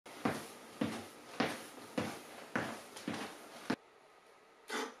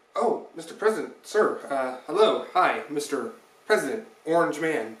Mr. President, sir, hello, hi, Mr. President, Orange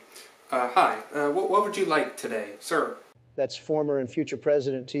Man. Hi, what would you like today, sir? That's former and future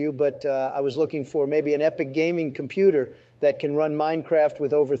president to you, but I was looking for maybe an epic gaming computer that can run Minecraft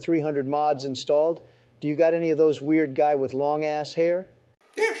with over 300 mods installed. Do you got any of those weird guy with long ass hair?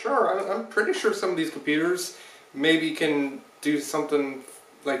 Yeah, sure, I'm pretty sure some of these computers maybe can do something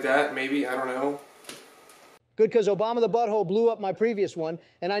like that, maybe, I don't know. Good, because Obama the Butthole blew up my previous one,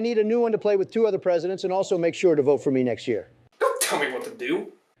 and I need a new one to play with 2 other presidents, and also make sure to vote for me next year. Don't tell me what to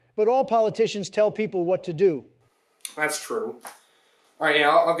do. But all politicians tell people what to do. That's true. Alright, yeah,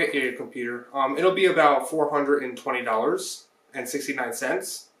 I'll get you a computer. It'll be about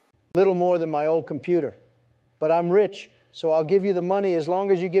 $420.69. Little more than my old computer. But I'm rich, so I'll give you the money as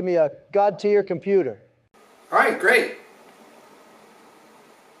long as you give me a God-tier computer. Alright, great.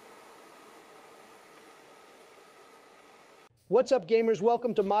 What's up, gamers?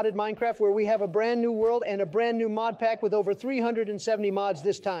 Welcome to Modded Minecraft, where we have a brand new world and a brand new mod pack with over 370 mods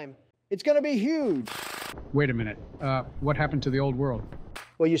this time. It's gonna be huge. Wait a minute. What happened to the old world?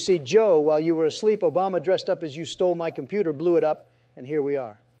 Well, you see, Joe, while you were asleep, Obama dressed up as you stole my computer, blew it up, and here we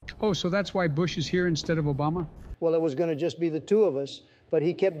are. Oh, so that's why Bush is here instead of Obama? Well, it was gonna just be the 2 of us, but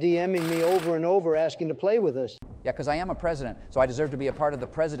he kept DMing me over and over asking to play with us. Yeah, because I am a president, so I deserve to be a part of the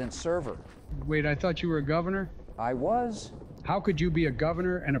president's server. Wait, I thought you were a governor? I was. How could you be a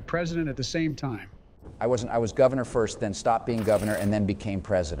governor and a president at the same time? I wasn't. I was governor first, then stopped being governor, and then became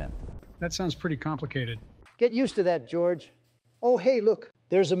president. That sounds pretty complicated. Get used to that, George. Oh, hey, look,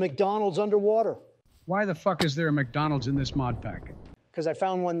 there's a McDonald's underwater. Why the fuck is there a McDonald's in this mod pack? Because I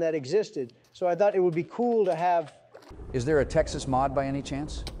found one that existed, so I thought it would be cool to have. Is there a Texas mod by any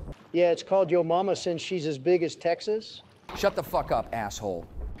chance? Yeah, it's called Yo Mama since she's as big as Texas. Shut the fuck up, asshole.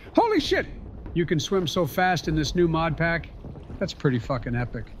 Holy shit! You can swim so fast in this new mod pack? That's pretty fucking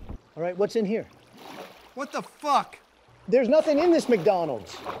epic. All right, what's in here? What the fuck? There's nothing in this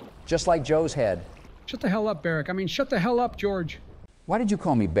McDonald's. Just like Joe's head. Shut the hell up, Barrick. I mean, shut the hell up, George. Why did you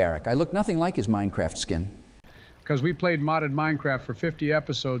call me Barrick? I look nothing like his Minecraft skin. Because we played modded Minecraft for 50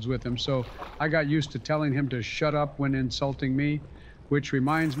 episodes with him, so I got used to telling him to shut up when insulting me, which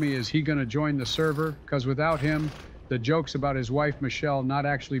reminds me, is he gonna join the server? Because without him, the jokes about his wife, Michelle, not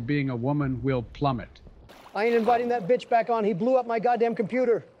actually being a woman will plummet. I ain't inviting that bitch back on. He blew up my goddamn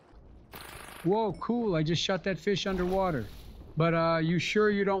computer. Whoa, cool. I just shot that fish underwater. But you sure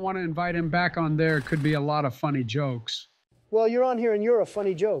you don't want to invite him back on there? Could be a lot of funny jokes. Well, you're on here and you're a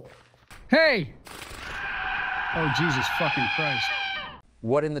funny joke. Hey! Oh, Jesus fucking Christ.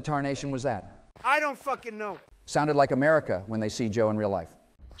 What in the tarnation was that? I don't fucking know. Sounded like America when they see Joe in real life.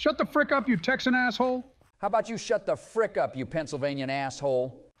 Shut the frick up, you Texan asshole. How about you shut the frick up, you Pennsylvanian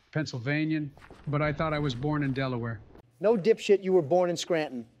asshole? Pennsylvanian? But I thought I was born in Delaware. No dipshit, you were born in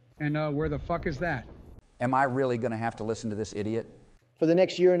Scranton. And where the fuck is that? Am I really gonna have to listen to this idiot? For the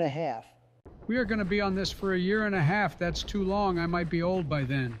next year and a half. We are gonna be on this for a year and a half. That's too long. I might be old by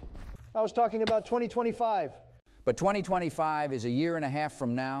then. I was talking about 2025. But 2025 is a year and a half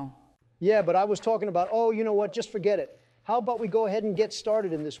from now. Yeah, but I was talking about, oh, you know what, just forget it. How about we go ahead and get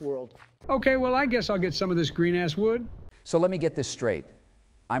started in this world? Okay, well, I guess I'll get some of this green-ass wood. So let me get this straight.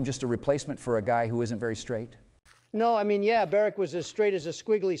 I'm just a replacement for a guy who isn't very straight? No, I mean, yeah, Barrick was as straight as a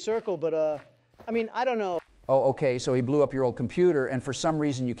squiggly circle, but, I mean, I don't know. Oh, okay, so he blew up your old computer, and for some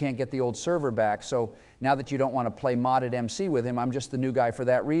reason you can't get the old server back, so now that you don't want to play modded MC with him, I'm just the new guy for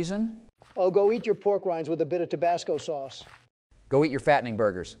that reason? Oh, go eat your pork rinds with a bit of Tabasco sauce. Go eat your fattening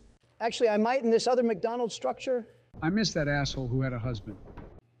burgers. Actually, I might in this other McDonald's structure. I miss that asshole who had a husband.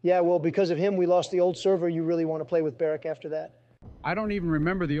 Yeah, well, because of him, we lost the old server. You really want to play with Barrick after that? I don't even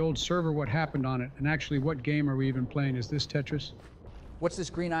remember the old server, what happened on it, and actually what game are we even playing? Is this Tetris? What's this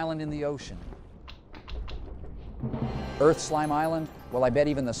green island in the ocean? Earth Slime Island? Well, I bet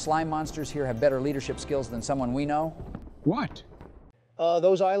even the slime monsters here have better leadership skills than someone we know. What?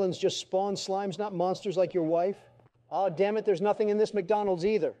 Those islands just spawn slimes, not monsters like your wife. Oh, damn it, there's nothing in this McDonald's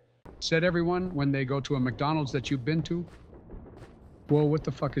either. Said everyone when they go to a McDonald's that you've been to? Whoa, what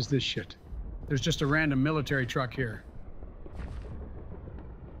the fuck is this shit? There's just a random military truck here.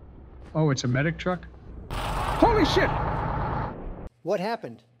 Oh, it's a medic truck? Holy shit! What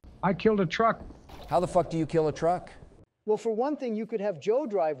happened? I killed a truck. How the fuck do you kill a truck? Well, for one thing, you could have Joe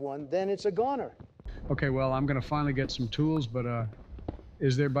drive one, then it's a goner. Okay, well, I'm gonna finally get some tools, but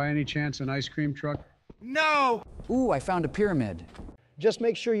is there by any chance an ice cream truck? No! Ooh, I found a pyramid. Just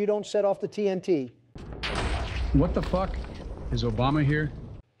make sure you don't set off the TNT. What the fuck? Is Obama here?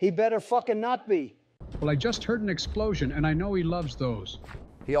 He better fucking not be. Well, I just heard an explosion, and I know he loves those.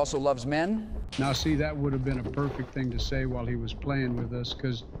 He also loves men? Now see, that would have been a perfect thing to say while he was playing with us,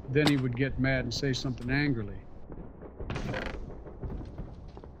 because then he would get mad and say something angrily.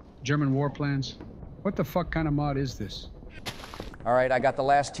 German war plans? What the fuck kind of mod is this? All right, I got the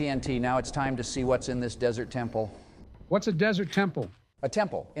last TNT. Now it's time to see what's in this desert temple. What's a desert temple? A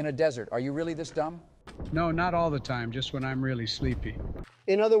temple in a desert. Are you really this dumb? No, not all the time, just when I'm really sleepy.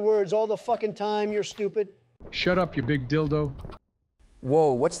 In other words, all the fucking time you're stupid. Shut up, you big dildo.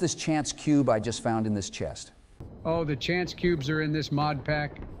 Whoa, what's this chance cube I just found in this chest? Oh, the chance cubes are in this mod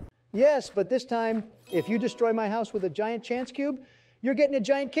pack? Yes, but this time, if you destroy my house with a giant chance cube, you're getting a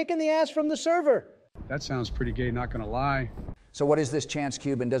giant kick in the ass from the server. That sounds pretty gay, not gonna lie. So what is this chance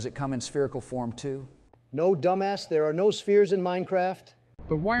cube, and does it come in spherical form too? No, dumbass, there are no spheres in Minecraft.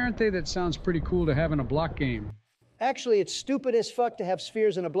 But why aren't they? That sounds pretty cool to have in a block game. Actually, it's stupid as fuck to have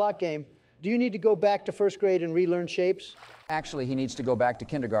spheres in a block game. Do you need to go back to first grade and relearn shapes? Actually, he needs to go back to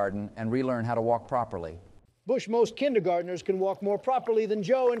kindergarten and relearn how to walk properly. Bush, most kindergartners can walk more properly than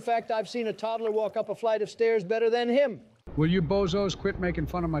Joe. In fact, I've seen a toddler walk up a flight of stairs better than him. Will you bozos quit making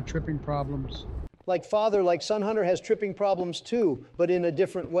fun of my tripping problems? Like father, like son Hunter has tripping problems too, but in a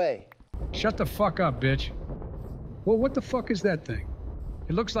different way. Shut the fuck up, bitch. Well, what the fuck is that thing?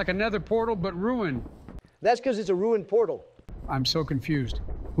 It looks like a nether portal, but ruined. That's because it's a ruined portal. I'm so confused.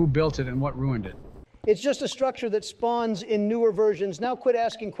 Who built it and what ruined it? It's just a structure that spawns in newer versions. Now quit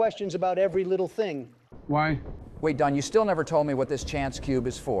asking questions about every little thing. Why? Wait, Don, you still never told me what this chance cube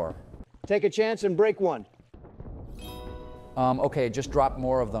is for. Take a chance and break one. Okay, just drop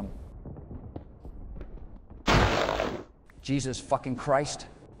more of them. Jesus fucking Christ.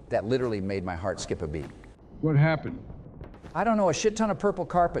 That literally made my heart skip a beat. What happened? I don't know, a shit ton of purple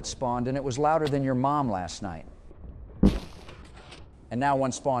carpet spawned, and it was louder than your mom last night. And now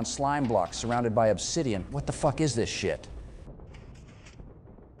one spawned slime blocks surrounded by obsidian. What the fuck is this shit?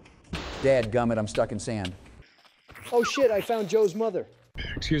 Dadgummit, I'm stuck in sand. Oh shit, I found Joe's mother.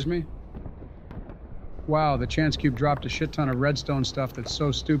 Excuse me? Wow, the chance cube dropped a shit ton of redstone stuff that's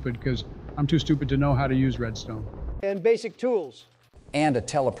so stupid because I'm too stupid to know how to use redstone. And basic tools. And a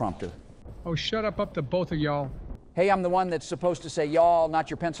teleprompter. Oh, shut up to both of y'all. Hey, I'm the one that's supposed to say y'all, not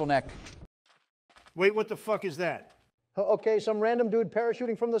your pencil neck. Wait, what the fuck is that? Okay, some random dude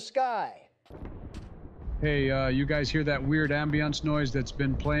parachuting from the sky. Hey, you guys hear that weird ambience noise that's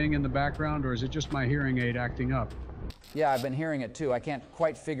been playing in the background, or is it just my hearing aid acting up? Yeah, I've been hearing it too. I can't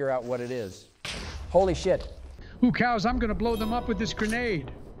quite figure out what it is. Holy shit. Ooh, cows, I'm gonna blow them up with this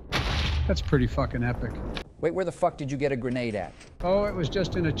grenade. That's pretty fucking epic. Wait, where the fuck did you get a grenade at? Oh, it was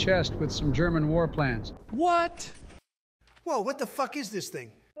just in a chest with some German war plans. What? Whoa, what the fuck is this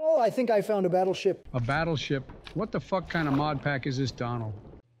thing? Oh, I think I found a battleship. A battleship? What the fuck kind of mod pack is this, Donald?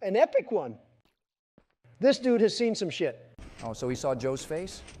 An epic one. This dude has seen some shit. Oh, so he saw Joe's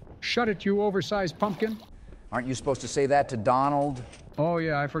face? Shut it, you oversized pumpkin. Aren't you supposed to say that to Donald? Oh,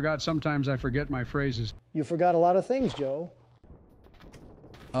 yeah, I forgot. Sometimes I forget my phrases. You forgot a lot of things, Joe.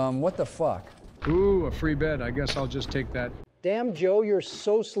 What the fuck? Ooh, a free bed. I guess I'll just take that. Damn, Joe, you're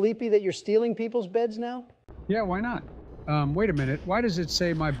so sleepy that you're stealing people's beds now? Yeah, why not? Wait a minute. Why does it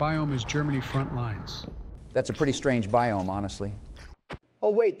say my biome is Germany front lines? That's a pretty strange biome, honestly. Oh,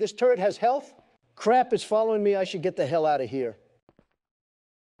 wait, this turret has health? Crap is following me. I should get the hell out of here.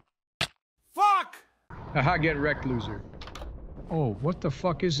 Fuck! Aha, get wrecked, loser. Oh, what the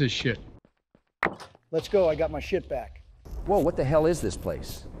fuck is this shit? Let's go. I got my shit back. Whoa, what the hell is this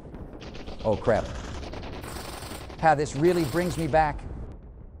place? Oh, crap. Ha, this really brings me back.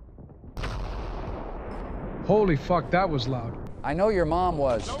 Holy fuck, that was loud. I know your mom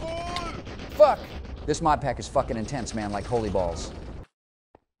was. Fuck! This mod pack is fucking intense, man, like holy balls.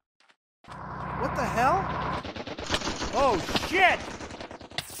 What the hell? Oh, shit!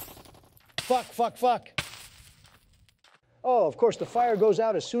 Fuck, fuck, fuck. Oh, of course, the fire goes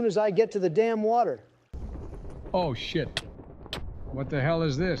out as soon as I get to the damn water. Oh, shit. What the hell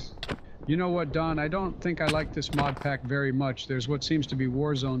is this? You know what, Don? I don't think I like this mod pack very much. There's what seems to be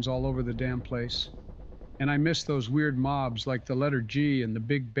war zones all over the damn place. And I miss those weird mobs like the letter G and the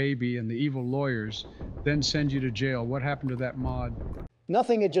big baby and the evil lawyers, then send you to jail. What happened to that mod?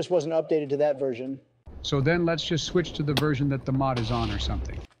 Nothing, it just wasn't updated to that version. So then let's just switch to the version that the mod is on or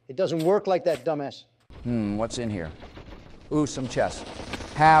something. It doesn't work like that, dumbass. What's in here? Ooh, some chests.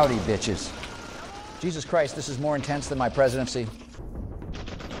 Howdy, bitches. Jesus Christ, this is more intense than my presidency.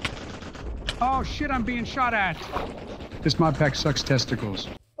 Oh shit, I'm being shot at. This mod pack sucks testicles.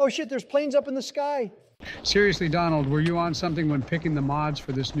 Oh shit, there's planes up in the sky. Seriously, Donald, were you on something when picking the mods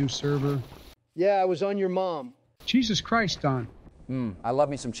for this new server? Yeah, I was on your mom. Jesus Christ, Don. I love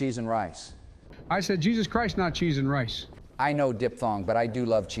me some cheese and rice. I said Jesus Christ, not cheese and rice. I know diphthong, but I do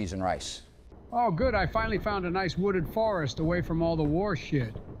love cheese and rice. Oh, good. I finally found a nice wooded forest away from all the war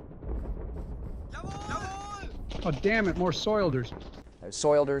shit. Oh, damn it, more soilders.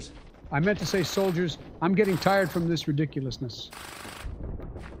 Soilders? I meant to say soldiers. I'm getting tired from this ridiculousness.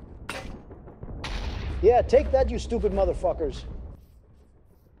 Yeah, take that, you stupid motherfuckers.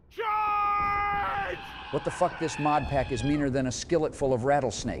 Charge! What the fuck, this mod pack is meaner than a skillet full of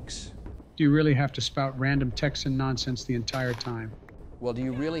rattlesnakes. Do you really have to spout random Texan nonsense the entire time? Well, do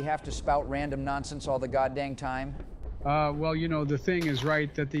you really have to spout random nonsense all the goddamn time? Well, you know, the thing is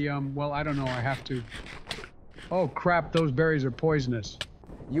right that well, I don't know, I have to. Oh, crap, those berries are poisonous.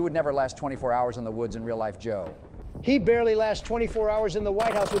 You would never last 24 hours in the woods in real life, Joe. He barely lasts 24 hours in the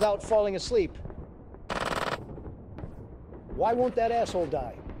White House without falling asleep. Why won't that asshole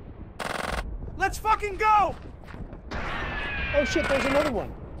die? Let's fucking go! Oh shit, there's another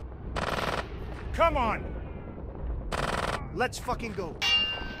one. Come on! Let's fucking go.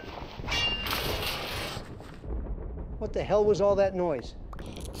 What the hell was all that noise?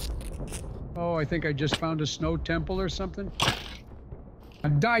 Oh, I think I just found a snow temple or something.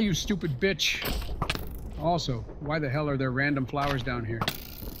 Die, you stupid bitch. Also, why the hell are there random flowers down here?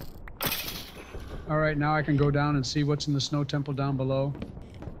 All right, now I can go down and see what's in the snow temple down below.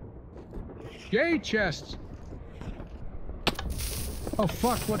 Yay, chests! Oh,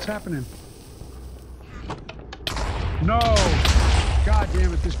 fuck, what's happening? No! God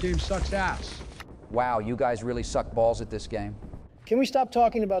damn it, this game sucks ass. Wow, you guys really suck balls at this game. Can we stop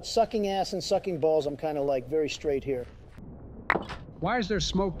talking about sucking ass and sucking balls? I'm kind of like very straight here. Why is there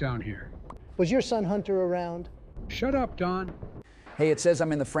smoke down here? Was your son Hunter around? Shut up, Don. Hey, it says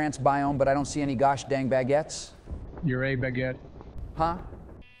I'm in the France biome, but I don't see any gosh dang baguettes. You're a baguette. Huh?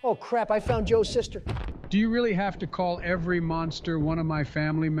 Oh crap, I found Joe's sister. Do you really have to call every monster one of my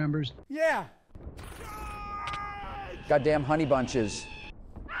family members? Yeah. Goddamn honey bunches.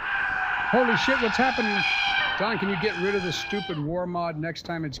 Holy shit, what's happening? Don, can you get rid of the stupid war mod next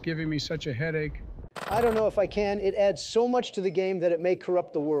time? It's giving me such a headache. I don't know if I can. It adds so much to the game that it may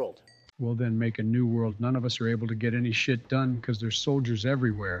corrupt the world. Well, then make a new world. None of us are able to get any shit done because there's soldiers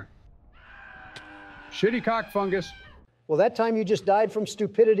everywhere. Shitty cock fungus. Well, that time you just died from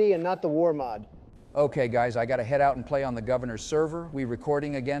stupidity and not the war mod. Okay, guys, I gotta head out and play on the governor's server. We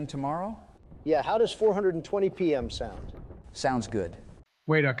recording again tomorrow? Yeah, how does 420 p.m. sound? Sounds good.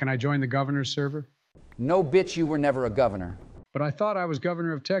 Wait, can I join the governor's server? No, bitch, you were never a governor. But I thought I was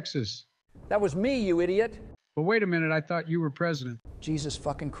governor of Texas. That was me, you idiot. But wait a minute, I thought you were president. Jesus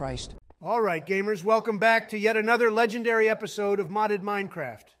fucking Christ. All right, gamers, welcome back to yet another legendary episode of Modded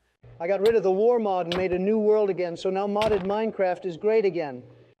Minecraft. I got rid of the war mod and made a new world again, so now modded Minecraft is great again.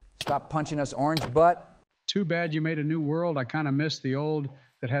 Stop punching us, orange butt. Too bad you made a new world. I kind of missed the old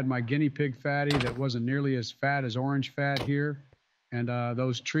that had my guinea pig fatty that wasn't nearly as fat as orange fat here. And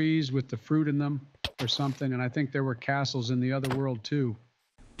those trees with the fruit in them or something. And I think there were castles in the other world too.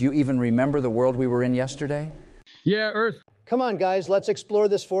 Do you even remember the world we were in yesterday? Yeah, Earth. Come on, guys, let's explore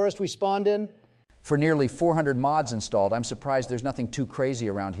this forest we spawned in. For nearly 400 mods installed, I'm surprised there's nothing too crazy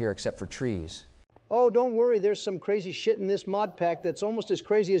around here except for trees. Oh, don't worry, there's some crazy shit in this mod pack that's almost as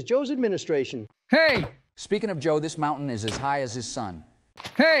crazy as Joe's administration. Hey! Speaking of Joe, this mountain is as high as his sun.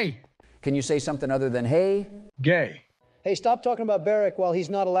 Hey! Can you say something other than hey? Gay. Hey, stop talking about Barrick while he's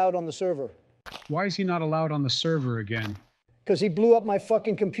not allowed on the server. Why is he not allowed on the server again? Because he blew up my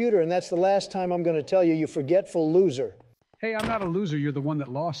fucking computer, and that's the last time I'm going to tell you, you forgetful loser. Hey, I'm not a loser. You're the one that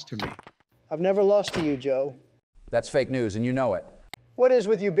lost to me. I've never lost to you, Joe. That's fake news, and you know it. What is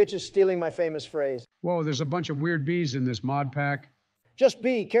with you bitches stealing my famous phrase? Whoa, there's a bunch of weird bees in this mod pack. Just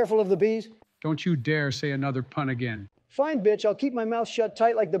be careful of the bees. Don't you dare say another pun again. Fine, bitch, I'll keep my mouth shut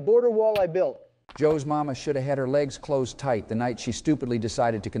tight like the border wall I built. Joe's mama should have had her legs closed tight the night she stupidly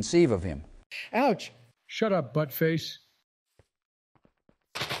decided to conceive of him. Ouch. Shut up, buttface.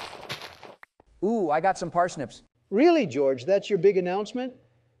 Ooh, I got some parsnips. Really, George, that's your big announcement?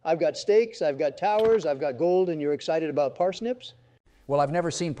 I've got steaks, I've got towers, I've got gold, and you're excited about parsnips? Well, I've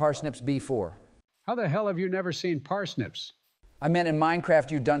never seen parsnips before. How the hell have you never seen parsnips? I meant in Minecraft,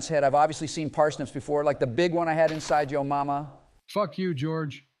 you dunce head. I've obviously seen parsnips before, like the big one I had inside your mama. Fuck you,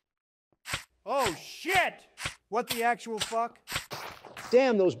 George. Oh, shit! What the actual fuck?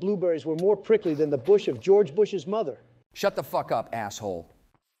 Damn, those blueberries were more prickly than the bush of George Bush's mother. Shut the fuck up, asshole.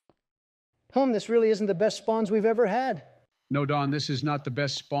 This really isn't the best spawns we've ever had. No, Don, this is not the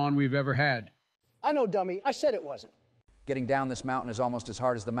best spawn we've ever had. I know, dummy. I said it wasn't. Getting down this mountain is almost as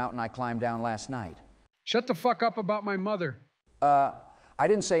hard as the mountain I climbed down last night. Shut the fuck up about my mother. I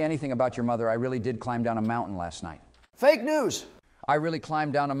didn't say anything about your mother. I really did climb down a mountain last night. Fake news. I really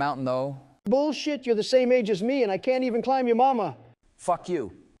climbed down a mountain, though. Bullshit, you're the same age as me and I can't even climb your mama. Fuck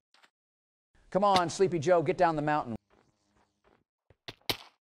you. Come on, Sleepy Joe, get down the mountain.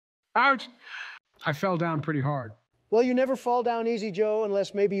 Ouch! I fell down pretty hard. Well, you never fall down easy, Joe,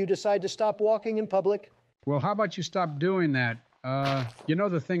 unless maybe you decide to stop walking in public. Well, how about you stop doing that? You know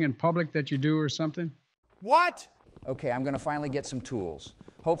the thing in public that you do or something? What? Okay, I'm gonna finally get some tools.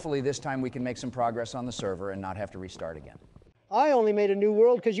 Hopefully this time we can make some progress on the server and not have to restart again. I only made a new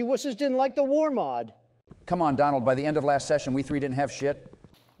world because you wusses didn't like the war mod. Come on, Donald, by the end of last session, we three didn't have shit.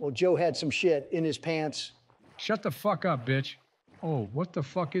 Well, Joe had some shit in his pants. Shut the fuck up, bitch. Oh, what the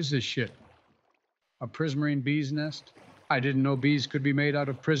fuck is this shit? A prismarine bee's nest? I didn't know bees could be made out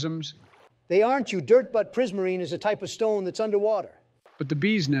of prisms. They aren't, you dirtbutt. Prismarine is a type of stone that's underwater. But the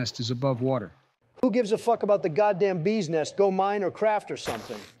bee's nest is above water. Who gives a fuck about the goddamn bee's nest? Go mine or craft or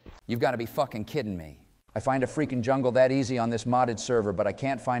something. You've got to be fucking kidding me. I find a freaking jungle that easy on this modded server, but I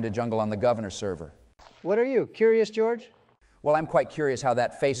can't find a jungle on the governor server. What are you, curious, George? Well, I'm quite curious how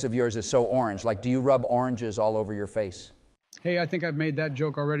that face of yours is so orange. Like, do you rub oranges all over your face? Hey, I think I've made that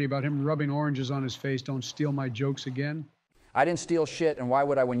joke already about him rubbing oranges on his face. Don't steal my jokes again. I didn't steal shit, and why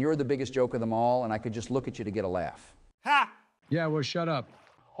would I when you're the biggest joke of them all and I could just look at you to get a laugh? Ha! Yeah, well, shut up.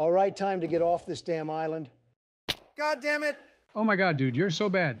 All right, time to get off this damn island. God damn it! Oh my God, dude, you're so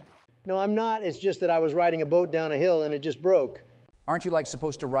bad. No, I'm not. It's just that I was riding a boat down a hill and it just broke. Aren't you like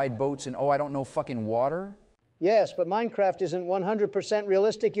supposed to ride boats in, oh, I don't know, fucking water? Yes, but Minecraft isn't 100%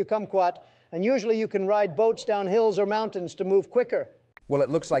 realistic, you kumquat. And usually you can ride boats down hills or mountains to move quicker. Well, it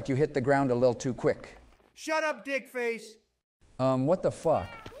looks like you hit the ground a little too quick. Shut up, dickface! What the fuck?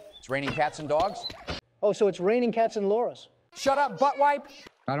 It's raining cats and dogs? Oh, so it's raining cats and Laura's. Shut up, butt wipe!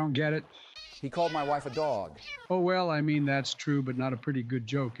 I don't get it. He called my wife a dog. Oh, well, I mean, that's true, but not a pretty good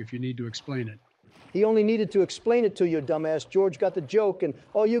joke if you need to explain it. He only needed to explain it to you, dumbass. George got the joke, and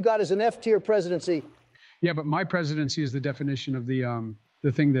all you got is an F-tier presidency. Yeah, but my presidency is the definition of the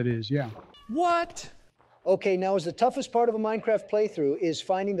thing that is, yeah. What? Okay, now is the toughest part of a Minecraft playthrough is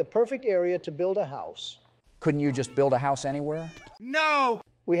finding the perfect area to build a house. Couldn't you just build a house anywhere? No!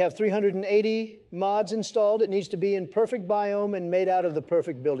 We have 380 mods installed. It needs to be in perfect biome and made out of the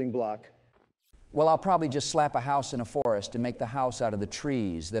perfect building block. Well, I'll probably just slap a house in a forest and make the house out of the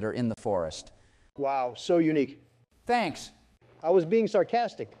trees that are in the forest. Wow, so unique. Thanks. I was being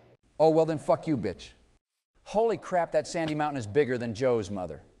sarcastic. Oh, well then fuck you, bitch. Holy crap, that sandy mountain is bigger than Joe's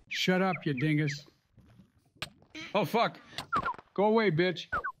mother. Shut up, you dingus. Oh, fuck. Go away, bitch.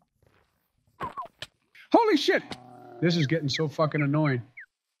 Holy shit! This is getting so fucking annoying.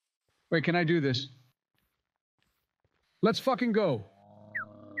 Wait, can I do this? Let's fucking go.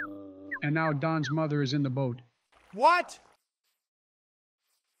 And now Don's mother is in the boat. What?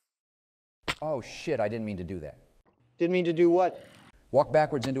 Oh shit, I didn't mean to do that. Didn't mean to do what? Walk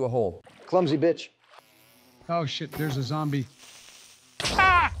backwards into a hole. Clumsy bitch. Oh shit, there's a zombie.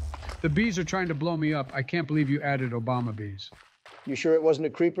 Ah! The bees are trying to blow me up. I can't believe you added Obama bees. You sure it wasn't a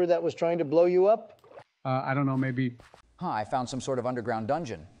creeper that was trying to blow you up? I don't know, maybe. Huh, I found some sort of underground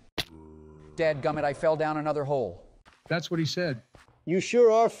dungeon. Dadgummit, I fell down another hole. That's what he said. You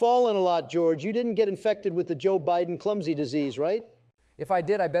sure are falling a lot, George. You didn't get infected with the Joe Biden clumsy disease, right? If I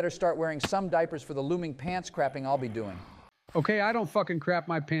did, I better start wearing some diapers for the looming pants crapping I'll be doing. Okay, I don't fucking crap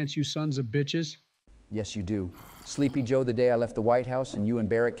my pants, you sons of bitches. Yes, you do. Sleepy Joe, the day I left the White House and you and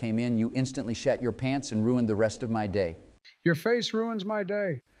Barrett came in, you instantly shat your pants and ruined the rest of my day. Your face ruins my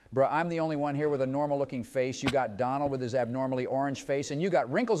day. Bruh, I'm the only one here with a normal-looking face. You got Donald with his abnormally orange face, and you got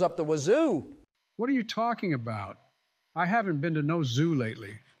wrinkles up the wazoo. What are you talking about? I haven't been to no zoo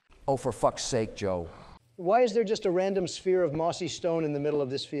lately. Oh, for fuck's sake, Joe. Why is there just a random sphere of mossy stone in the middle of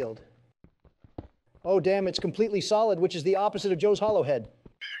this field? Oh, damn, it's completely solid, which is the opposite of Joe's hollow head.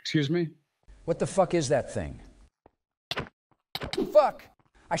 Excuse me? What the fuck is that thing? Fuck!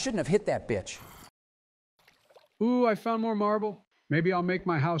 I shouldn't have hit that bitch. Ooh, I found more marble. Maybe I'll make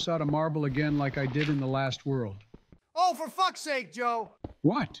my house out of marble again like I did in the last world. Oh, for fuck's sake, Joe!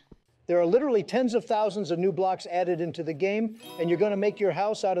 What? There are literally tens of thousands of new blocks added into the game, and you're gonna make your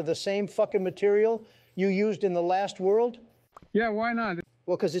house out of the same fucking material you used in the last world? Yeah, why not?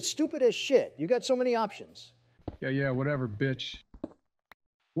 Well, because it's stupid as shit. You got so many options. Yeah, whatever, bitch.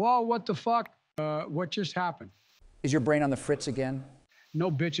 Whoa, what the fuck? What just happened? Is your brain on the fritz again?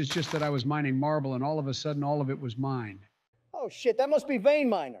 No, bitch, it's just that I was mining marble and all of a sudden all of it was mine. Oh shit, that must be Vein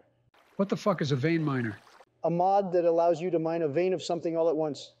Miner. What the fuck is a vein miner? A mod that allows you to mine a vein of something all at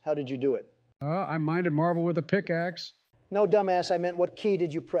once. How did you do it? I mined marble with a pickaxe. No, dumbass, I meant what key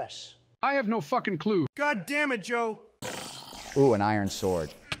did you press? I have no fucking clue. God damn it, Joe! Ooh, an iron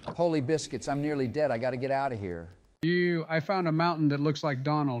sword. Holy biscuits, I'm nearly dead. I gotta get out of here. I found a mountain that looks like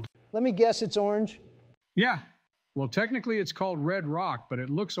Donald. Let me guess it's orange. Yeah. Well, technically it's called red rock, but it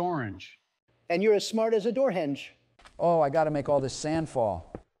looks orange. And you're as smart as a door hinge. Oh, I got to make all this sand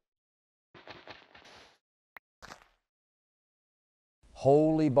fall.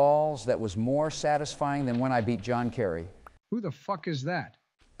 Holy balls, that was more satisfying than when I beat John Kerry. Who the fuck is that?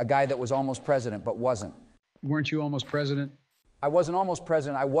 A guy that was almost president, but wasn't. Weren't you almost president? I wasn't almost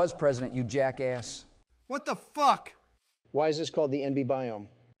president, I was president, you jackass. What the fuck? Why is this called the NB biome?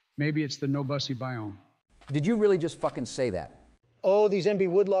 Maybe it's the no bussy biome. Did you really just fucking say that? Oh, these NB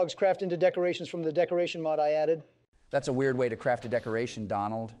wood logs craft into decorations from the decoration mod I added. That's a weird way to craft a decoration,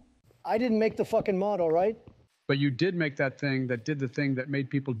 Donald. I didn't make the fucking mod, all right? But you did make that thing that did the thing that made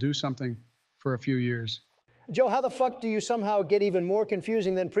people do something for a few years. Joe, how the fuck do you somehow get even more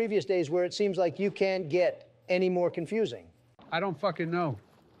confusing than previous days where it seems like you can't get any more confusing? I don't fucking know.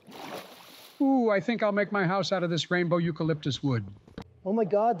 Ooh, I think I'll make my house out of this rainbow eucalyptus wood. Oh my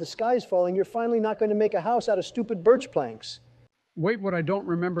God, the sky's falling. You're finally not going to make a house out of stupid birch planks. Wait, what, I don't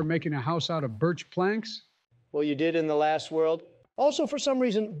remember making a house out of birch planks? Well, you did in the last world. Also, for some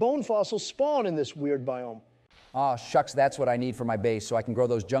reason, bone fossils spawn in this weird biome. Aw, shucks, that's what I need for my base so I can grow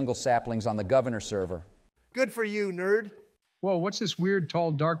those jungle saplings on the governor server. Good for you, nerd. Whoa, what's this weird,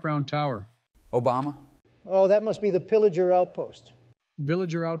 tall, dark brown tower? Obama? Oh, that must be the pillager outpost.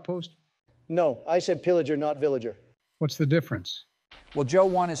 Villager outpost? No, I said pillager, not villager. What's the difference? Well, Joe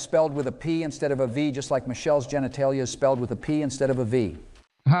 1 is spelled with a P instead of a V, just like Michelle's genitalia is spelled with a P instead of a V.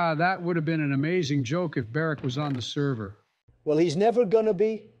 Ah, that would have been an amazing joke if Barrick was on the server. Well, he's never gonna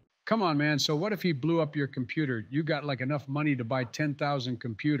be. Come on, man, so what if he blew up your computer? You got like enough money to buy 10,000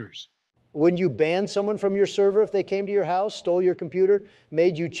 computers. Wouldn't you ban someone from your server if they came to your house, stole your computer,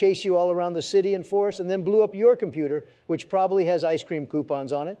 made you chase you all around the city in force, and then blew up your computer, which probably has ice cream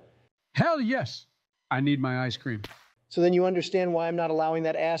coupons on it? Hell yes! I need my ice cream. So then you understand why I'm not allowing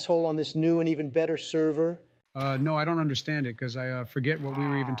that asshole on this new and even better server? No, I don't understand it, because I forget what we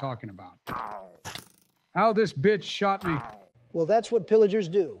were even talking about. How this bitch shot me. Well, that's what pillagers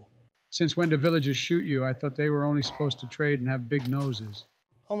do. Since when do villagers shoot you? I thought they were only supposed to trade and have big noses.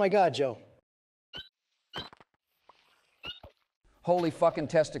 Oh my God, Joe. Holy fucking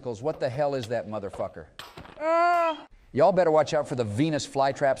testicles, what the hell is that motherfucker? Y'all better watch out for the Venus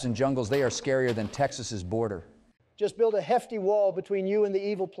flytraps and jungles. They are scarier than Texas's border. Just build a hefty wall between you and the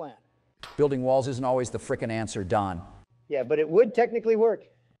evil plant. Building walls isn't always the frickin' answer, Don. Yeah, but it would technically work.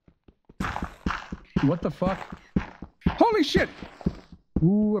 What the fuck? Holy shit!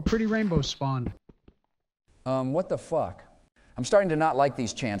 Ooh, a pretty rainbow spawned. What the fuck? I'm starting to not like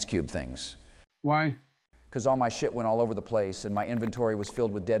these chance cube things. Why? Because all my shit went all over the place and my inventory was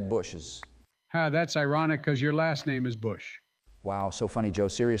filled with dead bushes. Ha, that's ironic because your last name is Bush. Wow, so funny, Joe.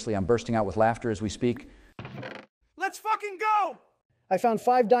 Seriously, I'm bursting out with laughter as we speak. Let's fucking go! I found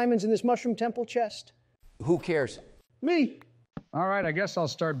 5 diamonds in this mushroom temple chest. Who cares? Me. All right, I guess I'll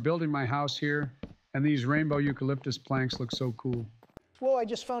start building my house here. And these rainbow eucalyptus planks look so cool. Whoa, I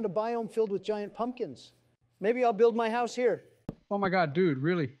just found a biome filled with giant pumpkins. Maybe I'll build my house here. Oh my God, dude,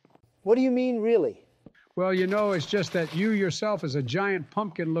 really? What do you mean, really? Well, you know, it's just that you yourself is a giant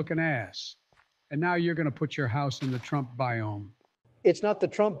pumpkin-looking ass. And now you're going to put your house in the Trump biome. It's not the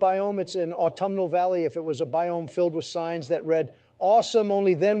Trump biome, it's an autumnal valley. If it was a biome filled with signs that read, awesome,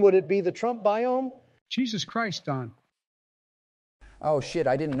 only then would it be the Trump biome? Jesus Christ, Don. Oh shit,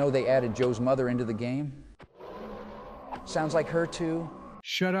 I didn't know they added Joe's mother into the game. Sounds like her too.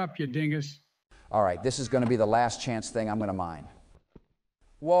 Shut up, you dingus. All right, this is going to be the last chance thing I'm going to mine.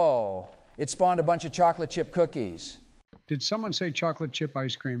 Whoa, it spawned a bunch of chocolate chip cookies. Did someone say chocolate chip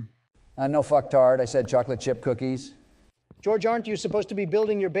ice cream? No fucktard, I said chocolate chip cookies. George, aren't you supposed to be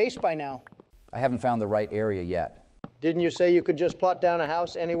building your base by now? I haven't found the right area yet. Didn't you say you could just plot down a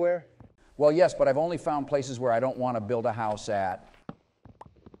house anywhere? Well, yes, but I've only found places where I don't want to build a house at.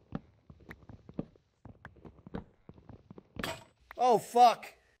 Oh, fuck.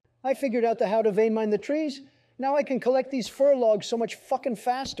 I figured out how to vein mine the trees. Now I can collect these fir logs so much fucking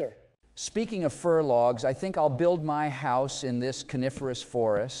faster. Speaking of fir logs, I think I'll build my house in this coniferous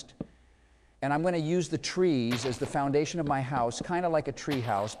forest. And I'm going to use the trees as the foundation of my house, kind of like a tree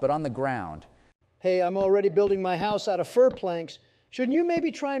house, but on the ground. Hey, I'm already building my house out of fir planks. Shouldn't you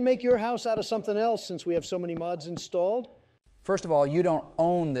maybe try and make your house out of something else since we have so many mods installed? First of all, you don't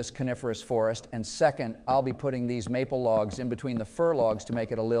own this coniferous forest, and second, I'll be putting these maple logs in between the fir logs to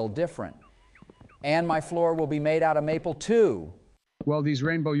make it a little different. And my floor will be made out of maple too. Well, these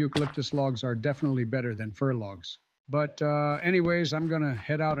rainbow eucalyptus logs are definitely better than fir logs. But anyways, I'm going to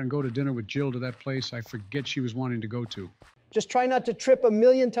head out and go to dinner with Jill to that place I forget she was wanting to go to. Just try not to trip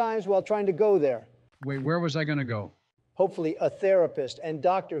 1,000,000 times while trying to go there. Wait, where was I going to go? hopefully a therapist and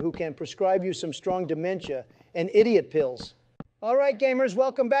doctor who can prescribe you some strong dementia and idiot pills. All right, gamers,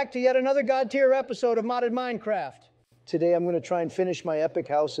 welcome back to yet another God-tier episode of Modded Minecraft. Today I'm going to try and finish my epic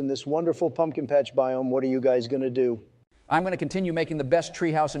house in this wonderful pumpkin patch biome. What are you guys going to do? I'm going to continue making the best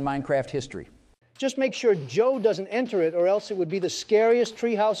treehouse in Minecraft history. Just make sure Joe doesn't enter it, or else it would be the scariest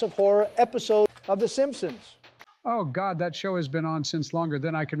treehouse of horror episode of The Simpsons. Oh, God, that show has been on since longer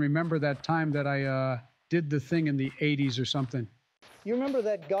than I can remember that time that I did the thing in the 80s or something. You remember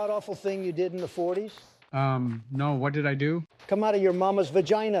that god-awful thing you did in the 40s? No, what did I do? Come out of your mama's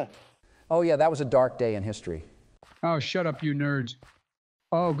vagina. Oh, yeah, that was a dark day in history. Oh, shut up, you nerds.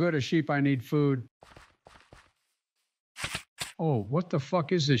 Oh, good, a sheep, I need food. Oh, what the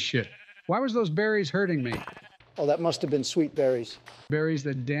fuck is this shit? Why was those berries hurting me? Oh, that must have been sweet berries. Berries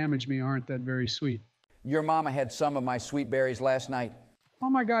that damage me aren't that very sweet. Your mama had some of my sweet berries last night. Oh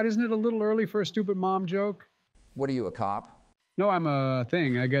my God, isn't it a little early for a stupid mom joke? What are you, a cop? No, I'm a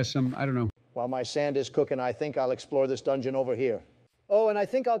thing. I guess I don't know. While my sand is cooking, I think I'll explore this dungeon over here. Oh, and I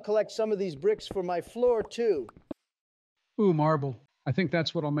think I'll collect some of these bricks for my floor, too. Ooh, marble. I think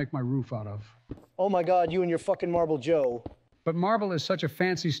that's what I'll make my roof out of. Oh my God, you and your fucking Marble Joe. But marble is such a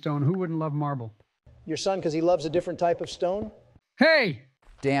fancy stone. Who wouldn't love marble? Your son, because he loves a different type of stone? Hey!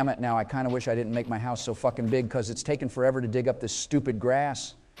 Damn it, now I kind of wish I didn't make my house so fucking big because it's taken forever to dig up this stupid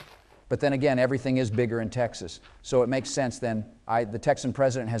grass. But then again, everything is bigger in Texas. So it makes sense then. The Texan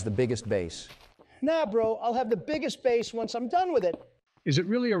president has the biggest base. Nah, bro, I'll have the biggest base once I'm done with it. Is it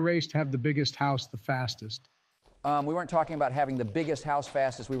really a race to have the biggest house the fastest? We weren't talking about having the biggest house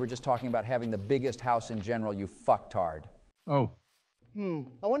fastest. We were just talking about having the biggest house in general, you fucktard. Oh.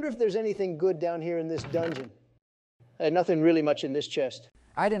 I wonder if there's anything good down here in this dungeon. Nothing really much in this chest.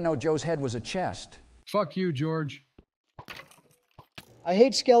 I didn't know Joe's head was a chest. Fuck you, George. I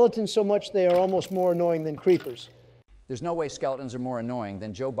hate skeletons so much they are almost more annoying than creepers. There's no way skeletons are more annoying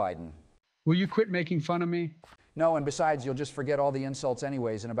than Joe Biden. Will you quit making fun of me? No, and besides, you'll just forget all the insults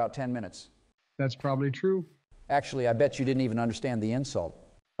anyways in about 10 minutes. That's probably true. Actually, I bet you didn't even understand the insult.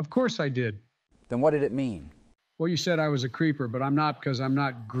 Of course I did. Then what did it mean? Well, you said I was a creeper, but I'm not, because I'm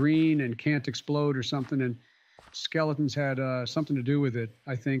not green and can't explode or something, and skeletons had something to do with it,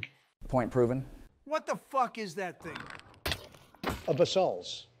 I think. Point proven. What the fuck is that thing? A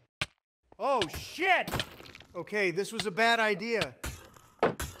basalts. Oh, shit! Okay, this was a bad idea.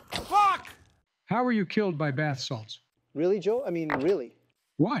 Fuck! How were you killed by bath salts? Really, Joe? I mean, really.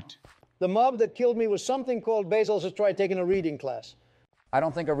 What? The mob that killed me was something called basils has tried taking a reading class. I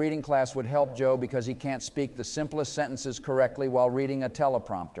don't think a reading class would help Joe because he can't speak the simplest sentences correctly while reading a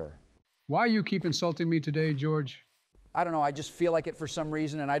teleprompter. Why you keep insulting me today, George? I don't know, I just feel like it for some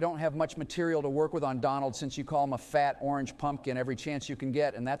reason, and I don't have much material to work with on Donald since you call him a fat orange pumpkin every chance you can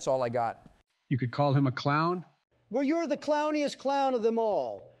get, and that's all I got. You could call him a clown? Well, you're the clowniest clown of them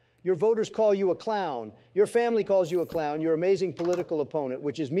all. Your voters call you a clown. Your family calls you a clown. Your amazing political opponent,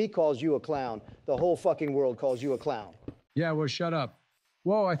 which is me, calls you a clown. The whole fucking world calls you a clown. Yeah, well, shut up.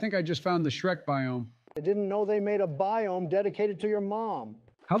 Whoa, I think I just found the Shrek biome. I didn't know they made a biome dedicated to your mom.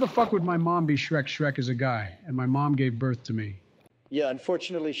 How the fuck would my mom be Shrek? Shrek is a guy, and my mom gave birth to me. Yeah,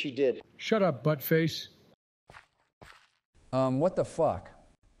 unfortunately she did. Shut up, buttface. What the fuck?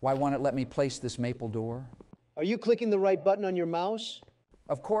 Why won't it let me place this maple door? Are you clicking the right button on your mouse?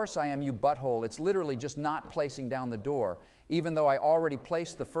 Of course I am, you butthole. It's literally just not placing down the door, even though I already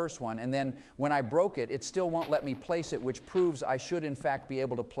placed the first one, and then when I broke it, it still won't let me place it, which proves I should in fact be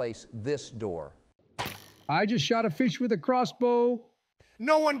able to place this door. I just shot a fish with a crossbow.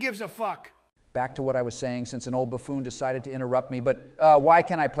 No one gives a fuck. Back to what I was saying, since an old buffoon decided to interrupt me, but why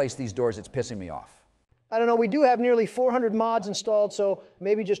can't I place these doors? It's pissing me off. I don't know, we do have nearly 400 mods installed, so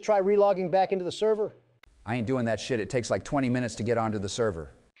maybe just try relogging back into the server. I ain't doing that shit. It takes like 20 minutes to get onto the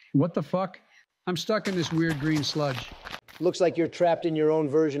server. What the fuck? I'm stuck in this weird green sludge. Looks like you're trapped in your own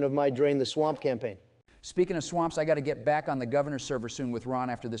version of my Drain the Swamp campaign. Speaking of swamps, I got to get back on the governor's server soon with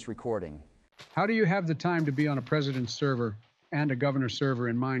Ron after this recording. How do you have the time to be on a president's server and a governor's server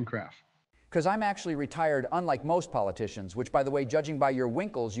in Minecraft? Because I'm actually retired, unlike most politicians, which, by the way, judging by your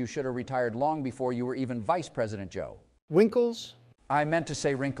winkles, you should have retired long before you were even Vice President Joe. Winkles? I meant to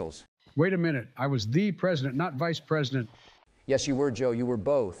say wrinkles. Wait a minute. I was the president, not vice president. Yes, you were, Joe. You were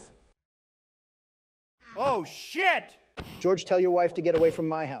both. Oh, shit! George, tell your wife to get away from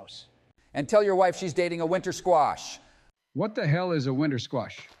my house. And tell your wife she's dating a winter squash. What the hell is a winter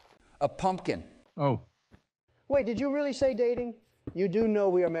squash? A pumpkin. Oh. Wait, did you really say dating? You do know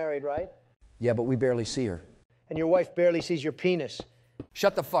we are married, right? Yeah, but we barely see her. And your wife barely sees your penis.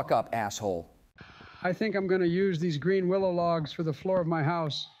 Shut the fuck up, asshole. I think I'm going to use these green willow logs for the floor of my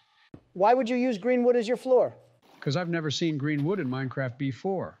house. Why would you use green wood as your floor? Because I've never seen green wood in Minecraft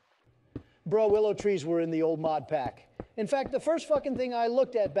before. Bro, willow trees were in the old mod pack. In fact, the first fucking thing I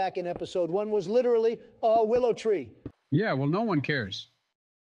looked at back in episode 1 was literally a willow tree. Yeah, well, no one cares.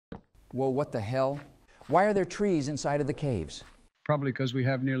 Whoa, what the hell? Why are there trees inside of the caves? Probably because we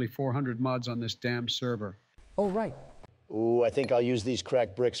have nearly 400 mods on this damn server. Oh, right. Ooh, I think I'll use these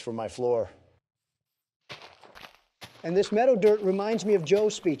cracked bricks for my floor. And this meadow dirt reminds me of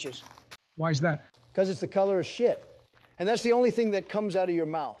Joe's speeches. Why's that? Because it's the color of shit. And that's the only thing that comes out of your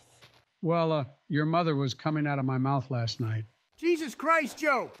mouth. Well, your mother was coming out of my mouth last night. Jesus Christ,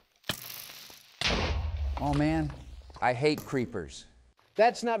 Joe! Oh, man, I hate creepers.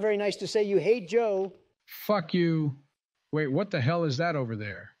 That's not very nice to say you hate Joe. Fuck you. Wait, what the hell is that over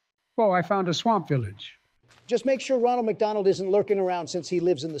there? Whoa, I found a swamp village. Just make sure Ronald McDonald isn't lurking around since he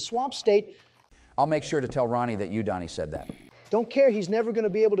lives in the swamp state. I'll make sure to tell Ronnie that you, Donnie, said that. Don't care, he's never going to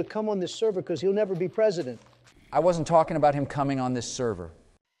be able to come on this server because he'll never be president. I wasn't talking about him coming on this server.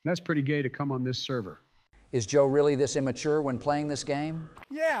 That's pretty gay to come on this server. Is Joe really this immature when playing this game?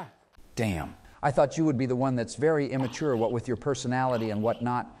 Yeah. Damn. I thought you would be the one that's very immature, what with your personality and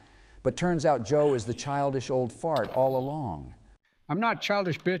whatnot. But turns out Joe is the childish old fart all along. I'm not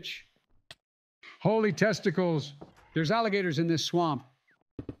childish, bitch. Holy testicles. There's alligators in this swamp.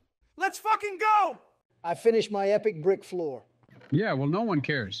 Let's fucking go! I finished my epic brick floor. Yeah, well, no one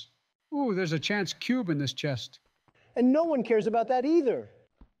cares. Ooh, there's a chance cube in this chest. And no one cares about that either.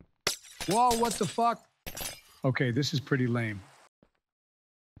 Whoa, what the fuck? Okay, this is pretty lame.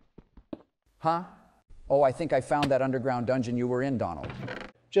 Huh? Oh, I think I found that underground dungeon you were in, Donald.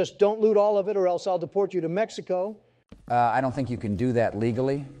 Just don't loot all of it or else I'll deport you to Mexico. I don't think you can do that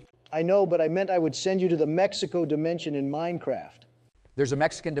legally. I know, but I meant I would send you to the Mexico dimension in Minecraft. There's a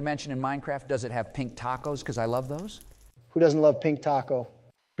Mexican dimension in Minecraft. Does it have pink tacos? Because I love those. Who doesn't love pink taco?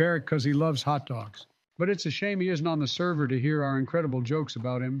 Barrett, because he loves hot dogs. But it's a shame he isn't on the server to hear our incredible jokes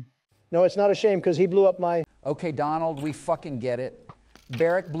about him. No, it's not a shame because he blew up my... Okay, Donald, we fucking get it.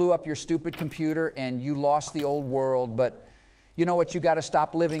 Barrick blew up your stupid computer and you lost the old world, but you know what? You got to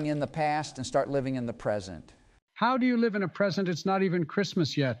stop living in the past and start living in the present. How do you live in a present? It's not even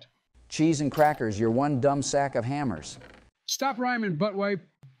Christmas yet. Cheese and crackers, you're one dumb sack of hammers. Stop rhyming, butt wipe.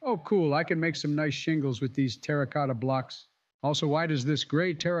 Oh, cool. I can make some nice shingles with these terracotta blocks. Also, why does this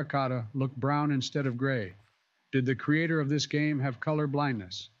gray terracotta look brown instead of gray? Did the creator of this game have color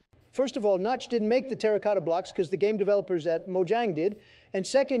blindness? First of all, Notch didn't make the terracotta blocks because the game developers at Mojang did. And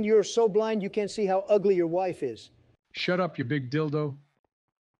second, you're so blind you can't see how ugly your wife is. Shut up, you big dildo.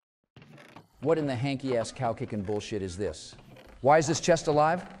 What in the hanky-ass cow-kicking bullshit is this? Why is this chest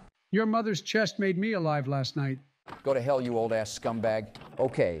alive? Your mother's chest made me alive last night. Go to hell, you old-ass scumbag.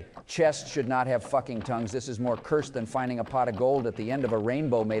 Okay, chests should not have fucking tongues. This is more cursed than finding a pot of gold at the end of a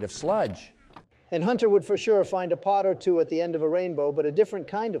rainbow made of sludge. And Hunter would for sure find a pot or two at the end of a rainbow, but a different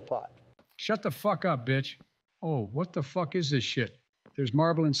kind of pot. Shut the fuck up, bitch. Oh, what the fuck is this shit? There's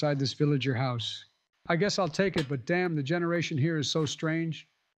marble inside this villager house. I guess I'll take it, but damn, the generation here is so strange.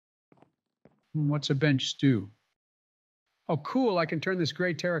 What's a bench stew? Oh, cool, I can turn this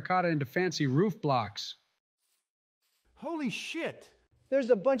gray terracotta into fancy roof blocks. Holy shit!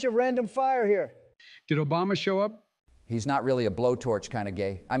 There's a bunch of random fire here. Did Obama show up? He's not really a blowtorch kind of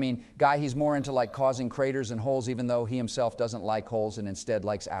gay. I mean, guy, he's more into like causing craters and holes, even though he himself doesn't like holes and instead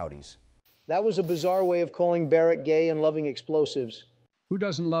likes Audis. That was a bizarre way of calling Barrett gay and loving explosives. Who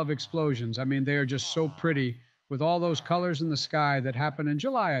doesn't love explosions? I mean, they are just so pretty with all those colors in the sky that happen in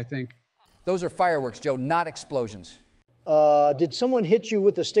July, I think. Those are fireworks, Joe, not explosions. Did someone hit you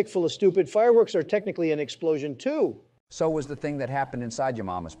with a stick full of stupid? Fireworks are technically an explosion too. So was the thing that happened inside your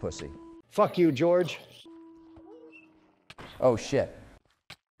mama's pussy. Fuck you, George. Oh, shit.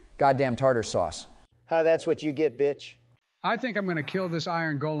 Goddamn tartar sauce. How that's what you get, bitch. I think I'm gonna kill this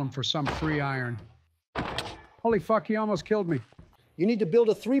iron golem for some free iron. Holy fuck, he almost killed me. You need to build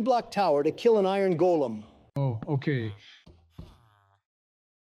a 3-block tower to kill an iron golem. Oh, okay.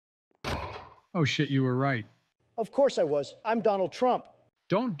 Oh shit, you were right. Of course I was. I'm Donald Trump.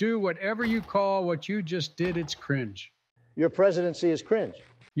 Don't do whatever you call what you just did, it's cringe. Your presidency is cringe.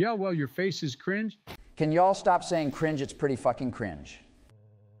 Yeah, well, your face is cringe. Can y'all stop saying cringe? It's pretty fucking cringe.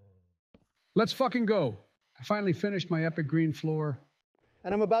 Let's fucking go. I finally finished my epic green floor.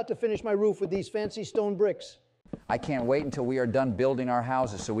 And I'm about to finish my roof with these fancy stone bricks. I can't wait until we are done building our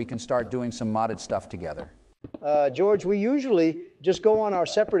houses so we can start doing some modded stuff together. George, we usually just go on our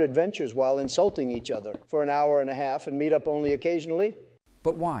separate adventures while insulting each other for an hour and a half and meet up only occasionally.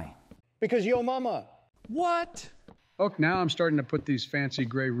 But why? Because yo mama. What? Oh, now I'm starting to put these fancy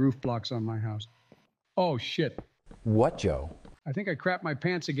gray roof blocks on my house. Oh, shit. What, Joe? I think I crapped my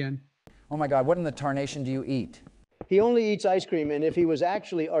pants again. Oh my God, what in the tarnation do you eat? He only eats ice cream, and if he was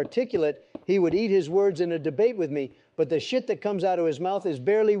actually articulate, he would eat his words in a debate with me, but the shit that comes out of his mouth is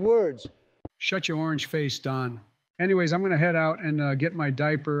barely words. Shut your orange face, Don. Anyways, I'm going to head out and get my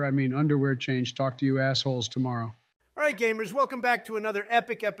underwear changed. Talk to you assholes tomorrow. All right, gamers, welcome back to another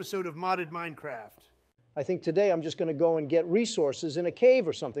epic episode of Modded Minecraft. I think today I'm just going to go and get resources in a cave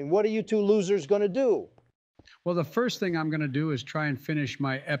or something. What are you two losers going to do? Well, the first thing I'm going to do is try and finish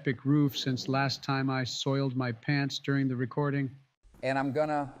my epic roof since last time I soiled my pants during the recording. And I'm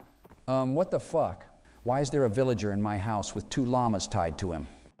gonna, what the fuck? Why is there a villager in my house with 2 llamas tied to him?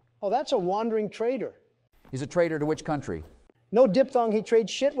 Oh, that's a wandering trader. He's a traitor to which country? No diphthong, he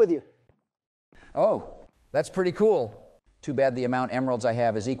trades shit with you. Oh, that's pretty cool. Too bad the amount emeralds I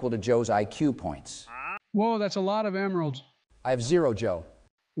have is equal to Joe's IQ points. Whoa, that's a lot of emeralds. I have 0, Joe.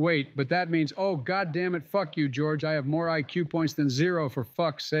 Wait, but that means, oh, God damn it, fuck you, George. I have more IQ points than 0, for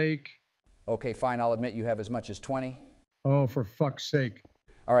fuck's sake. Okay, fine, I'll admit you have as much as 20. Oh, for fuck's sake.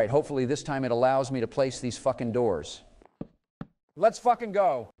 All right, hopefully this time it allows me to place these fucking doors. Let's fucking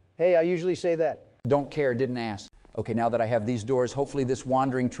go. Hey, I usually say that. Don't care, didn't ask. Okay, now that I have these doors, hopefully this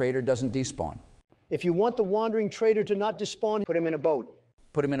wandering trader doesn't despawn. If you want the wandering trader to not despawn, put him in a boat.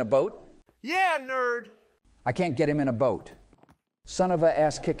 Put him in a boat? Yeah, nerd! I can't get him in a boat. Son of a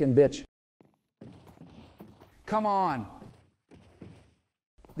ass-kicking bitch. Come on.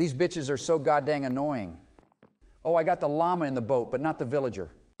 These bitches are so goddamn annoying. Oh, I got the llama in the boat, but not the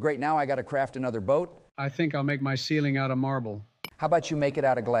villager. Great, now I gotta craft another boat. I think I'll make my ceiling out of marble. How about you make it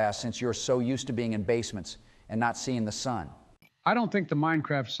out of glass since you're so used to being in basements and not seeing the sun? I don't think the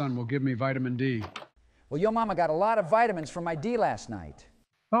Minecraft sun will give me vitamin D. Well, your mama got a lot of vitamins from my D last night.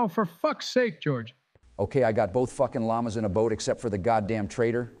 Oh, for fuck's sake, George. Okay, I got both fucking llamas in a boat except for the goddamn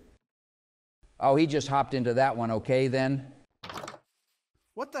traitor. Oh, he just hopped into that one, okay then?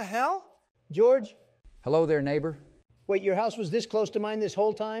 What the hell? George? Hello there, neighbor. Wait, your house was this close to mine this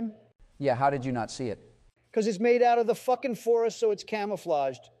whole time? Yeah, how did you not see it? Because it's made out of the fucking forest, so it's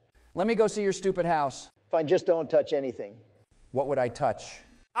camouflaged. Let me go see your stupid house. Fine, just don't touch anything. What would I touch?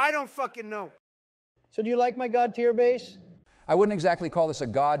 I don't fucking know. So do you like my God tier base? I wouldn't exactly call this a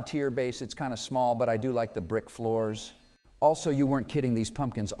God tier base. It's kind of small, but I do like the brick floors. Also, you weren't kidding. These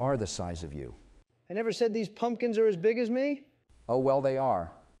pumpkins are the size of you. I never said these pumpkins are as big as me. Oh, well, they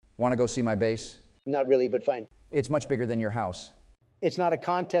are. Want to go see my base? Not really, but fine. It's much bigger than your house. It's not a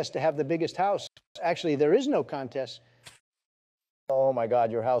contest to have the biggest house. Actually, there is no contest. Oh my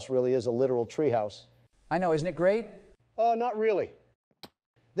God, your house really is a literal treehouse. I know, isn't it great? Oh, not really.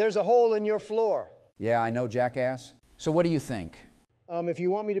 There's a hole in your floor. Yeah, I know, jackass. So what do you think? If you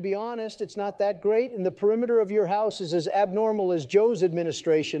want me to be honest, it's not that great, and the perimeter of your house is as abnormal as Joe's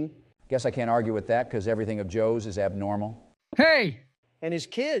administration. Guess I can't argue with that, because everything of Joe's is abnormal. Hey! And his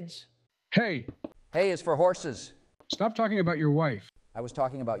kids. Hey! Hey is for horses. Stop talking about your wife. I was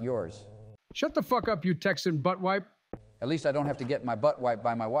talking about yours. Shut the fuck up, you Texan butt wipe. At least I don't have to get my butt wiped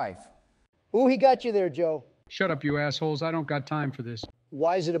by my wife. Ooh, he got you there, Joe. Shut up, you assholes. I don't got time for this.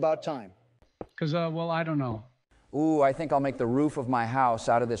 Why is it about time? Because, well, I don't know. Ooh, I think I'll make the roof of my house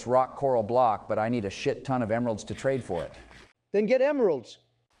out of this rock coral block, but I need a shit ton of emeralds to trade for it. Then get emeralds.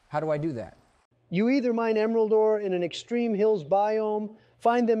 How do I do that? You either mine emerald ore in an extreme hills biome,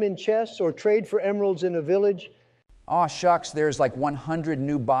 find them in chests, or trade for emeralds in a village. Aw, shucks, there's like 100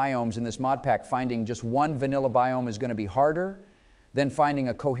 new biomes in this mod pack. Finding just one vanilla biome is going to be harder than finding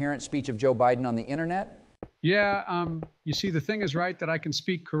a coherent speech of Joe Biden on the internet. Yeah, you see, the thing is right that I can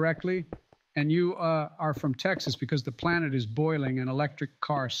speak correctly, and you are from Texas because the planet is boiling an electric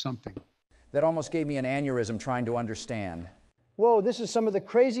car something. That almost gave me an aneurysm trying to understand. Whoa, this is some of the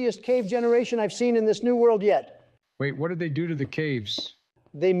craziest cave generation I've seen in this new world yet. Wait, what did they do to the caves?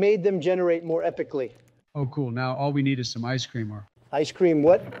 They made them generate more epically. Oh, cool. Now all we need is some ice cream ore. Ice cream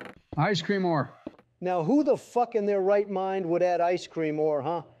what? Ice cream ore. Now, who the fuck in their right mind would add ice cream ore,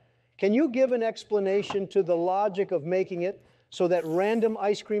 huh? Can you give an explanation to the logic of making it so that random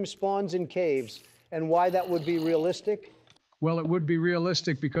ice cream spawns in caves and why that would be realistic? Well, it would be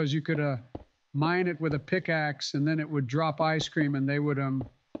realistic because you could mine it with a pickaxe and then it would drop ice cream and they would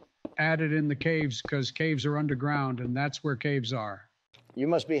add it in the caves because caves are underground and that's where caves are. You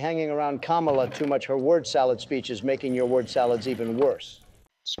must be hanging around Kamala too much. Her word salad speech is making your word salads even worse.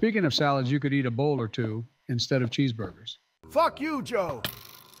 Speaking of salads, you could eat a bowl or two instead of cheeseburgers. Fuck you, Joe.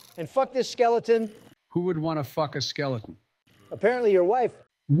 And fuck this skeleton. Who would want to fuck a skeleton? Apparently your wife.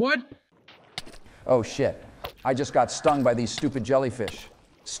 What? Oh, shit. I just got stung by these stupid jellyfish.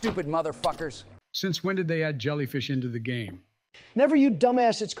 Stupid motherfuckers. Since when did they add jellyfish into the game? Never, you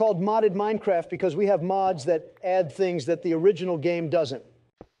dumbass. It's called modded Minecraft because we have mods that add things that the original game doesn't.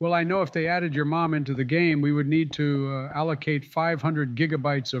 Well, I know if they added your mom into the game, we would need to allocate 500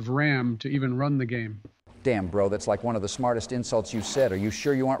 gigabytes of RAM to even run the game. Damn, bro, that's like one of the smartest insults you said. Are you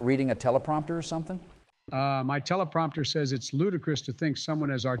sure you aren't reading a teleprompter or something? My teleprompter says it's ludicrous to think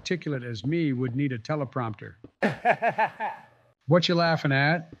someone as articulate as me would need a teleprompter. What you laughing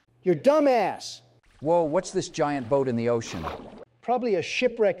at? Your dumbass. Whoa, what's this giant boat in the ocean? Probably a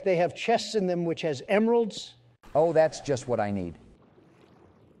shipwreck. They have chests in them which has emeralds. Oh, that's just what I need.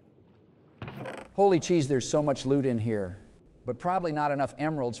 Holy cheese, there's so much loot in here. But probably not enough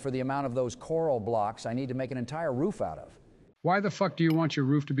emeralds for the amount of those coral blocks I need to make an entire roof out of. Why the fuck do you want your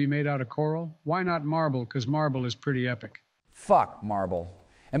roof to be made out of coral? Why not marble? Because marble is pretty epic. Fuck marble.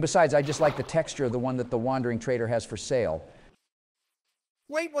 And besides, I just like the texture of the one that the wandering trader has for sale.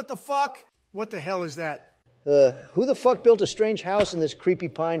 Wait, what the fuck? What the hell is that? Who the fuck built a strange house in this creepy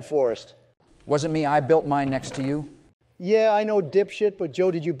pine forest? Wasn't me, I built mine next to you. Yeah, I know, dipshit, but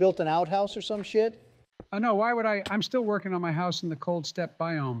Joe, did you build an outhouse or some shit? No, why would I? I'm still working on my house in the cold steppe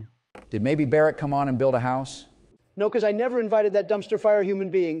biome. Did maybe Barrett come on and build a house? No, because I never invited that dumpster fire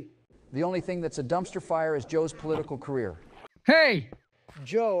human being. The only thing that's a dumpster fire is Joe's political career. Hey!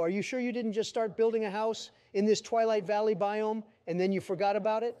 Joe, are you sure you didn't just start building a house in this Twilight Valley biome and then you forgot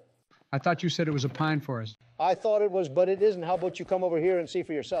about it? I thought you said it was a pine forest. I thought it was, but it isn't. How about you come over here and see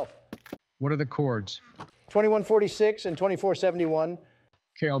for yourself? What are the chords? 2146 and 2471.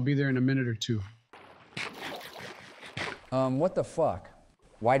 Okay, I'll be there in a minute or two. What the fuck?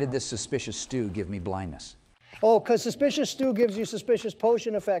 Why did this suspicious stew give me blindness? Oh, because suspicious stew gives you suspicious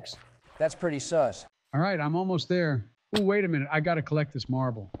potion effects. That's pretty sus. All right, I'm almost there. Ooh, wait a minute. I gotta collect this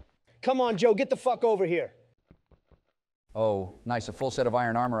marble. Come on, Joe, get the fuck over here. Oh, nice, a full set of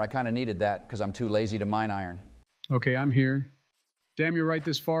iron armor. I kind of needed that because I'm too lazy to mine iron. Okay, I'm here. Damn, you're right,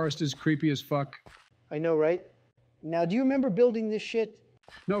 this forest is creepy as fuck. I know, right? Now, do you remember building this shit?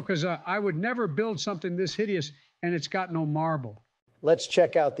 No, because I would never build something this hideous and it's got no marble. Let's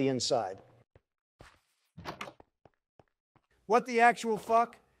check out the inside. What the actual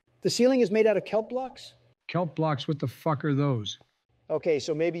fuck? The ceiling is made out of kelp blocks? Kelp blocks, what the fuck are those? Okay,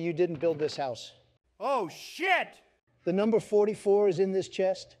 so maybe you didn't build this house. Oh, shit! The number 44 is in this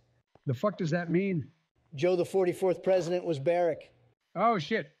chest. The fuck does that mean? Joe, the 44th president, was Barrick. Oh,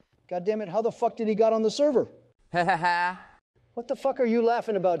 shit. God damn it, how the fuck did he got on the server? Ha ha ha. What the fuck are you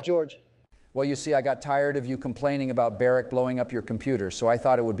laughing about, George? Well, you see, I got tired of you complaining about Barrick blowing up your computer, so I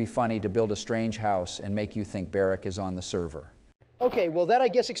thought it would be funny to build a strange house and make you think Barrick is on the server. Okay, well, that I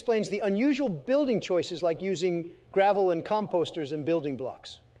guess explains the unusual building choices like using gravel and composters and building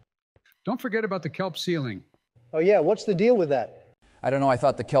blocks. Don't forget about the kelp ceiling. Oh, yeah, what's the deal with that? I don't know, I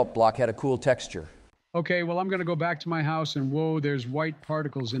thought the kelp block had a cool texture. Okay, well, I'm gonna go back to my house and whoa, there's white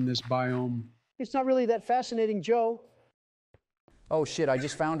particles in this biome. It's not really that fascinating, Joe. Oh shit, I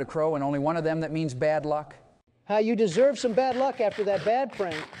just found a crow and only one of them that means bad luck. You deserve some bad luck after that bad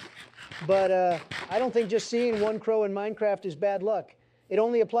prank. But I don't think just seeing one crow in Minecraft is bad luck. It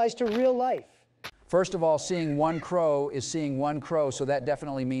only applies to real life. First of all, seeing one crow is seeing one crow, so that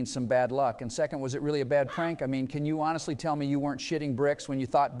definitely means some bad luck. And second, was it really a bad prank? I mean, can you honestly tell me you weren't shitting bricks when you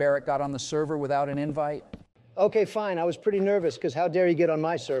thought Barrett got on the server without an invite? Okay, fine. I was pretty nervous because how dare you get on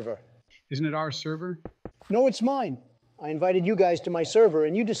my server? Isn't it our server? No, it's mine. I invited you guys to my server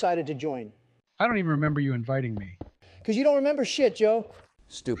and you decided to join. I don't even remember you inviting me. Because you don't remember shit, Joe.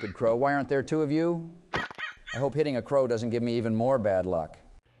 Stupid crow. Why aren't there two of you? I hope hitting a crow doesn't give me even more bad luck.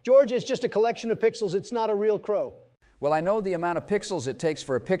 George, it's just a collection of pixels. It's not a real crow. Well, I know the amount of pixels it takes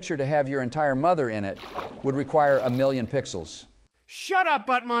for a picture to have your entire mother in it would require 1,000,000 pixels. Shut up,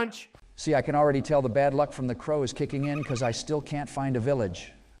 butt munch! See, I can already tell the bad luck from the crow is kicking in because I still can't find a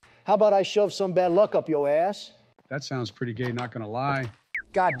village. How about I shove some bad luck up your ass? That sounds pretty gay, not gonna lie.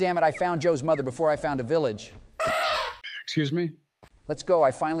 God damn it, I found Joe's mother before I found a village. Excuse me? Let's go,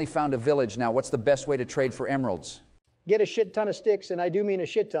 I finally found a village. Now, what's the best way to trade for emeralds? Get a shit ton of sticks, and I do mean a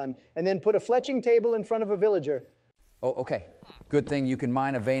shit ton, and then put a fletching table in front of a villager. Oh, okay. Good thing you can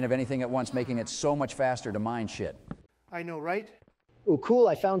mine a vein of anything at once, making it so much faster to mine shit. I know, right? Ooh, cool,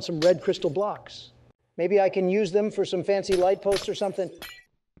 I found some red crystal blocks. Maybe I can use them for some fancy light posts or something.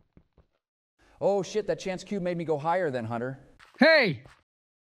 Oh shit, that chance cube made me go higher then, Hunter. Hey!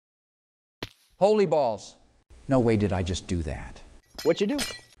 Holy balls. No way did I just do that. What'd you do?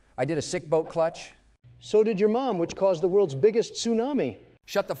 I did a sick boat clutch. So did your mom, which caused the world's biggest tsunami.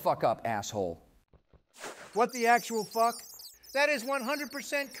 Shut the fuck up, asshole. What the actual fuck? That is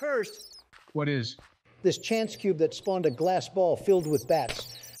 100% cursed. What is? This chance cube that spawned a glass ball filled with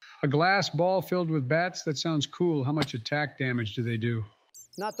bats. A glass ball filled with bats? That sounds cool. How much attack damage do they do?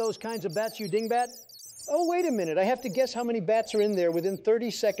 Not those kinds of bats, you dingbat. Oh, wait a minute. I have to guess how many bats are in there within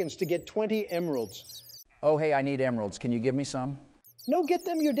 30 seconds to get 20 emeralds. Oh, hey, I need emeralds. Can you give me some? No, get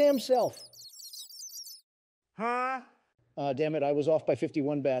them your damn self. Huh? Damn it, I was off by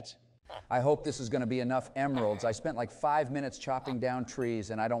 51 bats. I hope this is going to be enough emeralds. I spent like 5 minutes chopping down trees,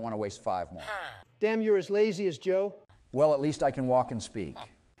 and I don't want to waste 5 more. Damn, you're as lazy as Joe. Well, at least I can walk and speak.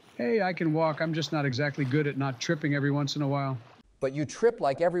 Hey, I can walk. I'm just not exactly good at not tripping every once in a while. But you trip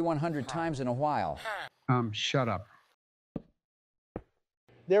like every 100 times in a while. Shut up.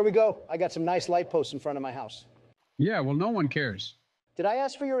 There we go. I got some nice light posts in front of my house. Yeah, well, no one cares. Did I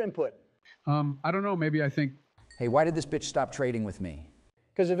ask for your input? I don't know. Maybe I think... Hey, why did this bitch stop trading with me?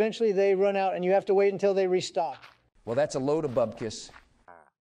 Because eventually they run out and you have to wait until they restock. Well, that's a load of bubkiss.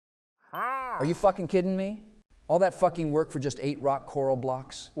 Are you fucking kidding me? All that fucking work for just 8 rock coral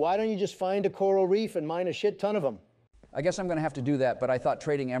blocks? Why don't you just find a coral reef and mine a shit ton of them? I guess I'm going to have to do that, but I thought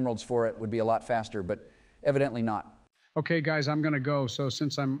trading emeralds for it would be a lot faster, but evidently not. Okay, guys, I'm going to go. So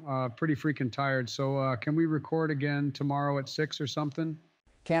since I'm pretty freaking tired, so can we record again tomorrow at 6 or something?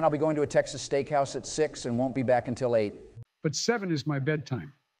 I'll be going to a Texas steakhouse at 6 and won't be back until 8. But 7 is my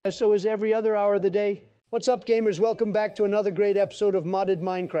bedtime. So is every other hour of the day. What's up, gamers? Welcome back to another great episode of Modded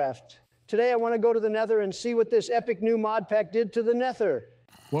Minecraft. Today I want to go to the Nether and see what this epic new mod pack did to the Nether.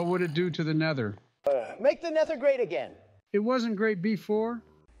 What would it do to the Nether? Make the Nether great again. It wasn't great before.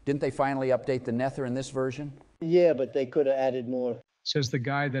 Didn't they finally update the Nether in this version? Yeah, but they could have added more. Says the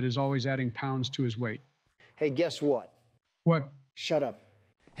guy that is always adding pounds to his weight. Hey, guess what? What? Shut up.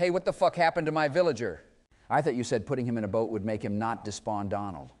 Hey, what the fuck happened to my villager? I thought you said putting him in a boat would make him not despawn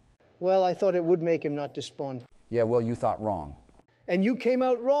Donald. Well, I thought it would make him not despawn. Yeah, well, you thought wrong. And you came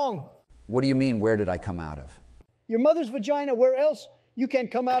out wrong. What do you mean, where did I come out of? Your mother's vagina, where else? You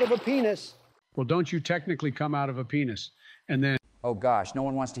can't come out of a penis. Well, don't you technically come out of a penis? And then... Oh gosh, no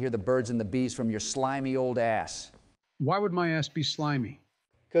one wants to hear the birds and the bees from your slimy old ass. Why would my ass be slimy?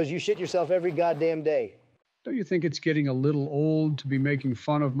 Because you shit yourself every goddamn day. Don't you think it's getting a little old to be making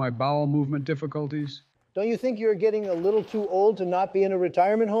fun of my bowel movement difficulties? Don't you think you're getting a little too old to not be in a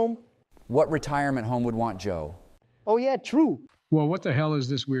retirement home? What retirement home would want Joe? Oh yeah, true. Well, what the hell is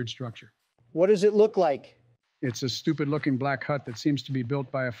this weird structure? What does it look like? It's a stupid-looking black hut that seems to be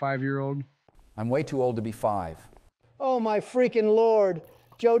built by a 5-year-old. I'm way too old to be 5. Oh my freaking Lord.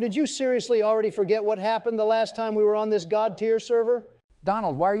 Joe, did you seriously already forget what happened the last time we were on this God tier server?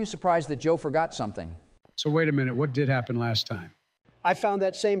 Donald, why are you surprised that Joe forgot something? So wait a minute, what did happen last time? I found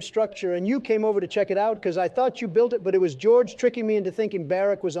that same structure and you came over to check it out because I thought you built it, but it was George tricking me into thinking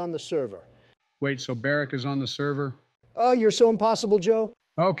Barrack was on the server. Wait, so Barrack is on the server? Oh, you're so impossible, Joe.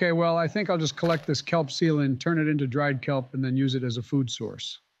 Okay, well, I think I'll just collect this kelp seal and turn it into dried kelp and then use it as a food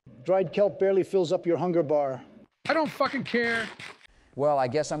source. Dried kelp barely fills up your hunger bar. I don't fucking care. Well, I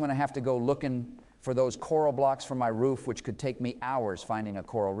guess I'm going to have to go looking for those coral blocks for my roof, which could take me hours finding a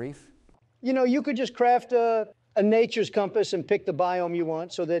coral reef. You know, you could just craft a nature's compass and pick the biome you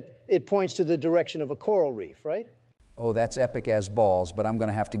want so that it points to the direction of a coral reef, right? Oh, that's epic as balls, but I'm going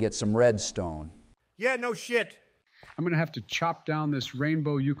to have to get some redstone. Yeah, no shit. I'm going to have to chop down this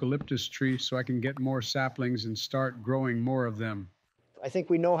rainbow eucalyptus tree so I can get more saplings and start growing more of them. I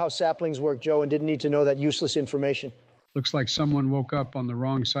think we know how saplings work, Joe, and didn't need to know that useless information. Looks like someone woke up on the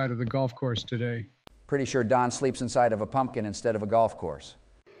wrong side of the golf course today. Pretty sure Don sleeps inside of a pumpkin instead of a golf course.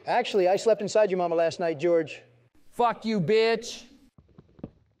 Actually, I slept inside your mama last night, George. Fuck you, bitch!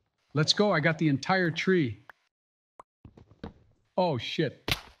 Let's go, I got the entire tree. Oh,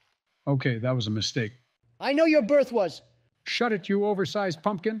 shit. Okay, that was a mistake. I know your birth was. Shut it, you oversized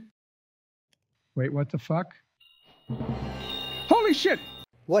pumpkin. Wait, what the fuck? Holy shit!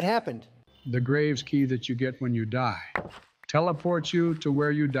 What happened? The graves key that you get when you die teleports you to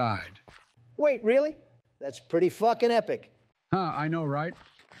where you died. Wait, really? That's pretty fucking epic. Huh, I know, right?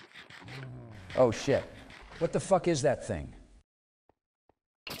 Oh, shit. What the fuck is that thing?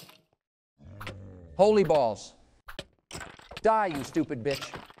 Holy balls. Die, you stupid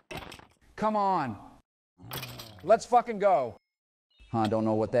bitch. Come on. Let's fucking go. I don't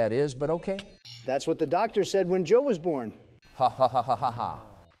know what that is, but okay. That's what the doctor said when Joe was born. Ha ha ha ha ha ha.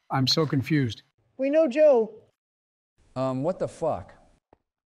 I'm so confused. We know Joe. What the fuck?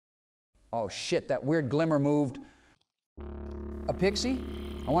 Oh shit, that weird glimmer moved. A pixie?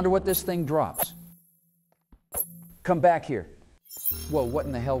 I wonder what this thing drops. Come back here. Whoa, what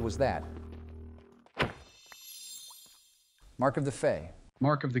in the hell was that? Mark of the Fae.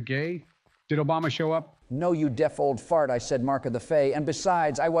 Mark of the Gay? Did Obama show up? No, you deaf old fart, I said Mark of the Fae, and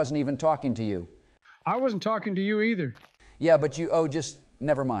besides, I wasn't even talking to you. I wasn't talking to you either. Yeah, but you, oh, just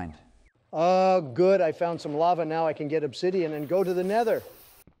never mind. Good, I found some lava, now I can get obsidian and go to the Nether.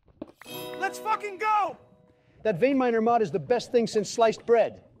 Let's Let's fucking go! That vein miner mod is the best thing since sliced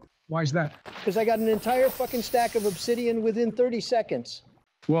bread. Why's that? Because I got an entire fucking stack of obsidian within 30 seconds.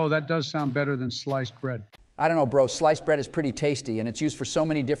 Whoa, that does sound better than sliced bread. I don't know, bro. Sliced bread is pretty tasty, and it's used for so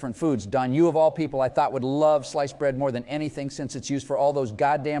many different foods. Don, you of all people I thought would love sliced bread more than anything since it's used for all those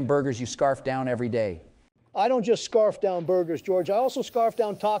goddamn burgers you scarf down every day. I don't just scarf down burgers, George. I also scarf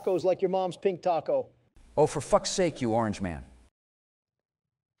down tacos like your mom's pink taco. Oh, for fuck's sake, you orange man.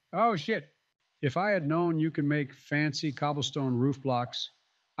 Oh, shit. If I had known you could make fancy cobblestone roof blocks,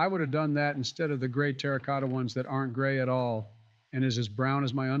 I would have done that instead of the gray terracotta ones that aren't gray at all and is as brown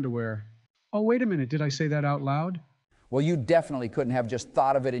as my underwear. Oh, wait a minute. Did I say that out loud? Well, you definitely couldn't have just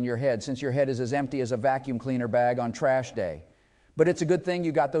thought of it in your head, since your head is as empty as a vacuum cleaner bag on trash day. But it's a good thing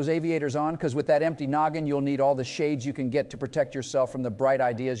you got those aviators on, because with that empty noggin, you'll need all the shades you can get to protect yourself from the bright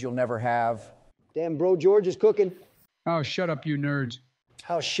ideas you'll never have. Damn, bro, George is cooking. Oh, shut up, you nerds.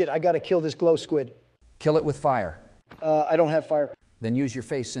 Oh, shit, I gotta kill this glow squid. Kill it with fire. I don't have fire. Then use your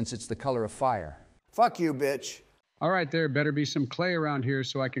face, since it's the color of fire. Fuck you, bitch. All right, there better be some clay around here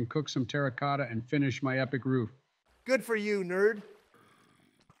so I can cook some terracotta and finish my epic roof. Good for you, nerd.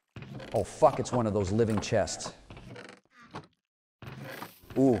 Oh, fuck, it's one of those living chests.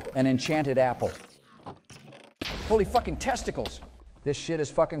 Ooh, an enchanted apple. Holy fucking testicles. This shit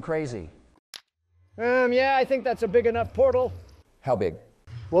is fucking crazy. Yeah, I think that's a big enough portal. How big?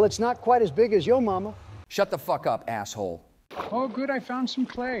 Well, it's not quite as big as yo mama. Shut the fuck up, asshole. Oh, good, I found some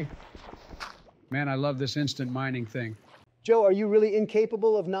clay. Man, I love this instant mining thing. Joe, are you really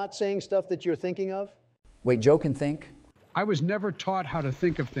incapable of not saying stuff that you're thinking of? Wait, Joe can think? I was never taught how to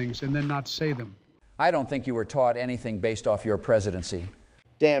think of things and then not say them. I don't think you were taught anything based off your presidency.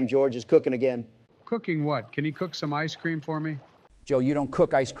 Damn, George is cooking again. Cooking what? Can he cook some ice cream for me? Joe, you don't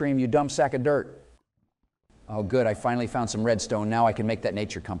cook ice cream, you dumb sack of dirt. Oh, good, I finally found some redstone. Now I can make that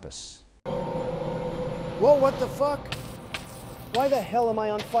nature compass. Whoa, what the fuck? Why the hell am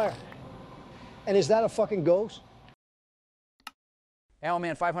I on fire? And is that a fucking ghost? Oh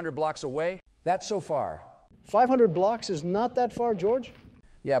man, 500 blocks away? That's so far. 500 blocks is not that far, George.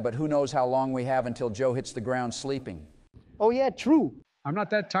 Yeah, but who knows how long we have until Joe hits the ground sleeping. Oh yeah, true. I'm not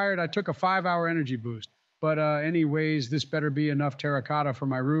that tired. I took a 5-hour energy boost. But anyways, this better be enough terracotta for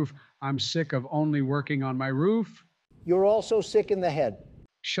my roof. I'm sick of only working on my roof. You're also sick in the head.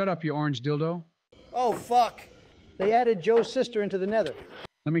 Shut up, you orange dildo. Oh, fuck. They added Joe's sister into the nether.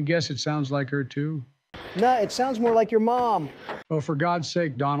 Let me guess, it sounds like her too. Nah, it sounds more like your mom. Oh, for God's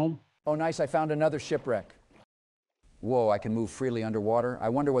sake, Donald. Oh, nice, I found another shipwreck. Whoa, I can move freely underwater. I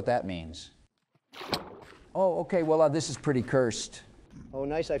wonder what that means. Oh, okay, well, this is pretty cursed. Oh,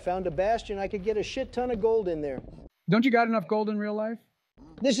 nice, I found a bastion. I could get a shit ton of gold in there. Don't you got enough gold in real life?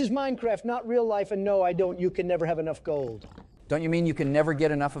 This is Minecraft, not real life, and no, I don't. You can never have enough gold. Don't you mean you can never get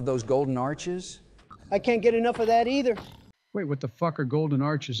enough of those golden arches? I can't get enough of that either. Wait, what the fuck are golden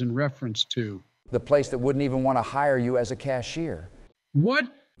arches in reference to? The place that wouldn't even want to hire you as a cashier. What?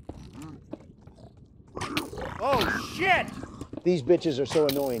 Oh, shit! These bitches are so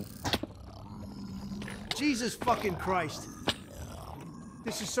annoying. Jesus fucking Christ.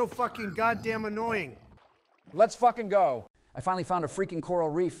 This is so fucking goddamn annoying. Let's fucking go. I finally found a freaking coral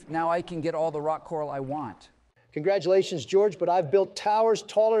reef. Now I can get all the rock coral I want. Congratulations, George, but I've built towers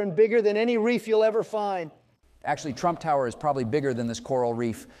taller and bigger than any reef you'll ever find. Actually, Trump Tower is probably bigger than this coral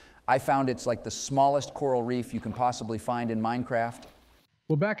reef. I found it's like the smallest coral reef you can possibly find in Minecraft.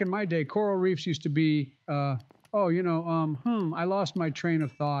 Well, back in my day, coral reefs used to be, I lost my train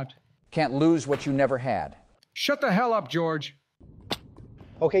of thought. Can't lose what you never had. Shut the hell up, George.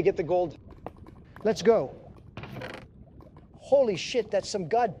 Okay, get the gold. Let's go. Holy shit, that's some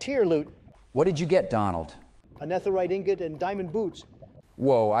god tier loot. What did you get, Donald? A netherite ingot and diamond boots.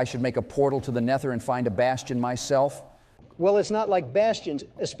 Whoa, I should make a portal to the nether and find a bastion myself? Well, it's not like bastions,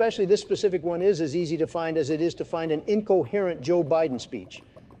 especially this specific one is as easy to find as it is to find an incoherent Joe Biden speech.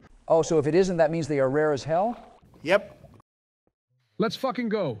 Oh, so if it isn't, that means they are rare as hell? Yep. Let's fucking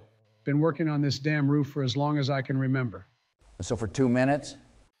go. Been working on this damn roof for as long as I can remember. So for 2 minutes?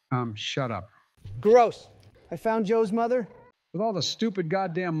 Shut up. Gross. I found Joe's mother. With all the stupid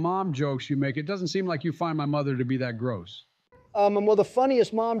goddamn mom jokes you make, it doesn't seem like you find my mother to be that gross. Well, the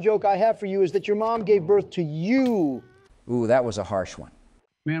funniest mom joke I have for you is that your mom gave birth to you. Ooh, that was a harsh one.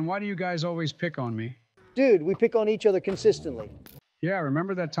 Man, why do you guys always pick on me? Dude, we pick on each other consistently. Yeah,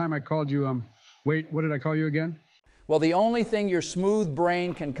 remember that time I called you, wait, what did I call you again? Well, the only thing your smooth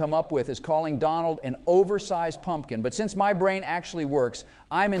brain can come up with is calling Donald an oversized pumpkin. But since my brain actually works,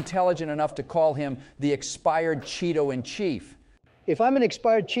 I'm intelligent enough to call him the expired Cheeto in chief. If I'm an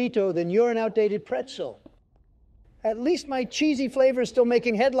expired Cheeto, then you're an outdated pretzel. At least my cheesy flavor is still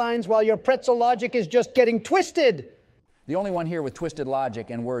making headlines while your pretzel logic is just getting twisted. The only one here with twisted logic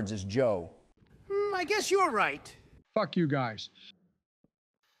and words is Joe. I guess you're right. Fuck you guys.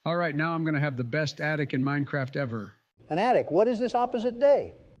 All right, now I'm going to have the best attic in Minecraft ever. An attic? What is this opposite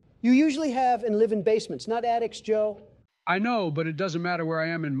day? You usually have and live in basements, not attics, Joe. I know, but it doesn't matter where I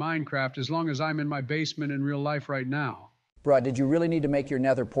am in Minecraft as long as I'm in my basement in real life right now. Bruh, did you really need to make your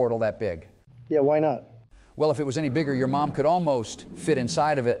nether portal that big? Yeah, why not? Well, if it was any bigger, your mom could almost fit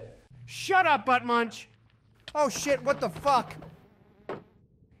inside of it. Shut up, butt munch. Oh shit, what the fuck?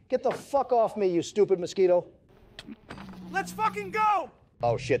 Get the fuck off me, you stupid mosquito. Let's fucking go!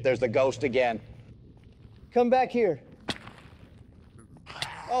 Oh shit, there's the ghost again. Come back here.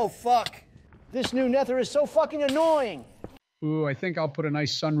 Oh fuck. This new nether is so fucking annoying. Ooh, I think I'll put a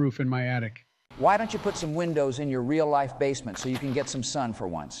nice sunroof in my attic. Why don't you put some windows in your real-life basement so you can get some sun for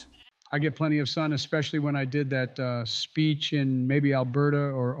once? I get plenty of sun, especially when I did that speech in maybe Alberta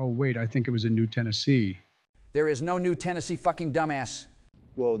or, oh wait, I think it was in New Tennessee. There is no New Tennessee, fucking dumbass.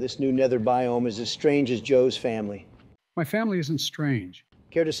 Whoa, this new nether biome is as strange as Joe's family. My family isn't strange.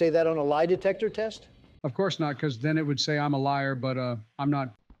 Care to say that on a lie detector test? Of course not, because then it would say I'm a liar, but I'm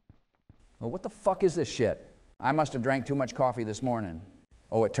not. Well, what the fuck is this shit? I must have drank too much coffee this morning.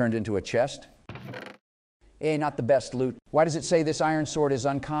 Oh, it turned into a chest? Eh, not the best loot. Why does it say this iron sword is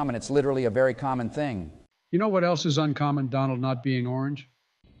uncommon? It's literally a very common thing. You know what else is uncommon, Donald not being orange?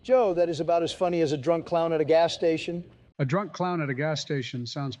 Joe, that is about as funny as a drunk clown at a gas station. A drunk clown at a gas station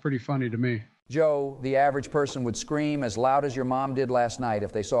sounds pretty funny to me. Joe, the average person would scream as loud as your mom did last night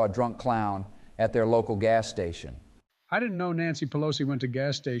if they saw a drunk clown at their local gas station. I didn't know Nancy Pelosi went to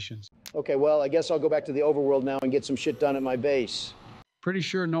gas stations. Okay, well, I guess I'll go back to the overworld now and get some shit done at my base. Pretty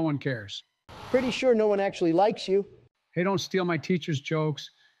sure no one cares. Pretty sure no one actually likes you. Hey, don't steal my teacher's jokes.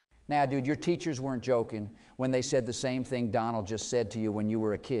 Nah, dude, your teachers weren't joking when they said the same thing Donald just said to you when you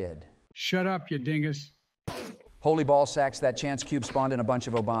were a kid. Shut up, you dingus. Holy ball sacks, that chance cube spawned in a bunch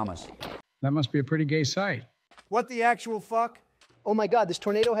of Obamas. That must be a pretty gay sight. What the actual fuck? Oh my God, this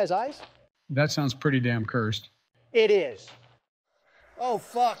tornado has eyes? That sounds pretty damn cursed. It is. Oh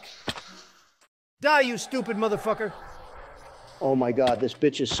fuck. Die, you stupid motherfucker. Oh my God, this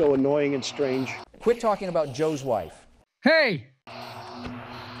bitch is so annoying and strange. Quit talking about Joe's wife. Hey!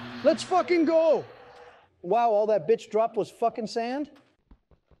 Let's fucking go! Wow, all that bitch dropped was fucking sand?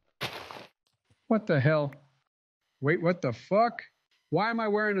 What the hell? Wait, what the fuck? Why am I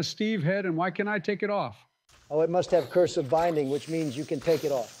wearing a Steve head and why can't I take it off? Oh, it must have cursive binding, which means you can take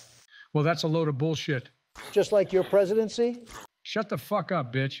it off. Well, that's a load of bullshit. Just like your presidency? Shut the fuck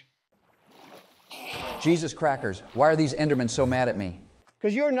up, bitch. Jesus crackers, why are these Endermen so mad at me?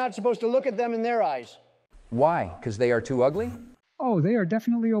 Because you're not supposed to look at them in their eyes. Why? Because they are too ugly? Oh, they are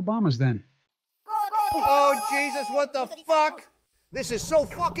definitely Obamas then. Oh Jesus, what the fuck? This is so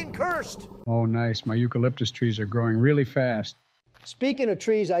fucking cursed. Oh, nice. My eucalyptus trees are growing really fast. Speaking of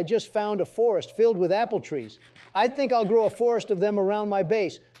trees, I just found a forest filled with apple trees. I think I'll grow a forest of them around my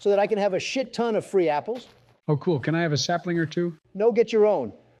base so that I can have a shit ton of free apples. Oh, cool. Can I have a sapling or two? No, get your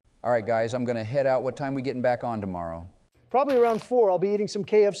own. All right, guys, I'm going to head out. What time we getting back on tomorrow? Probably around 4. I'll be eating some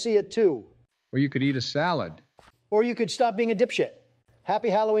KFC at 2. Or you could eat a salad. Or you could stop being a dipshit. Happy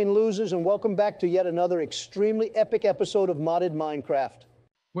Halloween, losers, and welcome back to yet another extremely epic episode of Modded Minecraft.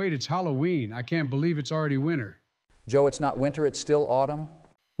 Wait, it's Halloween. I can't believe it's already winter. Joe, it's not winter, it's still autumn.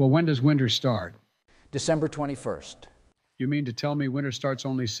 Well, when does winter start? December 21st. You mean to tell me winter starts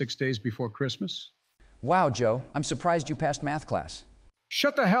only 6 days before Christmas? Wow, Joe, I'm surprised you passed math class.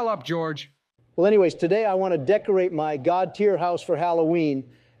 Shut the hell up, George. Well, anyways, today I want to decorate my God tier house for Halloween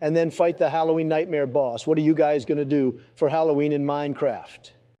and then fight the Halloween Nightmare boss. What are you guys going to do for Halloween in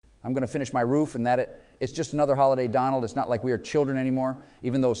Minecraft? I'm going to finish my roof and it's just another holiday, Donald. It's not like we are children anymore,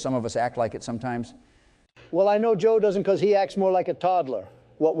 even though some of us act like it sometimes. Well, I know Joe doesn't because he acts more like a toddler,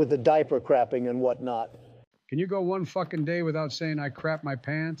 what with the diaper crapping and whatnot. Can you go one fucking day without saying I crap my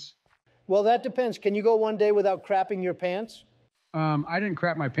pants? Well, that depends. Can you go one day without crapping your pants? I didn't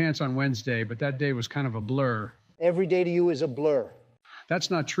crap my pants on Wednesday, but that day was kind of a blur. Every day to you is a blur. That's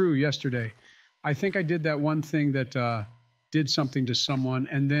not true yesterday. I think I did that one thing that did something to someone,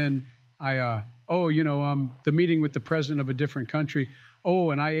 and then the meeting with the president of a different country.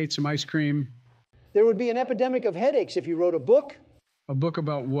 Oh, and I ate some ice cream. There would be an epidemic of headaches if you wrote a book. A book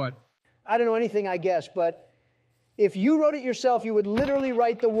about what? I don't know anything, I guess, but if you wrote it yourself, you would literally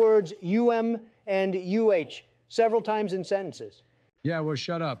write the words UM and UH several times in sentences. Yeah, well,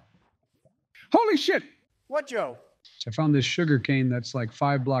 shut up. Holy shit! What, Joe? I found this sugar cane that's like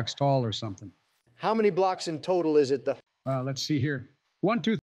 5 blocks tall or something. How many blocks in total is it, though? Let's see here. 1,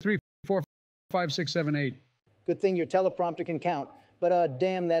 2, 3, 4, 5, 6, 7, 8. Good thing your teleprompter can count. But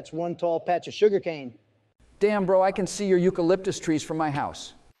damn, that's one tall patch of sugarcane. Damn, bro, I can see your eucalyptus trees from my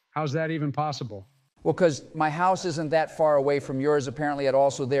house. How's that even possible? Well, because my house isn't that far away from yours, apparently, at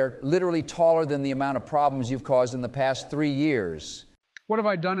all, so they're literally taller than the amount of problems you've caused in the past 3 years. What have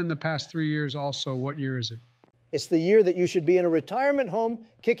I done in the past 3 years also? What year is it? It's the year that you should be in a retirement home,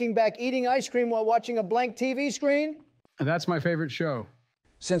 kicking back, eating ice cream while watching a blank TV screen. And that's my favorite show.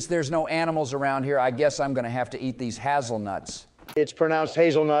 Since there's no animals around here, I guess I'm gonna have to eat these hazelnuts. It's pronounced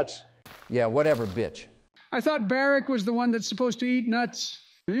hazelnuts. Yeah, whatever, bitch. I thought Barrick was the one that's supposed to eat nuts.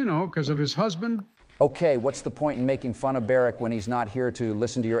 You know, because of his husband. Okay, what's the point in making fun of Barrick when he's not here to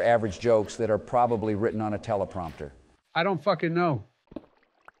listen to your average jokes that are probably written on a teleprompter? I don't fucking know.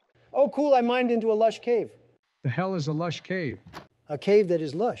 Oh, cool, I mined into a lush cave. The hell is a lush cave? A cave that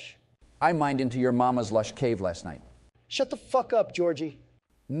is lush. I mined into your mama's lush cave last night. Shut the fuck up, Georgie.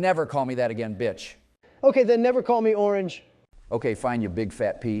 Never call me that again, bitch. Okay, then never call me Orange. Okay, fine, you big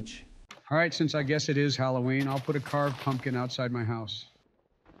fat peach. All right, since I guess it is Halloween, I'll put a carved pumpkin outside my house.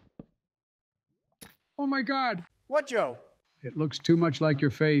 Oh my God. What, Joe? It looks too much like your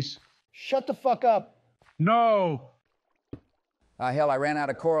face. Shut the fuck up. No. Hell, I ran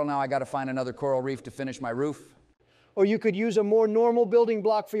out of coral. Now I gotta find another coral reef to finish my roof. Or you could use a more normal building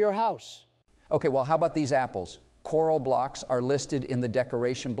block for your house. Okay, well, how about these apples? Coral blocks are listed in the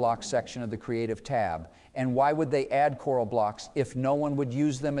decoration blocks section of the creative tab. And why would they add coral blocks if no one would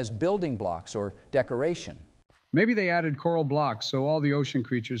use them as building blocks or decoration? Maybe they added coral blocks so all the ocean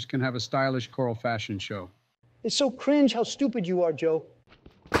creatures can have a stylish coral fashion show. It's so cringe how stupid you are, Joe.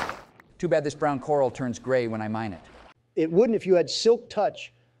 Too bad this brown coral turns gray when I mine it. It wouldn't if you had silk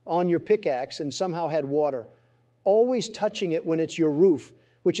touch on your pickaxe and somehow had water. Always touching it when it's your roof,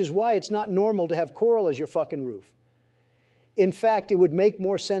 which is why it's not normal to have coral as your fucking roof. In fact, it would make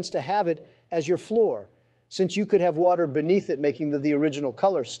more sense to have it as your floor, since you could have water beneath it, making the original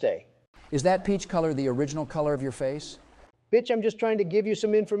color stay. Is that peach color the original color of your face? Bitch, I'm just trying to give you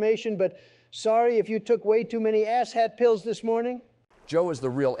some information, but sorry if you took way too many asshat pills this morning. Joe is the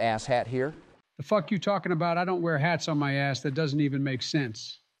real asshat here. The fuck you talking about? I don't wear hats on my ass. That doesn't even make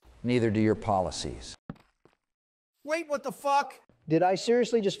sense. Neither do your policies. Wait, what the fuck? Did I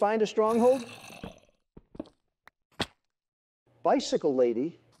seriously just find a stronghold? Bicycle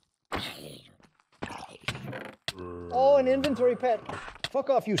lady. Oh, an inventory pet. Fuck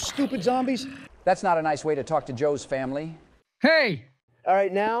off, you stupid zombies. That's not a nice way to talk to Joe's family. Hey! All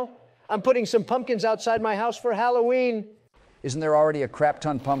right, now, I'm putting some pumpkins outside my house for Halloween. Isn't there already a crap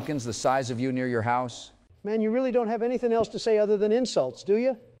ton pumpkins the size of you near your house? Man, you really don't have anything else to say other than insults, do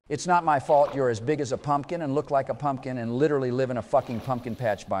you? It's not my fault you're as big as a pumpkin and look like a pumpkin and literally live in a fucking pumpkin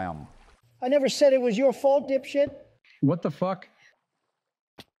patch biome. I never said it was your fault, dipshit. What the fuck?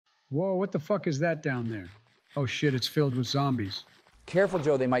 Whoa, what the fuck is that down there? Oh shit, it's filled with zombies. Careful,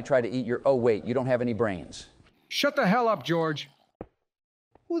 Joe, they might try to eat your... Oh, wait, you don't have any brains. Shut the hell up, George.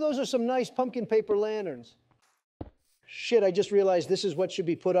 Ooh, those are some nice pumpkin paper lanterns. Shit, I just realized this is what should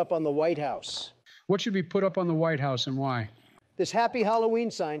be put up on the White House. What should be put up on the White House and why? This Happy Halloween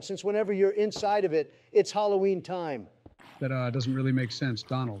sign, since whenever you're inside of it, it's Halloween time. That doesn't really make sense,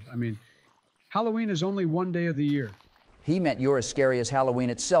 Donald. I mean, Halloween is only one day of the year. He meant you're as scary as Halloween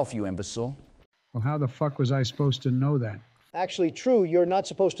itself, you imbecile. Well, how the fuck was I supposed to know that? Actually, true, you're not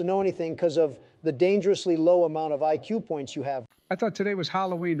supposed to know anything because of the dangerously low amount of IQ points you have. I thought today was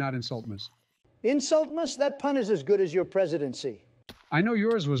Halloween, not Insultmas. Insultmas? That pun is as good as your presidency. I know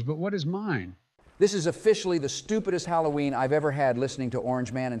yours was, but what is mine? This is officially the stupidest Halloween I've ever had listening to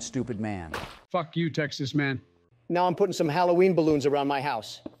Orange Man and Stupid Man. Fuck you, Texas man. Now I'm putting some Halloween balloons around my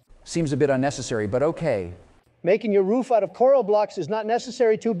house. Seems a bit unnecessary, but okay. Making your roof out of coral blocks is not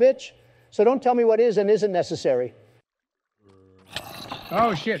necessary too, bitch. So don't tell me what is and isn't necessary.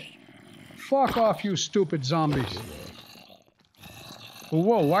 Oh shit. Fuck off, you stupid zombies. Well,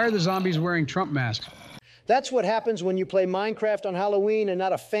 whoa, why are the zombies wearing Trump masks? That's what happens when you play Minecraft on Halloween and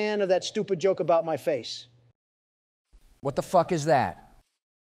not a fan of that stupid joke about my face. What the fuck is that?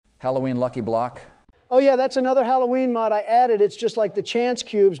 Halloween Lucky Block? Oh yeah, that's another Halloween mod I added. It's just like the chance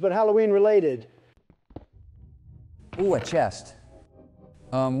cubes, but Halloween related. Ooh, a chest.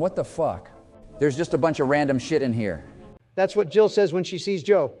 What the fuck? There's just a bunch of random shit in here. That's what Jill says when she sees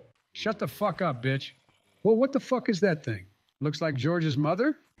Joe. Shut the fuck up, bitch. Well, what the fuck is that thing? Looks like George's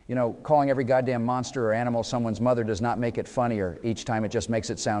mother? You know, calling every goddamn monster or animal someone's mother does not make it funnier each time. It just makes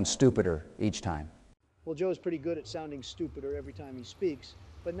it sound stupider each time. Well, Joe's pretty good at sounding stupider every time he speaks.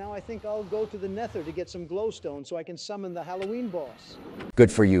 But now I think I'll go to the Nether to get some glowstone so I can summon the Halloween boss.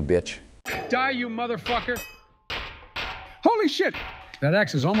 Good for you, bitch. Die, you motherfucker. Holy shit! That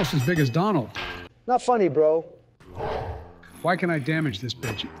axe is almost as big as Donald. Not funny, bro. Why can I damage this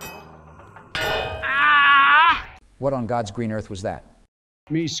bitch? What on God's green earth was that?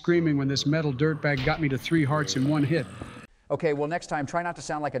 Me screaming when this metal dirtbag got me to 3 hearts in 1 hit. Okay, well, next time, try not to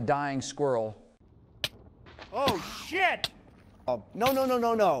sound like a dying squirrel. Oh, shit! Oh,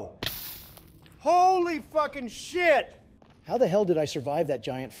 no. Holy fucking shit! How the hell did I survive that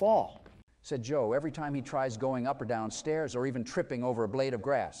giant fall? Said Joe, every time he tries going up or down stairs or even tripping over a blade of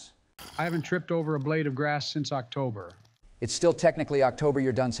grass. I haven't tripped over a blade of grass since October. It's still technically October,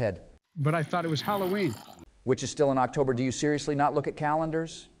 you're dunce head. But I thought it was Halloween. Which is still in October. Do you seriously not look at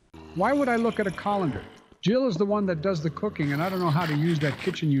calendars? Why would I look at a colander? Jill is the one that does the cooking, and I don't know how to use that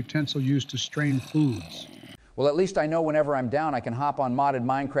kitchen utensil used to strain foods. Well, at least I know whenever I'm down, I can hop on modded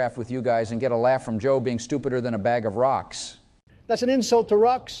Minecraft with you guys and get a laugh from Joe being stupider than a bag of rocks. That's an insult to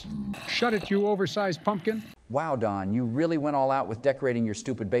rocks. Shut it, you oversized pumpkin. Wow, Don, you really went all out with decorating your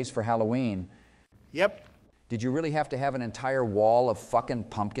stupid base for Halloween. Yep. Did you really have to have an entire wall of fucking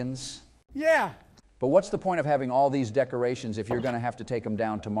pumpkins? Yeah. But what's the point of having all these decorations if you're going to have to take them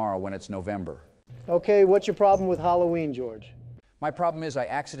down tomorrow when it's November? Okay, what's your problem with Halloween, George? My problem is I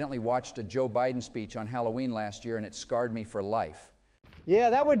accidentally watched a Joe Biden speech on Halloween last year and it scarred me for life.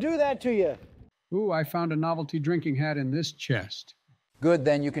 Yeah, that would do that to you. Ooh, I found a novelty drinking hat in this chest. Good,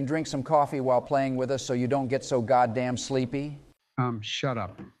 then you can drink some coffee while playing with us so you don't get so goddamn sleepy. Shut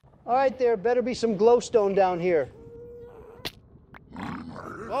up. All right, there better be some glowstone down here.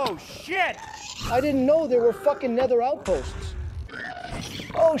 Oh, shit! I didn't know there were fucking nether outposts.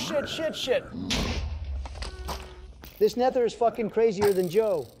 Oh, shit. This nether is fucking crazier than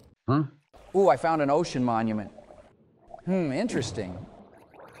Joe. Huh? Ooh, I found an ocean monument. Interesting.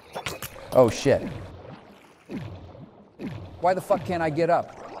 Oh, shit. Why the fuck can't I get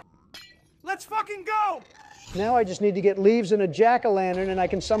up? Let's fucking go! Now I just need to get leaves and a jack-o'-lantern and I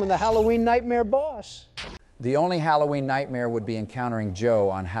can summon the Halloween nightmare boss. The only Halloween nightmare would be encountering Joe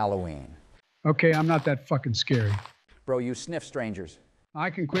on Halloween. Okay, I'm not that fucking scary. Bro, you sniff strangers. I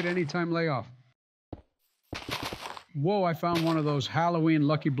can quit anytime layoff. Whoa, I found one of those Halloween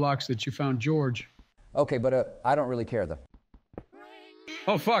lucky blocks that you found George. Okay, but I don't really care though.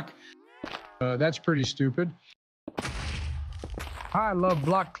 Oh, fuck. That's pretty stupid. I love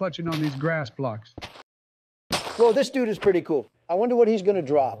block clutching on these grass blocks. Whoa, this dude is pretty cool. I wonder what he's gonna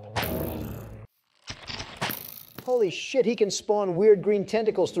drop. Holy shit, he can spawn weird green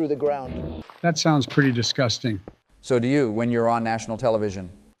tentacles through the ground. That sounds pretty disgusting. So do you when you're on national television.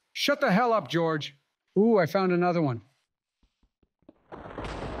 Shut the hell up, George. Ooh, I found another one.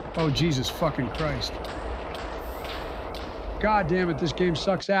 Oh, Jesus fucking Christ. God damn it, this game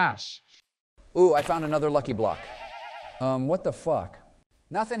sucks ass. Ooh, I found another lucky block. What the fuck?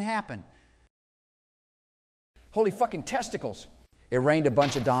 Nothing happened. Holy fucking testicles. It rained a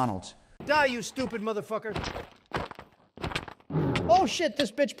bunch of Donalds. Die, you stupid motherfucker. Oh shit,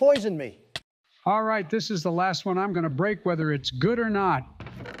 this bitch poisoned me. All right, this is the last one I'm gonna break, whether it's good or not.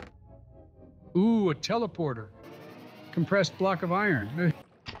 Ooh, a teleporter. Compressed block of iron.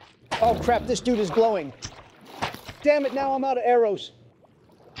 Oh crap, this dude is glowing. Damn it, now I'm out of arrows.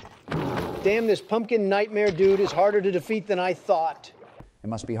 Damn, this pumpkin nightmare dude is harder to defeat than I thought. It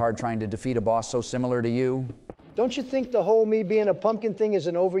must be hard trying to defeat a boss so similar to you. Don't you think the whole me being a pumpkin thing is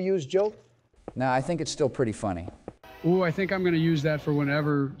an overused joke? Nah, I think it's still pretty funny. Ooh, I think I'm gonna use that for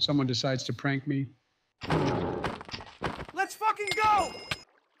whenever someone decides to prank me. Let's fucking go!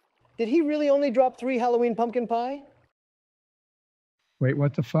 Did he really only drop 3 Halloween pumpkin pie? Wait,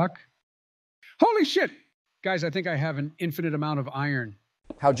 what the fuck? Holy shit! Guys, I think I have an infinite amount of iron.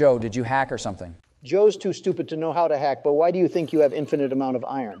 How, Joe, did you hack or something? Joe's too stupid to know how to hack, but why do you think you have infinite amount of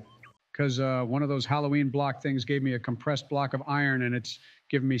iron? Because one of those Halloween block things gave me a compressed block of iron, and it's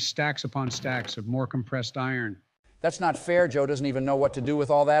given me stacks upon stacks of more compressed iron. That's not fair. Joe doesn't even know what to do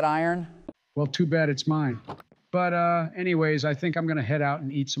with all that iron. Well, too bad it's mine. But anyways, I think I'm going to head out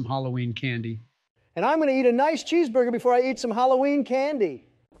and eat some Halloween candy. And I'm going to eat a nice cheeseburger before I eat some Halloween candy.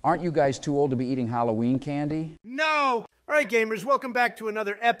 Aren't you guys too old to be eating Halloween candy? No! All right, gamers, welcome back to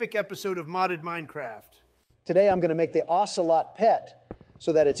another epic episode of Modded Minecraft. Today I'm going to make the ocelot pet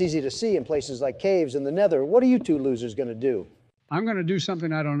so that it's easy to see in places like caves and the nether. What are you two losers going to do? I'm going to do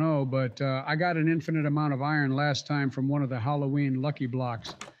something I don't know, but I got an infinite amount of iron last time from one of the Halloween lucky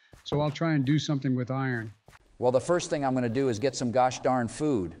blocks. So I'll try and do something with iron. Well, the first thing I'm going to do is get some gosh darn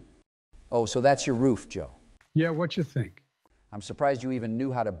food. Oh, so that's your roof, Joe. Yeah, what you think? I'm surprised you even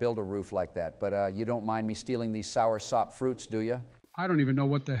knew how to build a roof like that, but you don't mind me stealing these sour sop fruits, do you? I don't even know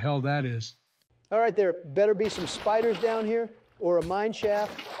what the hell that is. All right, there better be some spiders down here or a mine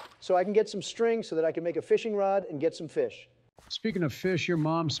shaft so I can get some string so that I can make a fishing rod and get some fish. Speaking of fish, your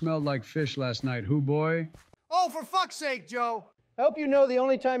mom smelled like fish last night. Who, boy? Oh, for fuck's sake, Joe. I hope you know the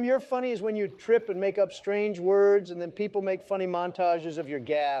only time you're funny is when you trip and make up strange words, and then people make funny montages of your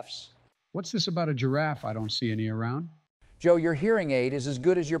gaffes. What's this about a giraffe? I don't see any around. Joe, your hearing aid is as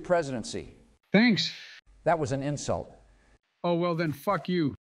good as your presidency. Thanks. That was an insult. Oh, well then, fuck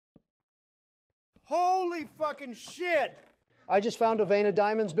you. Holy fucking shit. I just found a vein of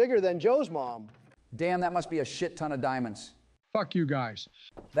diamonds bigger than Joe's mom. Damn, that must be a shit ton of diamonds. Fuck you guys.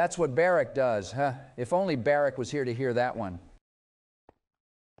 That's what Barrick does, huh? If only Barrick was here to hear that one.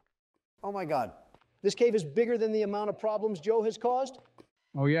 Oh my God. This cave is bigger than the amount of problems Joe has caused?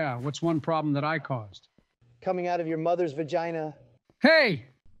 Oh yeah, what's one problem that I caused? Coming out of your mother's vagina. Hey!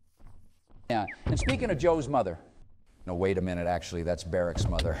 Yeah, and speaking of Joe's mother. No, wait a minute, actually, that's Barrick's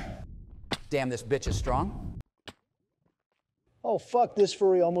mother. Damn, this bitch is strong. Oh fuck, this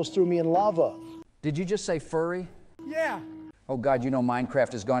furry almost threw me in lava. Did you just say furry? Yeah. Oh God, you know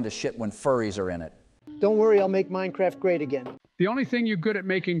Minecraft has gone to shit when furries are in it. Don't worry, I'll make Minecraft great again. The only thing you're good at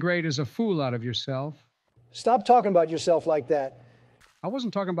making great is a fool out of yourself. Stop talking about yourself like that. I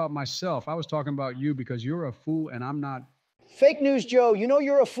wasn't talking about myself. I was talking about you because you're a fool and I'm not. Fake news, Joe. You know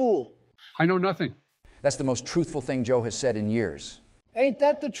you're a fool. I know nothing. That's the most truthful thing Joe has said in years. Ain't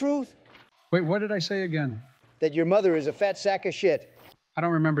that the truth? Wait, what did I say again? That your mother is a fat sack of shit. I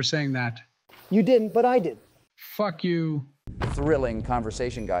don't remember saying that. You didn't, but I did. Fuck you. Thrilling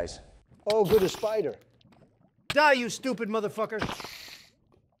conversation, guys. Oh, good as spider. Die, you stupid motherfucker.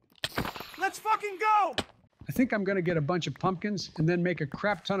 Let's fucking go! I think I'm gonna get a bunch of pumpkins and then make a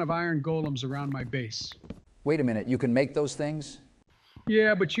crap ton of iron golems around my base. Wait a minute, you can make those things?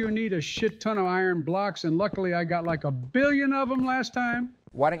 Yeah, but you need a shit ton of iron blocks, and luckily I got like 1 billion of them last time.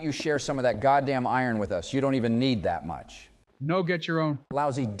 Why don't you share some of that goddamn iron with us? You don't even need that much. No, get your own.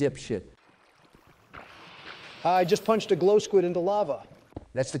 Lousy dipshit. I just punched a glow squid into lava.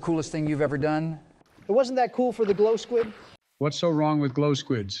 That's the coolest thing you've ever done? It wasn't that cool for the glow squid? What's so wrong with glow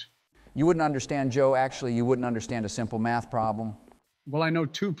squids? You wouldn't understand, Joe. Actually, you wouldn't understand a simple math problem. Well, I know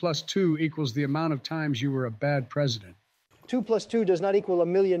 2 + 2 equals the amount of times you were a bad president. 2 + 2 does not equal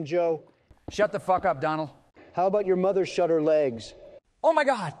 1,000,000, Joe. Shut the fuck up, Donald. How about your mother shut her legs? Oh my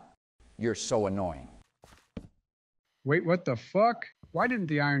God! You're so annoying. Wait, what the fuck? Why didn't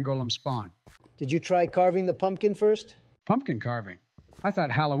the iron golem spawn? Did you try carving the pumpkin first? Pumpkin carving? I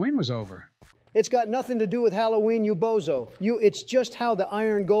thought Halloween was over. It's got nothing to do with Halloween, you bozo. It's just how the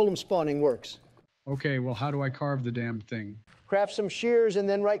iron golem spawning works. Okay, well, how do I carve the damn thing? Craft some shears and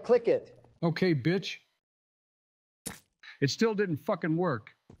then right-click it. Okay, bitch. It still didn't fucking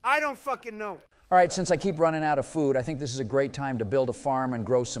work. I don't fucking know. All right, since I keep running out of food, I think this is a great time to build a farm and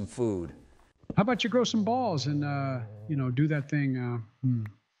grow some food. How about you grow some balls and, do that thing,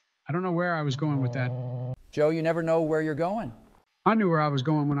 I don't know where I was going with that. Joe, you never know where you're going. I knew where I was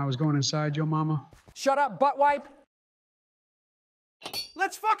going when I was going inside, yo mama. Shut up, butt wipe!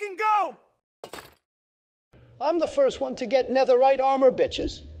 Let's fucking go! I'm the first one to get netherite armor,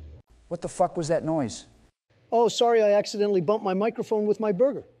 bitches. What the fuck was that noise? Oh, sorry, I accidentally bumped my microphone with my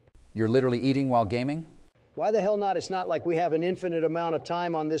burger. You're literally eating while gaming? Why the hell not? It's not like we have an infinite amount of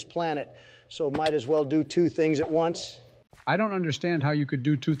time on this planet, so might as well do 2 things at once. I don't understand how you could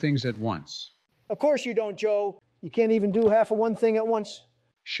do 2 things at once. Of course you don't, Joe. You can't even do half of one thing at once.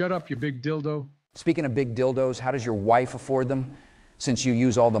 Shut up, you big dildo. Speaking of big dildos, how does your wife afford them? Since you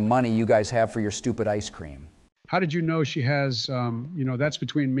use all the money you guys have for your stupid ice cream. How did you know she has, that's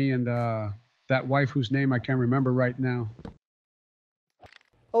between me and that wife whose name I can't remember right now.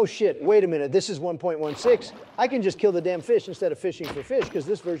 Oh shit, wait a minute, this is 1.16. I can just kill the damn fish instead of fishing for fish, because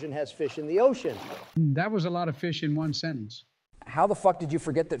this version has fish in the ocean. That was a lot of fish in one sentence. How the fuck did you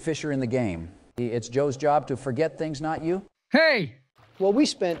forget that fish are in the game? It's Joe's job to forget things, not you? Hey! Well, we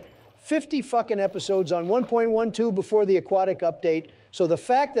spent 50 fucking episodes on 1.12 before the aquatic update, so the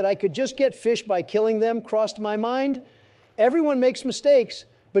fact that I could just get fish by killing them crossed my mind. Everyone makes mistakes,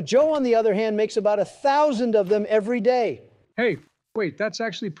 but Joe, on the other hand, makes about 1,000 of them every day. Hey, wait, that's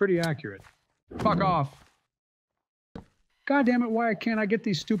actually pretty accurate. Fuck off. God damn it, why can't I get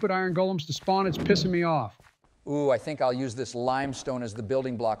these stupid iron golems to spawn? It's pissing me off. Ooh, I think I'll use this limestone as the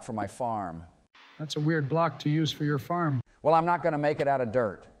building block for my farm. That's a weird block to use for your farm. Well, I'm not gonna make it out of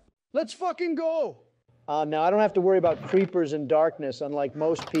dirt. Let's fucking go! Now, I don't have to worry about creepers and darkness, unlike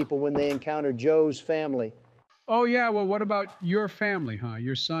most people when they encounter Joe's family. Oh, yeah, well, what about your family, huh?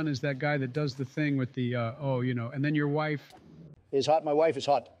 Your son is that guy that does the thing with the, and then your wife? Is hot, my wife is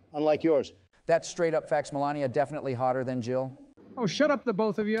hot, unlike yours. That's straight up facts, Melania, definitely hotter than Jill. Oh, shut up, the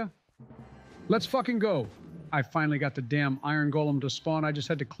both of you. Let's fucking go. I finally got the damn iron golem to spawn. I just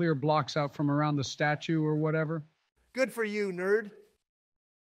had to clear blocks out from around the statue or whatever. Good for you, nerd.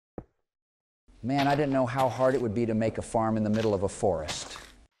 Man, I didn't know how hard it would be to make a farm in the middle of a forest.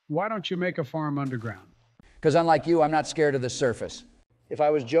 Why don't you make a farm underground? Because unlike you, I'm not scared of the surface. If I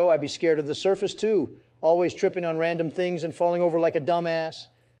was Joe, I'd be scared of the surface too. Always tripping on random things and falling over like a dumbass.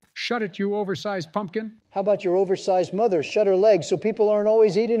 Shut it, you oversized pumpkin. How about your oversized mother? Shut her legs so people aren't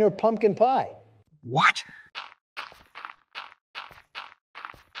always eating her pumpkin pie. What?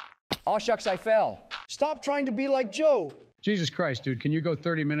 Aw shucks, I fell. Stop trying to be like Joe. Jesus Christ, dude, can you go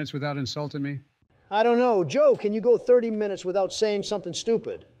 30 minutes without insulting me? I don't know. Joe, can you go 30 minutes without saying something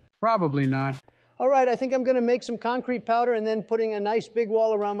stupid? Probably not. All right, I think I'm going to make some concrete powder and then putting a nice big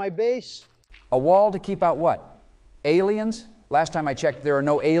wall around my base. A wall to keep out what? Aliens? Last time I checked, there are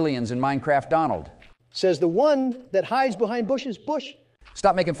no aliens in Minecraft Donald. Says the one that hides behind bushes, Bush.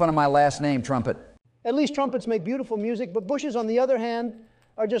 Stop making fun of my last name, Trumpet. At least trumpets make beautiful music, but bushes, on the other hand,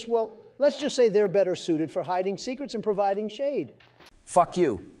 are just, well, let's just say they're better suited for hiding secrets and providing shade. Fuck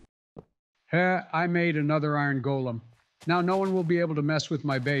you. I made another iron golem. Now no one will be able to mess with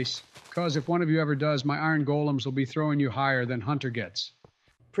my base, because if one of you ever does, my iron golems will be throwing you higher than Hunter gets.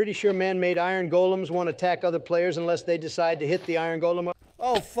 Pretty sure man-made iron golems won't attack other players unless they decide to hit the iron golem.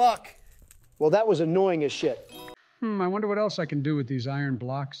 Oh, fuck. Well, that was annoying as shit. I wonder what else I can do with these iron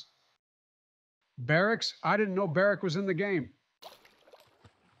blocks. Barracks? I didn't know Barrack was in the game.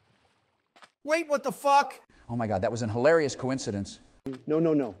 Wait, what the fuck? Oh my God, that was an hilarious coincidence.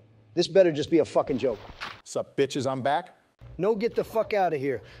 No. This better just be a fucking joke. Sup, bitches, I'm back. No, get the fuck out of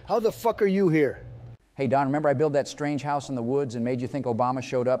here. How the fuck are you here? Hey, Don, remember I built that strange house in the woods and made you think Obama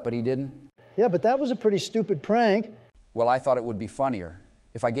showed up, but he didn't? Yeah, but that was a pretty stupid prank. Well, I thought it would be funnier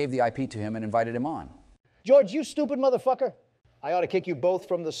if I gave the IP to him and invited him on. George, you stupid motherfucker. I ought to kick you both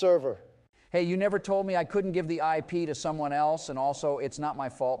from the server. Hey, you never told me I couldn't give the IP to someone else, and also, it's not my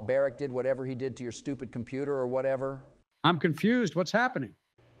fault. Barrack did whatever he did to your stupid computer or whatever. I'm confused. What's happening?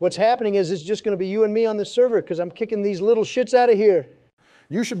 What's happening is it's just going to be you and me on the server because I'm kicking these little shits out of here.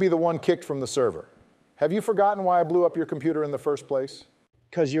 You should be the one kicked from the server. Have you forgotten why I blew up your computer in the first place?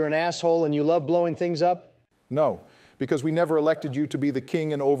 Because you're an asshole and you love blowing things up? No, because we never elected you to be the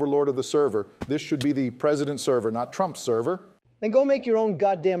king and overlord of the server. This should be the president's server, not Trump's server. Then go make your own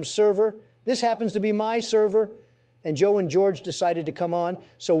goddamn server. This happens to be my server. And Joe and George decided to come on,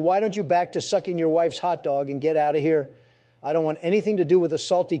 so why don't you back to sucking your wife's hot dog and get out of here? I don't want anything to do with a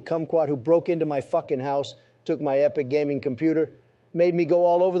salty kumquat who broke into my fucking house, took my Epic Gaming computer, made me go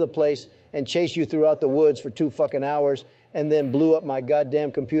all over the place, and chase you throughout the woods for 2 fucking hours, and then blew up my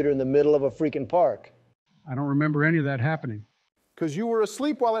goddamn computer in the middle of a freaking park. I don't remember any of that happening. Because you were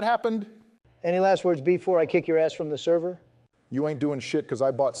asleep while it happened. Any last words before I kick your ass from the server? You ain't doing shit because I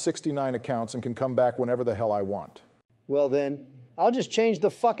bought 69 accounts and can come back whenever the hell I want. Well then, I'll just change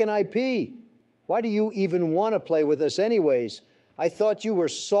the fucking IP. Why do you even want to play with us anyways? I thought you were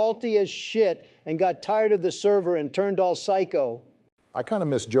salty as shit and got tired of the server and turned all psycho. I kind of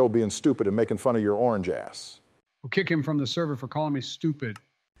miss Joe being stupid and making fun of your orange ass. We'll kick him from the server for calling me stupid.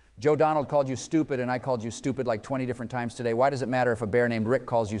 Joe Donald called you stupid, and I called you stupid like 20 different times today. Why does it matter if a bear named Rick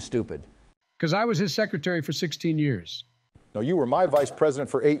calls you stupid? Because I was his secretary for 16 years. No, you were my vice president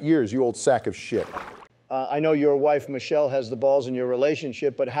for 8 years, you old sack of shit. I know your wife, Michelle, has the balls in your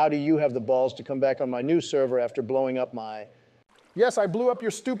relationship, but how do you have the balls to come back on my new server after blowing up my... Yes, I blew up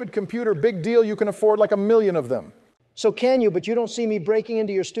your stupid computer. Big deal. You can afford like 1 million of them. So can you, but you don't see me breaking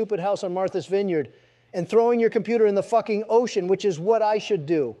into your stupid house on Martha's Vineyard and throwing your computer in the fucking ocean, which is what I should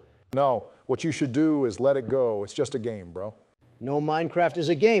do. No, what you should do is let it go. It's just a game, bro. No, Minecraft is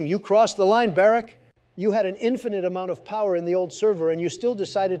a game. You crossed the line, Barrack. You had an infinite amount of power in the old server, and you still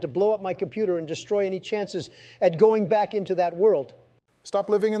decided to blow up my computer and destroy any chances at going back into that world. Stop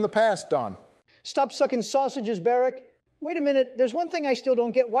living in the past, Don. Stop sucking sausages, Barrack. Wait a minute, there's one thing I still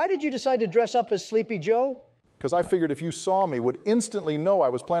don't get. Why did you decide to dress up as Sleepy Joe? Because I figured if you saw me, would instantly know I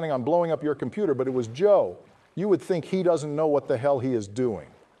was planning on blowing up your computer, but it was Joe. You would think he doesn't know what the hell he is doing.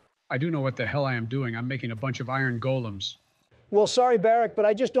 I do know what the hell I am doing. I'm making a bunch of iron golems. Well, sorry, Barrack, but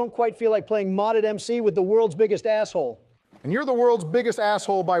I just don't quite feel like playing modded MC with the world's biggest asshole. And you're the world's biggest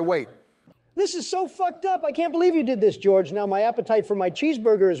asshole by weight. This is so fucked up. I can't believe you did this, George. Now my appetite for my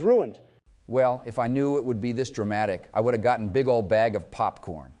cheeseburger is ruined. Well, if I knew it would be this dramatic, I would have gotten a big old bag of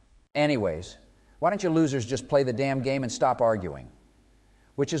popcorn. Anyways, why don't you losers just play the damn game and stop arguing?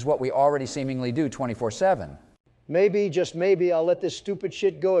 Which is what we already seemingly do 24/7. Maybe, just maybe, I'll let this stupid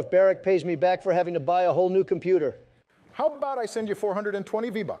shit go if Barrack pays me back for having to buy a whole new computer. How about I send you 420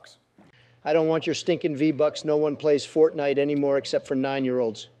 V-Bucks? I don't want your stinking V-Bucks. No one plays Fortnite anymore except for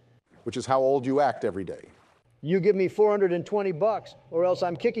 9-year-olds. Which is how old you act every day. You give me 420 bucks, or else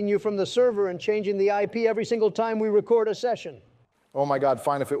I'm kicking you from the server and changing the IP every single time we record a session. Oh my God,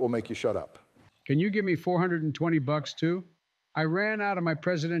 fine if it will make you shut up. Can you give me 420 bucks too? I ran out of my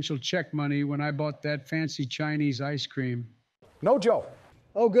presidential check money when I bought that fancy Chinese ice cream. No, Joe.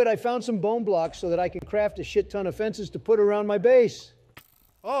 Oh, good, I found some bone blocks so that I can craft a shit ton of fences to put around my base.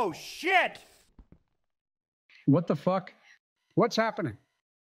 Oh, shit! What the fuck? What's happening?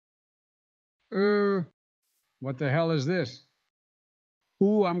 What the hell is this?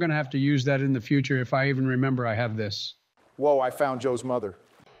 Ooh, I'm gonna have to use that in the future if I even remember I have this. Whoa, I found Joe's mother.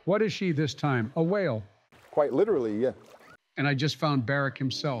 What is she this time? A whale. Quite literally, yeah. And I just found Barrick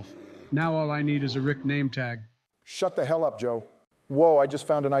himself. Now all I need is a Rick name tag. Shut the hell up, Joe. Whoa, I just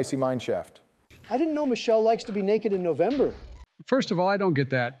found an icy mine shaft. I didn't know Michelle likes to be naked in November. First of all, I don't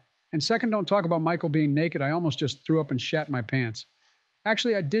get that. And second, don't talk about Michael being naked. I almost just threw up and shat my pants.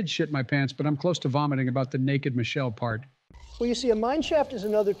 Actually, I did shit my pants, but I'm close to vomiting about the naked Michelle part. Well, you see, a mine shaft is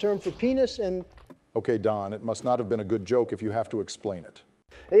another term for penis, and... Okay, Don, it must not have been a good joke if you have to explain it.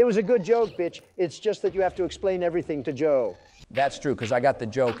 It was a good joke, bitch. It's just that you have to explain everything to Joe. That's true, because I got the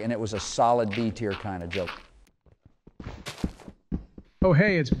joke, and it was a solid B-tier kind of joke. Oh,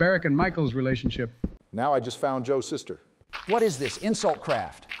 hey, it's Barrick and Michael's relationship. Now I just found Joe's sister. What is this? Insult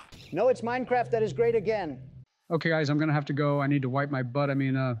craft. No, it's Minecraft that is great again. Okay, guys, I'm gonna have to go. I need to wipe my butt.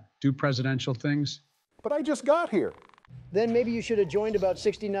 Do presidential things. But I just got here. Then maybe you should have joined about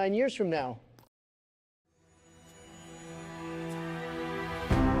 69 years from now.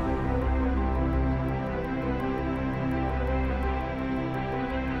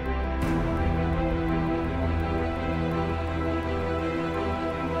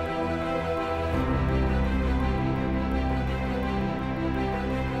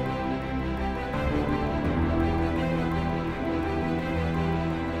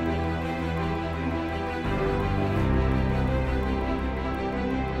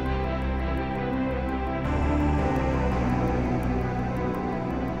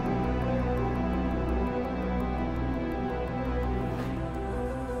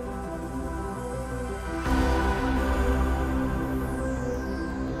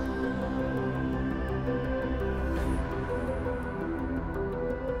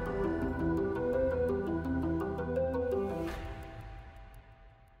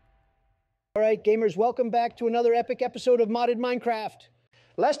 All right, gamers, welcome back to another epic episode of Modded Minecraft.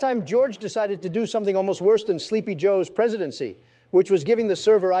 Last time, George decided to do something almost worse than Sleepy Joe's presidency, which was giving the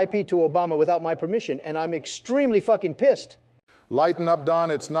server IP to Obama without my permission, and I'm extremely fucking pissed. Lighten up, Don.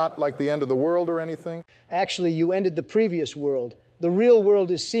 It's not like the end of the world or anything. Actually, you ended the previous world. The real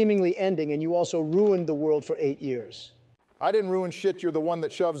world is seemingly ending, and you also ruined the world for 8 years. I didn't ruin shit. You're the one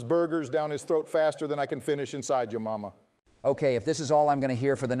that shoves burgers down his throat faster than I can finish inside you, Mama. Okay, if this is all I'm going to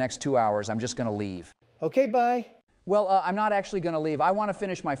hear for the next 2 hours, I'm just going to leave. Okay, bye. Well, I'm not actually going to leave. I want to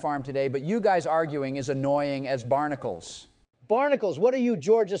finish my farm today, but you guys arguing is annoying as barnacles. Barnacles, what are you,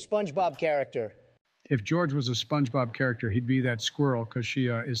 George, a SpongeBob character? If George was a SpongeBob character, he'd be that squirrel because she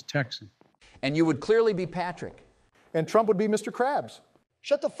is Texan. And you would clearly be Patrick. And Trump would be Mr. Krabs.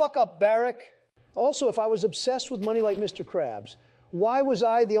 Shut the fuck up, Barrick. Also, if I was obsessed with money like Mr. Krabs, why was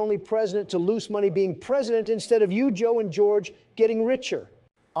I the only president to lose money being president instead of you, Joe, and George getting richer?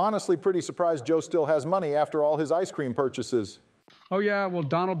 Honestly, pretty surprised Joe still has money after all his ice cream purchases. Oh, yeah, well,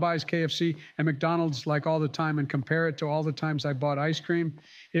 Donald buys KFC and McDonald's like all the time, and compare it to all the times I bought ice cream.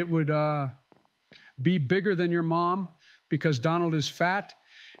 It would be bigger than your mom because Donald is fat,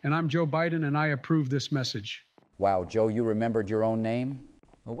 and I'm Joe Biden, and I approve this message. Wow, Joe, you remembered your own name?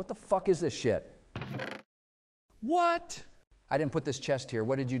 Well, what the fuck is this shit? What? I didn't put this chest here.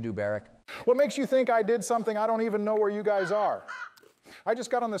 What did you do, Barrick? What makes you think I did something? I don't even know where you guys are. I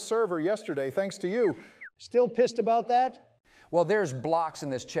just got on the server yesterday, thanks to you. Still pissed about that? Well, there's blocks in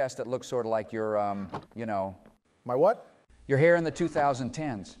this chest that look sort of like your, you know... My what? Your hair in the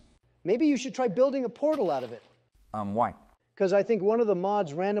 2010s. Maybe you should try building a portal out of it. Why? Because I think one of the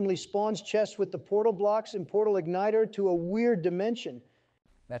mods randomly spawns chests with the portal blocks and portal igniter to a weird dimension.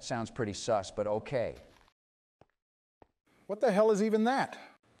 That sounds pretty sus, but okay. What the hell is even that?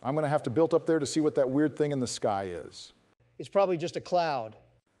 I'm going to have to build up there to see what that weird thing in the sky is. It's probably just a cloud.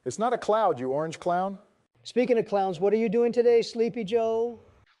 It's not a cloud, you orange clown. Speaking of clowns, what are you doing today, Sleepy Joe?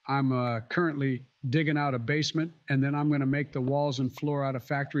 I'm currently digging out a basement, and then I'm going to make the walls and floor out of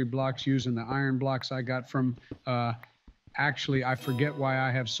factory blocks using the iron blocks I got from, actually, I forget why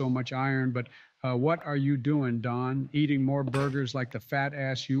I have so much iron, but what are you doing, Don? Eating more burgers like the fat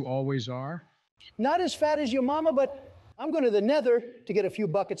ass you always are? Not as fat as your mama, but I'm going to the Nether to get a few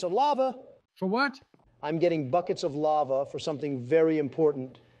buckets of lava. For what? I'm getting buckets of lava for something very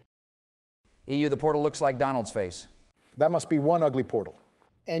important. EU, the portal looks like Donald's face. That must be one ugly portal.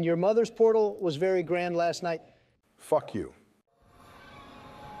 And your mother's portal was very grand last night? Fuck you.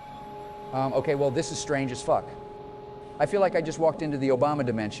 Okay, well, this is strange as fuck. I feel like I just walked into the Obama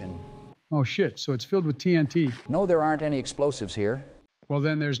dimension. Oh shit, so it's filled with TNT. No, there aren't any explosives here. Well,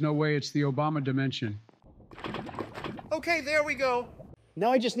 then there's no way it's the Obama dimension. Okay, there we go.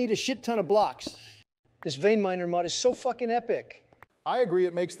 Now I just need a shit ton of blocks. This vein miner mod is so fucking epic. I agree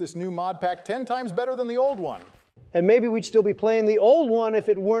it makes this new mod pack 10 times better than the old one. And maybe we'd still be playing the old one if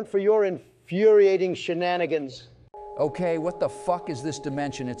it weren't for your infuriating shenanigans. Okay, what the fuck is this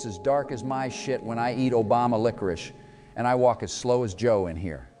dimension? It's as dark as my shit when I eat Obama licorice, and I walk as slow as Joe in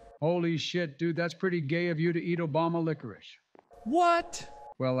here. Holy shit, dude, that's pretty gay of you to eat Obama licorice. What?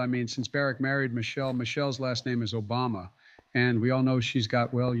 Well, I mean, since Barack married Michelle, Michelle's last name is Obama. And we all know she's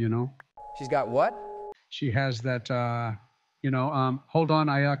got, well, you know. She's got what? She has that, hold on,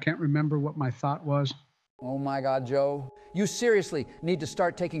 I can't remember what my thought was. Oh my God, Joe. You seriously need to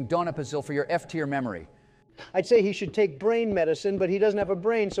start taking Donepezil for your F-tier memory. I'd say he should take brain medicine, but he doesn't have a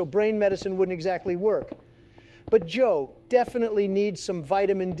brain, so brain medicine wouldn't exactly work. But Joe definitely needs some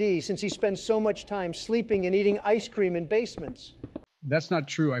vitamin D since he spends so much time sleeping and eating ice cream in basements. That's not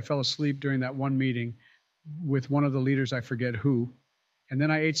true. I fell asleep during that one meeting with one of the leaders, I forget who. And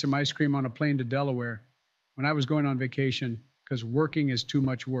then I ate some ice cream on a plane to Delaware when I was going on vacation because working is too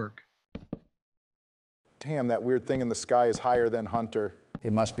much work. Damn, that weird thing in the sky is higher than Hunter.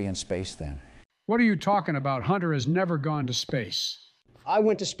 It must be in space then. What are you talking about? Hunter has never gone to space. I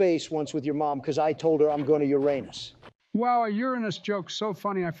went to space once with your mom because I told her I'm going to Uranus. Wow, a Uranus joke's so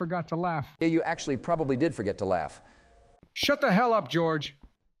funny I forgot to laugh. Yeah, you actually probably did forget to laugh. Shut the hell up, George.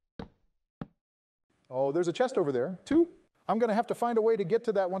 Oh, there's a chest over there, too. I'm gonna have to find a way to get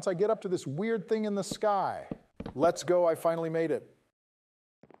to that once I get up to this weird thing in the sky. Let's go, I finally made it.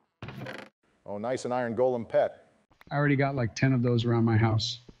 Oh, nice, an iron golem pet. I already got like 10 of those around my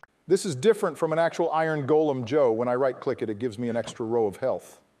house. This is different from an actual iron golem Joe. When I right-click it, it gives me an extra row of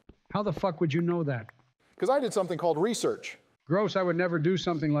health. How the fuck would you know that? Because I did something called research. Gross, I would never do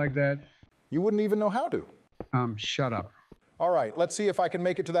something like that. You wouldn't even know how to. Shut up. All right, let's see if I can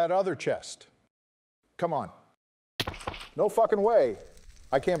make it to that other chest. Come on. No fucking way.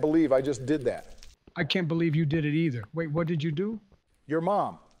 I can't believe I just did that. I can't believe you did it either. Wait, what did you do? Your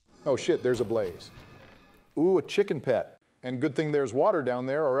mom. Oh shit, there's a blaze. Ooh, a chicken pet. And good thing there's water down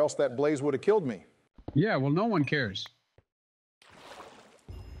there, or else that blaze would have killed me. Yeah, well, no one cares.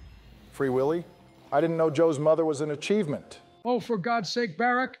 Free Willy? I didn't know Joe's mother was an achievement. Oh, for God's sake,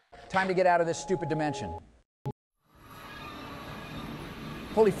 Barack. Time to get out of this stupid dimension.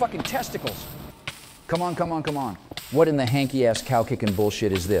 Holy fucking testicles. Come on, come on, come on. What in the hanky-ass cow-kicking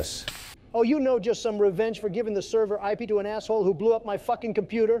bullshit is this? Oh, you know, just some revenge for giving the server IP to an asshole who blew up my fucking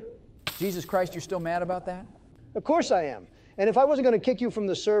computer. Jesus Christ, you're still mad about that? Of course I am. And if I wasn't going to kick you from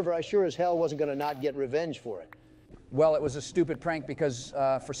the server, I sure as hell wasn't going to not get revenge for it. Well, it was a stupid prank because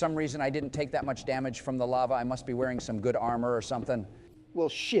for some reason I didn't take that much damage from the lava. I must be wearing some good armor or something. Well,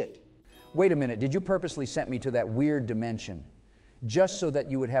 shit. Wait a minute, did you purposely send me to that weird dimension just so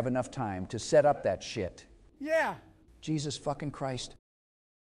that you would have enough time to set up that shit? Yeah. Jesus fucking Christ.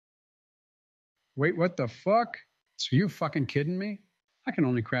 Wait, what the fuck? So you fucking kidding me? I can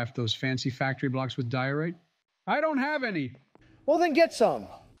only craft those fancy factory blocks with diorite. I don't have any. Well, then get some.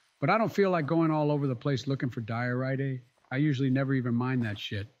 But I don't feel like going all over the place looking for diorite, eh? I usually never even mind that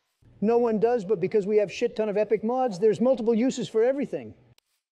shit. No one does, but because we have shit ton of epic mods, there's multiple uses for everything.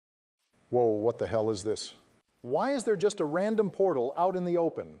 Whoa, what the hell is this? Why is there just a random portal out in the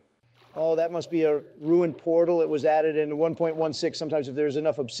open? Oh, that must be a ruined portal. It was added in 1.16. Sometimes if there's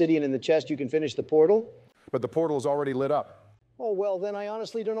enough obsidian in the chest, you can finish the portal. But the portal is already lit up. Oh, well, then I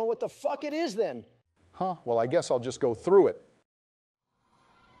honestly don't know what the fuck it is then. Huh, well, I guess I'll just go through it.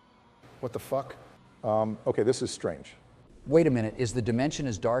 What the fuck? Okay, this is strange. Wait a minute, is the dimension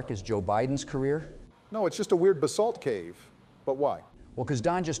as dark as Joe Biden's career? No, it's just a weird basalt cave. But why? Well, because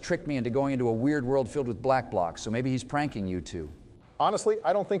Don just tricked me into going into a weird world filled with black blocks, so maybe he's pranking you two. Honestly,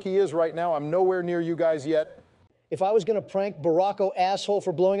 I don't think he is right now. I'm nowhere near you guys yet. If I was going to prank Baracko asshole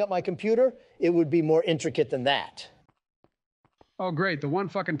for blowing up my computer, it would be more intricate than that. Oh, great. The one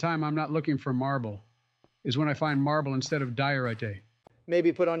fucking time I'm not looking for marble is when I find marble instead of diorite.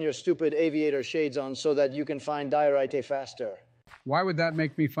 Maybe put on your stupid aviator shades on so that you can find diorite faster. Why would that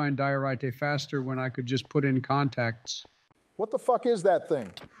make me find diorite faster when I could just put in contacts? What the fuck is that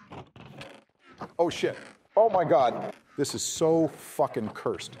thing? Oh shit. Oh my God. This is so fucking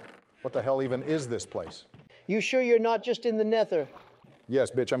cursed. What the hell even is this place? You sure you're not just in the nether? Yes,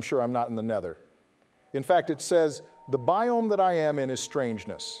 bitch, I'm sure I'm not in the nether. In fact, it says, the biome that I am in is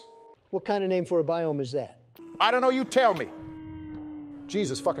strangeness. What kind of name for a biome is that? I don't know, you tell me.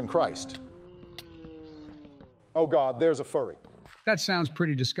 Jesus fucking Christ. Oh God, there's a furry. That sounds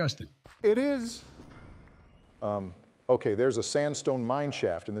pretty disgusting. It is. Okay, there's a sandstone mine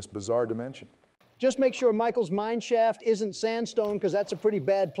shaft in this bizarre dimension. Just make sure Michael's mine shaft isn't sandstone, because that's a pretty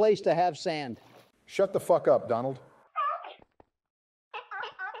bad place to have sand. Shut the fuck up, Donald.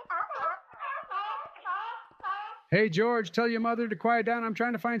 Hey, George, tell your mother to quiet down. I'm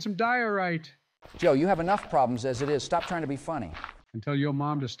trying to find some diorite. Joe, you have enough problems as it is. Stop trying to be funny. And tell your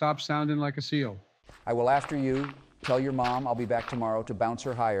mom to stop sounding like a seal. I will after you. Tell your mom I'll be back tomorrow to bounce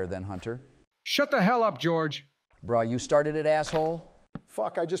her higher then, Hunter. Shut the hell up, George. Bruh, you started it, asshole.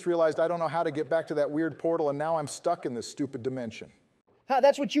 Fuck, I just realized I don't know how to get back to that weird portal, and now I'm stuck in this stupid dimension.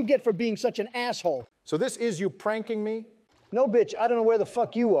 That's what you get for being such an asshole. So this is you pranking me? No, bitch, I don't know where the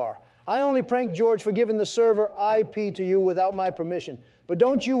fuck you are. I only pranked George for giving the server IP to you without my permission. But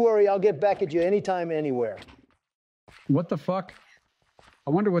don't you worry, I'll get back at you anytime, anywhere. What the fuck? I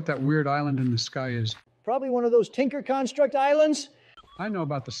wonder what that weird island in the sky is. Probably one of those Tinker Construct islands. I know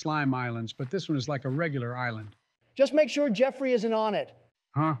about the slime islands, but this one is like a regular island. Just make sure Jeffrey isn't on it.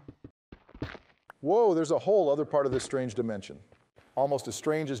 Huh? Whoa, there's a whole other part of this strange dimension. Almost as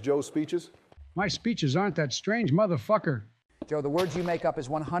strange as Joe's speeches. My speeches aren't that strange, motherfucker. Joe, the words you make up is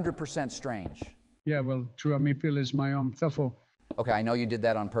 100% strange. Yeah, well, true, me feel is my own thuffle. Okay, I know you did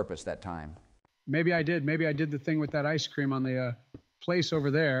that on purpose that time. Maybe I did. Maybe I did the thing with that ice cream on the place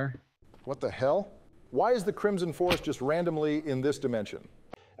over there. What the hell? Why is the Crimson Forest just randomly in this dimension?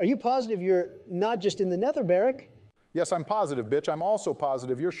 Are you positive you're not just in the nether barrack? Yes, I'm positive, bitch. I'm also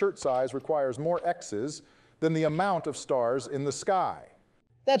positive your shirt size requires more X's than the amount of stars in the sky.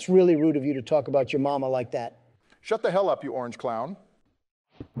 That's really rude of you to talk about your mama like that. Shut the hell up, you orange clown.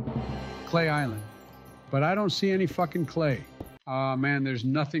 Clay Island. But I don't see any fucking clay. Aw, man, there's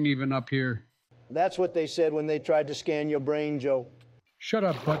nothing even up here. That's what they said when they tried to scan your brain, Joe. Shut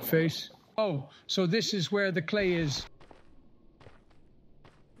up, buttface. Oh, so this is where the clay is.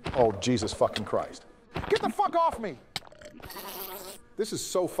 Oh, Jesus fucking Christ. Get the fuck off me! This is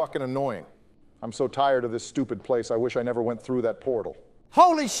so fucking annoying. I'm so tired of this stupid place, I wish I never went through that portal.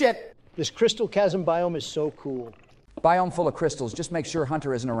 Holy shit! This crystal chasm biome is so cool. Biome full of crystals. Just make sure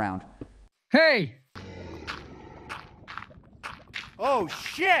Hunter isn't around. Hey! Oh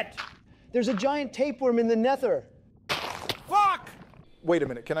shit! There's a giant tapeworm in the nether. Fuck! Wait a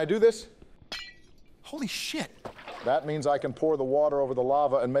minute, can I do this? Holy shit! That means I can pour the water over the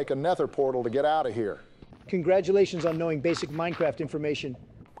lava and make a nether portal to get out of here. Congratulations on knowing basic Minecraft information.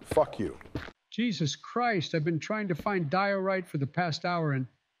 Fuck you. Jesus Christ, I've been trying to find diorite for the past hour and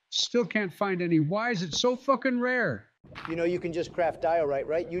still can't find any. Why is it so fucking rare? You know you can just craft diorite,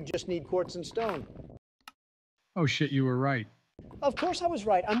 right? You just need quartz and stone. Oh shit, you were right. Of course I was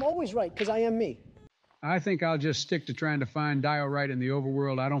right. I'm always right, because I am me. I think I'll just stick to trying to find diorite in the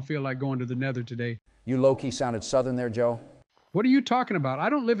overworld. I don't feel like going to the nether today. You low-key sounded southern there, Joe. What are you talking about? I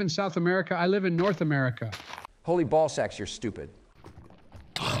don't live in South America. I live in North America. Holy ball sacks, you're stupid.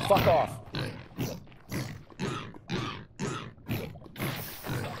 Fuck off.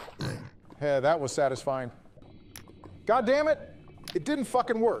 Yeah, that was satisfying. God damn it! It didn't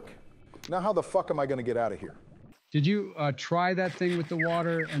fucking work. Now how the fuck am I gonna get out of here? Did you try that thing with the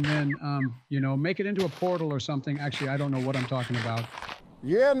water and then, make it into a portal or something? Actually, I don't know what I'm talking about.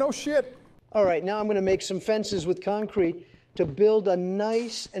 Yeah, no shit. All right, now I'm going to make some fences with concrete to build a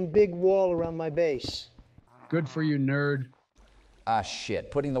nice and big wall around my base. Good for you, nerd. Ah,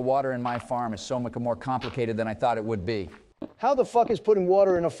 shit. Putting the water in my farm is so much more complicated than I thought it would be. How the fuck is putting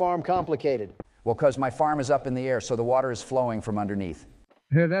water in a farm complicated? Well, because my farm is up in the air, so the water is flowing from underneath.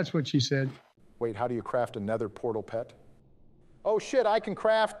 Yeah, that's what she said. Wait, how do you craft a nether portal pet? Oh shit, I can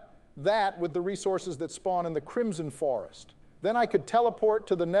craft that with the resources that spawn in the Crimson Forest. Then I could teleport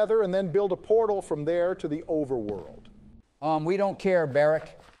to the nether and then build a portal from there to the overworld. We don't care,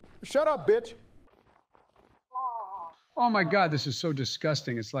 Barrack. Shut up, bitch. Oh my God, this is so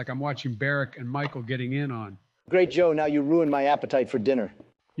disgusting. It's like I'm watching Barrack and Michael getting in on. Great, Joe, now you ruined my appetite for dinner.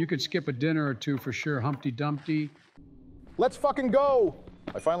 You could skip a dinner or two for sure, Humpty Dumpty. Let's fucking go!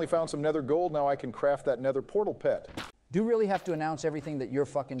 I finally found some nether gold, now I can craft that nether portal pet. Do you really have to announce everything that you're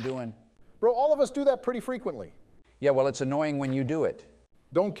fucking doing? Bro, all of us do that pretty frequently. Yeah, well, it's annoying when you do it.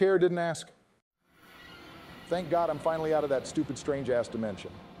 Don't care, didn't ask. Thank God I'm finally out of that stupid strange-ass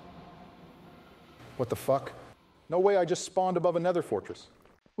dimension. What the fuck? No way, I just spawned above a nether fortress.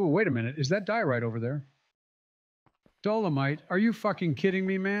 Oh, wait a minute. Is that diorite over there? Dolomite? Are you fucking kidding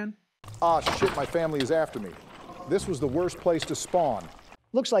me, man? Ah, shit, my family is after me. This was the worst place to spawn.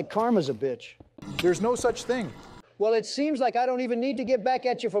 Looks like karma's a bitch. There's no such thing. Well, it seems like I don't even need to get back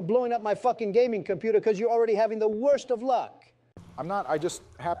at you for blowing up my fucking gaming computer because you're already having the worst of luck. I'm not, I just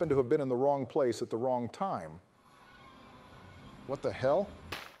happen to have been in the wrong place at the wrong time. What the hell?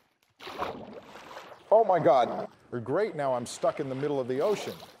 Oh my God. Great, now I'm stuck in the middle of the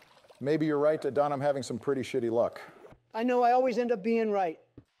ocean. Maybe you're right, Don, I'm having some pretty shitty luck. I know, I always end up being right.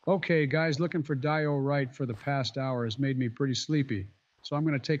 Okay, guys, looking for Dio Right for the past hour has made me pretty sleepy. So I'm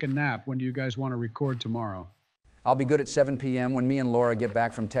going to take a nap. When do you guys want to record tomorrow? I'll be good at 7 p.m. when me and Laura get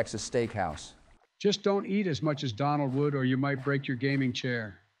back from Texas Steakhouse. Just don't eat as much as Donald would, or you might break your gaming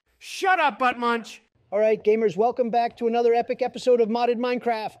chair. Shut up, Butt Munch! All right, gamers, welcome back to another epic episode of Modded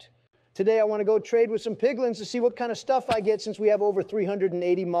Minecraft. Today I want to go trade with some piglins to see what kind of stuff I get since we have over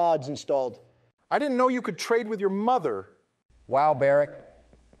 380 mods installed. I didn't know you could trade with your mother. Wow, Barrick.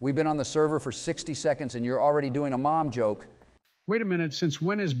 We've been on the server for 60 seconds and you're already doing a mom joke. Wait a minute, since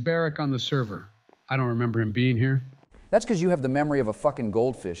when is Barrick on the server? I don't remember him being here. That's because you have the memory of a fucking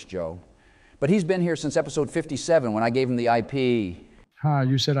goldfish, Joe. But he's been here since episode 57 when I gave him the IP.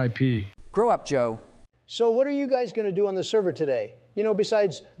 You said IP. Grow up, Joe. So what are you guys going to do on the server today? You know,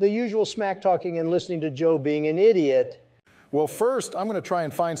 besides the usual smack talking and listening to Joe being an idiot. Well, first, I'm going to try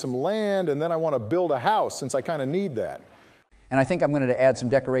and find some land, and then I want to build a house, since I kind of need that. And I think I'm going to add some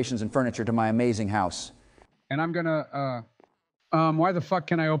decorations and furniture to my amazing house. And I'm going to, why the fuck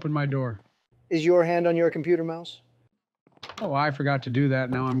can I open my door? Is your hand on your computer mouse? Oh, I forgot to do that.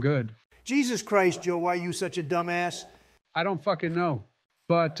 Now I'm good. Jesus Christ, Joe, why are you such a dumbass? I don't fucking know.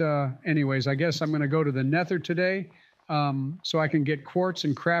 But anyways, I guess I'm going to go to the Nether today so I can get quartz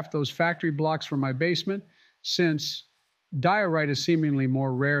and craft those factory blocks for my basement, since diorite is seemingly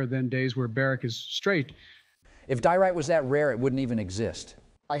more rare than days where Barrick is straight. If diorite was that rare, it wouldn't even exist.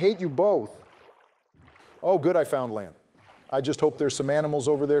 I hate you both. Oh, good, I found land. I just hope there's some animals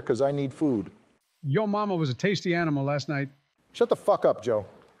over there, because I need food. Yo mama was a tasty animal last night. Shut the fuck up, Joe.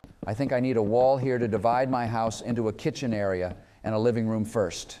 I think I need a wall here to divide my house into a kitchen area and a living room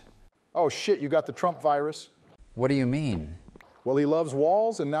first. Oh shit, you got the Trump virus? What do you mean? Well, he loves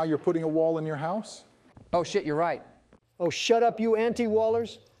walls, and now you're putting a wall in your house? Oh shit, you're right. Oh, shut up, you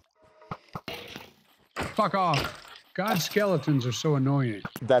anti-wallers. Fuck off. God's skeletons are so annoying.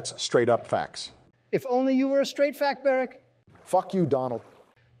 That's straight up facts. If only you were a straight fact, Barrick. Fuck you, Donald.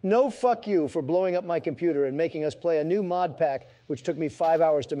 No fuck you for blowing up my computer and making us play a new mod pack, which took me 5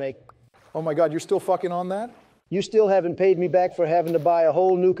 hours to make. Oh my God, you're still fucking on that? You still haven't paid me back for having to buy a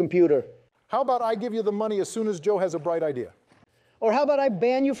whole new computer. How about I give you the money as soon as Joe has a bright idea? Or how about I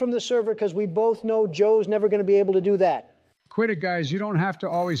ban you from the server because we both know Joe's never going to be able to do that. Quit it, guys. You don't have to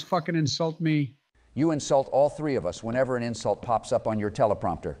always fucking insult me. You insult all three of us whenever an insult pops up on your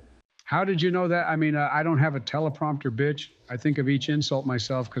teleprompter. How did you know that? I mean, I don't have a teleprompter, bitch. I think of each insult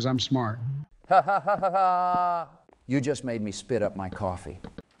myself because I'm smart. Ha ha ha ha ha! You just made me spit up my coffee.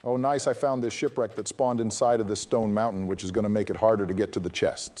 Oh, nice, I found this shipwreck that spawned inside of this stone mountain, which is going to make it harder to get to the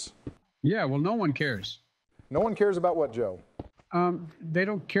chests. Yeah, well, no one cares. No one cares about what, Joe? They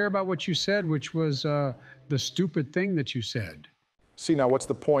don't care about what you said, which was the stupid thing that you said. See, now, what's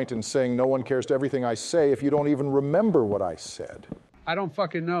the point in saying no one cares to everything I say if you don't even remember what I said? I don't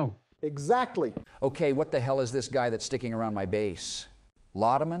fucking know. Exactly. Okay, what the hell is this guy that's sticking around my base?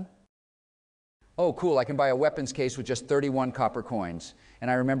 Laudeman? Oh, cool, I can buy a weapons case with just 31 copper coins. And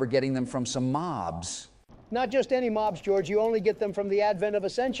I remember getting them from some mobs. Not just any mobs, George. You only get them from the advent of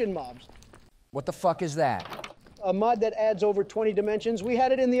Ascension mobs. What the fuck is that? A mod that adds over 20 dimensions. We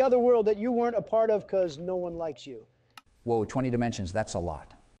had it in the other world that you weren't a part of because no one likes you. Whoa, 20 dimensions, that's a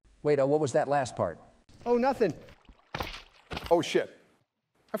lot. Wait, what was that last part? Oh, nothing. Oh, shit.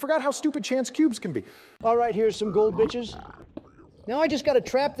 I forgot how stupid chance cubes can be. All right, here's some gold bitches. Now I just got to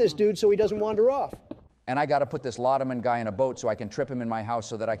trap this dude so he doesn't wander off. And I got to put this Laudeman guy in a boat so I can trip him in my house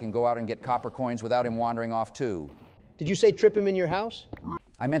so that I can go out and get copper coins without him wandering off too. Did you say trip him in your house?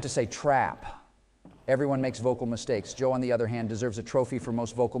 I meant to say trap. Everyone makes vocal mistakes. Joe, on the other hand, deserves a trophy for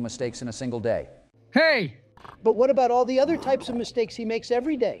most vocal mistakes in a single day. Hey! But what about all the other types of mistakes he makes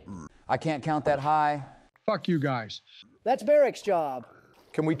every day? I can't count that high. Fuck you guys. That's Barrick's job.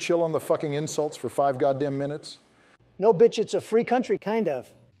 Can we chill on the fucking insults for 5 goddamn minutes? No, bitch, it's a free country, kind of.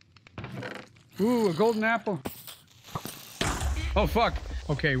 Ooh, a golden apple. Oh, fuck.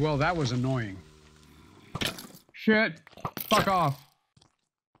 Okay, well, that was annoying. Shit. Fuck off.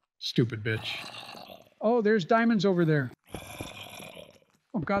 Stupid bitch. Oh, there's diamonds over there.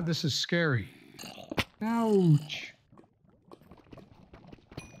 Oh, God, this is scary. Ouch.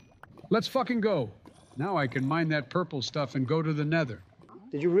 Let's fucking go. Now I can mine that purple stuff and go to the Nether.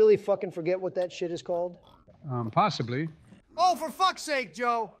 Did you really fucking forget what that shit is called? Possibly. Oh, for fuck's sake,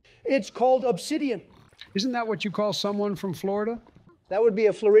 Joe! It's called obsidian. Isn't that what you call someone from Florida? That would be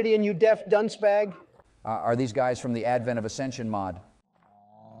a Floridian, you deaf dunce bag. Are these guys from the Advent of Ascension mod?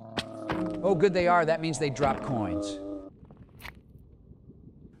 Oh, good they are. That means they drop coins.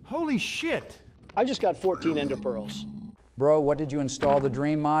 Holy shit! I just got 14 ender pearls. Bro, what did you install the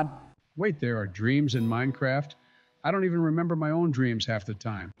Dream mod? Wait, there are dreams in Minecraft? I don't even remember my own dreams half the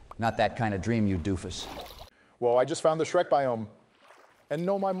time. Not that kind of dream, you doofus. Whoa, I just found the Shrek biome. And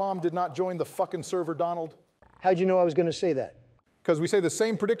no, my mom did not join the fucking server, Donald. How'd you know I was going to say that? Because we say the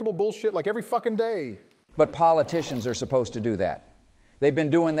same predictable bullshit like every fucking day. But politicians are supposed to do that. They've been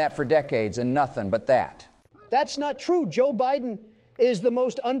doing that for decades and nothing but that. That's not true. Joe Biden is the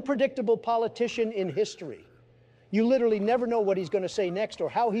most unpredictable politician in history. You literally never know what he's going to say next or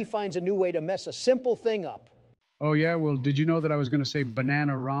how he finds a new way to mess a simple thing up. Oh, yeah? Well, did you know that I was going to say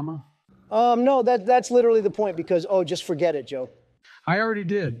Banana-Rama? No, that's literally the point because, oh, just forget it, Joe. I already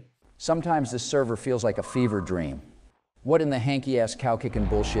did. Sometimes this server feels like a fever dream. What in the hanky-ass cow-kicking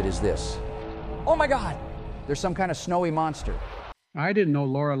bullshit is this? Oh my God! There's some kind of snowy monster. I didn't know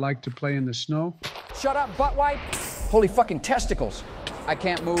Laura liked to play in the snow. Shut up, butt wipe! Holy fucking testicles! I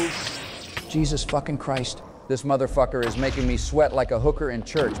can't move. Jesus fucking Christ. This motherfucker is making me sweat like a hooker in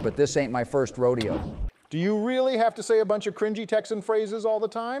church, but this ain't my first rodeo. Do you really have to say a bunch of cringy Texan phrases all the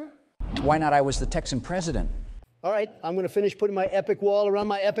time? Why not? I was the Texan president. All right, I'm going to finish putting my epic wall around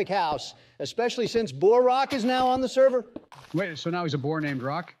my epic house, especially since Boar Rock is now on the server. Wait, so now he's a boar named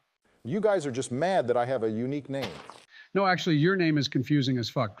Rock? You guys are just mad that I have a unique name. No, actually, your name is confusing as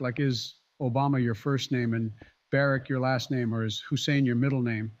fuck. Like, is Obama your first name and Barack your last name, or is Hussein your middle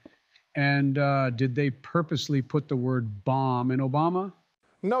name? And did they purposely put the word bomb in Obama?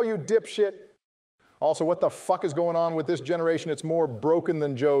 No, you dipshit. Also, what the fuck is going on with this generation? It's more broken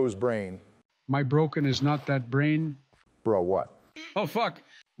than Joe's brain. My broken is not that brain. Bro, what? Oh, fuck.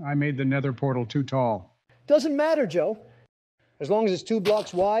 I made the nether portal too tall. Doesn't matter, Joe. As long as it's 2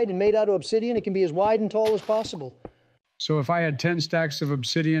 blocks wide and made out of obsidian, it can be as wide and tall as possible. So if I had 10 stacks of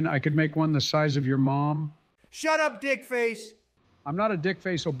obsidian, I could make one the size of your mom? Shut up, dickface! I'm not a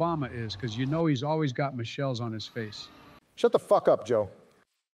dickface, Obama is, because you know he's always got Michelle's on his face. Shut the fuck up, Joe.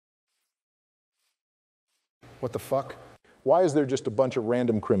 What the fuck? Why is there just a bunch of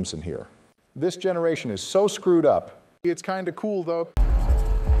random crimson here? This generation is so screwed up. It's kind of cool, though.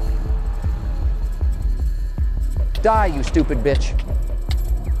 Die, you stupid bitch.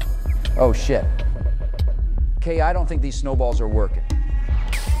 Oh, shit. Okay, I don't think these snowballs are working.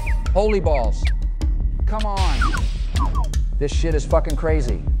 Holy balls. Come on. This shit is fucking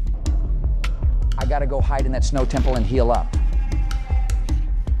crazy. I gotta go hide in that snow temple and heal up.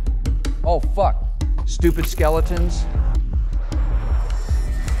 Oh, fuck. Stupid skeletons.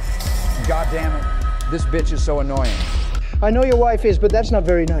 God damn it. This bitch is so annoying. I know your wife is, but that's not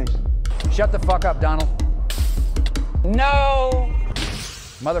very nice. Shut the fuck up, Donald. No!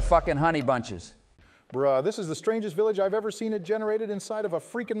 Motherfucking honey bunches. Bruh, this is the strangest village I've ever seen it generated inside of a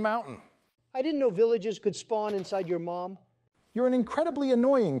freaking mountain. I didn't know villages could spawn inside your mom. You're an incredibly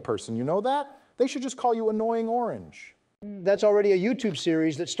annoying person, you know that? They should just call you Annoying Orange. That's already a YouTube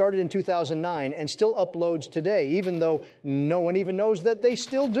series that started in 2009 and still uploads today, even though no one even knows that they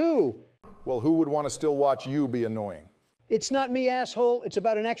still do. Well, who would want to still watch you be annoying? It's not me, asshole. It's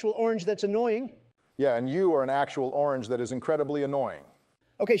about an actual orange that's annoying. Yeah, and you are an actual orange that is incredibly annoying.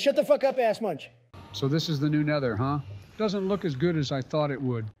 Okay, shut the fuck up, ass munch. So this is the new nether, huh? Doesn't look as good as I thought it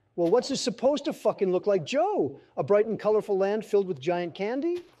would. Well, what's this supposed to fucking look like, Joe? A bright and colorful land filled with giant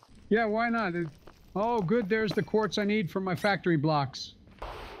candy? Yeah, why not? Oh, good, there's the quartz I need for my factory blocks.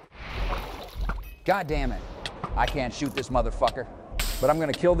 God damn it. I can't shoot this motherfucker. But I'm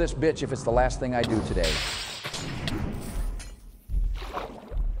gonna kill this bitch if it's the last thing I do today.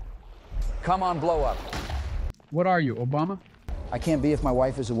 Come on, blow up. What are you, Obama? I can't be if my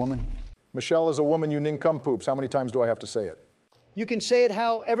wife is a woman. Michelle is a woman, you nincompoops. How many times do I have to say it? You can say it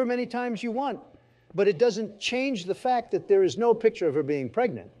however many times you want, but it doesn't change the fact that there is no picture of her being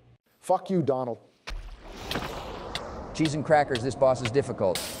pregnant. Fuck you, Donald. Cheese and crackers, this boss is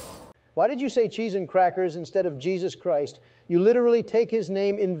difficult. Why did you say cheese and crackers instead of Jesus Christ? You literally take his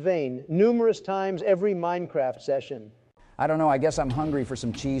name in vain numerous times every Minecraft session. I don't know, I guess I'm hungry for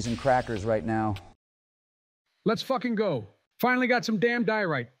some cheese and crackers right now. Let's fucking go. Finally got some damn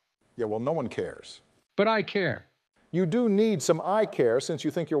diorite. Yeah, well, no one cares. But I care. You do need some eye care since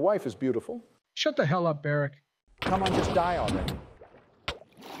you think your wife is beautiful. Shut the hell up, Barack. Come on, just die already.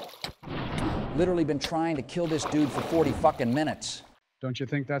 Literally been trying to kill this dude for 40 fucking minutes. Don't you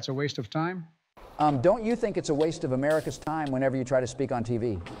think that's a waste of time? Don't you think it's a waste of America's time whenever you try to speak on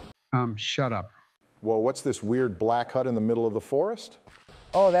TV? Shut up. Whoa, what's this weird black hut in the middle of the forest?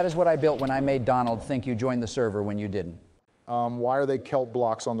 Oh, that is what I built when I made Donald think you joined the server when you didn't. Why are they kelp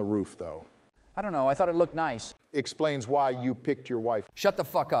blocks on the roof, though? I don't know, I thought it looked nice. Explains why you picked your wife. Shut the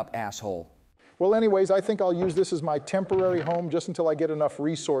fuck up, asshole. Well, anyways, I think I'll use this as my temporary home just until I get enough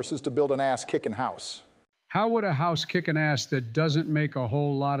resources to build an ass-kicking house. How would a house kick an ass that doesn't make a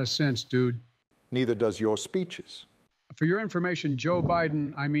whole lot of sense, dude? Neither does your speeches. For your information, Joe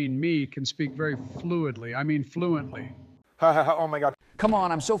Biden, I mean me, can speak very fluently. Oh my God. Come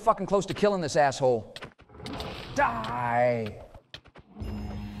on, I'm so fucking close to killing this asshole. Die!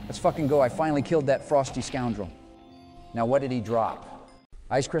 Let's fucking go. I finally killed that frosty scoundrel. Now what did he drop?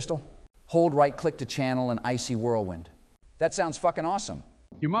 Ice crystal? Hold right click to channel an icy whirlwind. That sounds fucking awesome.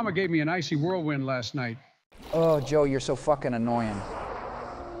 Your mama gave me an icy whirlwind last night. Oh, Joe, you're so fucking annoying.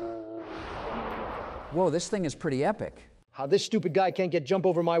 Whoa, this thing is pretty epic. How this stupid guy can't get jump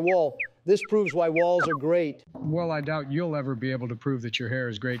over my wall. This proves why walls are great. Well, I doubt you'll ever be able to prove that your hair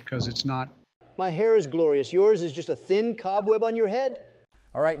is great, because it's not. My hair is glorious. Yours is just a thin cobweb on your head.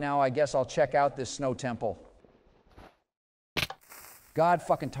 All right, now I guess I'll check out this snow temple. God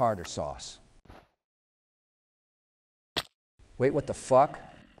fucking tartar sauce. Wait, what the fuck?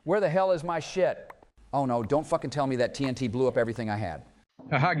 Where the hell is my shit? Oh no, don't fucking tell me that TNT blew up everything I had.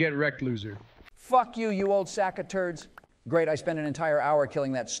 Haha, get wrecked, loser. Fuck you, you old sack of turds. Great, I spent an entire hour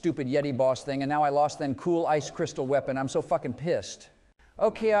killing that stupid Yeti boss thing, and now I lost that cool ice crystal weapon. I'm so fucking pissed.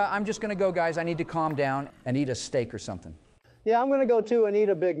 Okay, I'm just gonna go, guys. I need to calm down and eat a steak or something. Yeah, I'm gonna go too and eat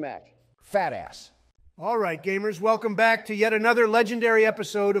a Big Mac. Fat ass. All right, gamers, welcome back to yet another legendary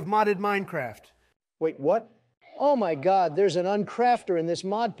episode of Modded Minecraft. Wait, what? Oh my God, there's an uncrafter in this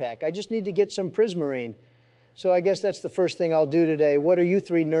mod pack. I just need to get some prismarine. So I guess that's the first thing I'll do today. What are you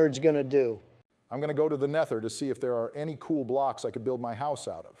three nerds gonna do? I'm going to go to the Nether to see if there are any cool blocks I could build my house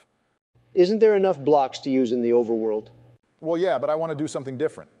out of. Isn't there enough blocks to use in the overworld? Well, yeah, but I want to do something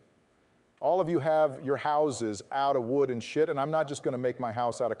different. All of you have your houses out of wood and shit, and I'm not just going to make my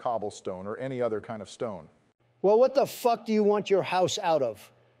house out of cobblestone or any other kind of stone. Well, what the fuck do you want your house out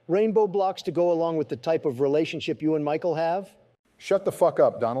of? Rainbow blocks to go along with the type of relationship you and Michael have? Shut the fuck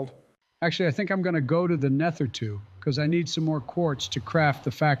up, Donald. Actually, I think I'm going to go to the Nether too, because I need some more quartz to craft the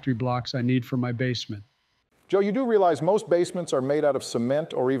factory blocks I need for my basement. Joe, you do realize most basements are made out of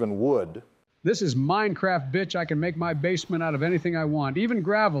cement or even wood. This is Minecraft, bitch. I can make my basement out of anything I want, even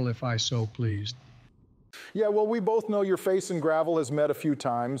gravel if I so pleased. Yeah, well, we both know your face in gravel has met a few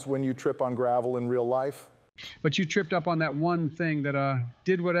times when you trip on gravel in real life. But you tripped up on that one thing that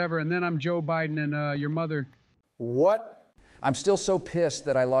did whatever, and then I'm Joe Biden and your mother. What? I'm still so pissed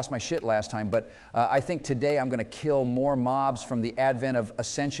that I lost my shit last time, but I think today I'm going to kill more mobs from the advent of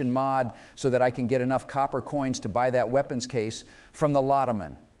Ascension mod so that I can get enough copper coins to buy that weapons case from the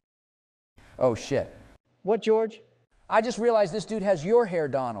Lottoman. Oh, shit. What, George? I just realized this dude has your hair,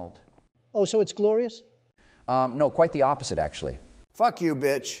 Donald. Oh, so it's glorious? No, quite the opposite, actually. Fuck you,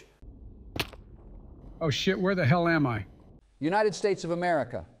 bitch. Oh, shit, where the hell am I? United States of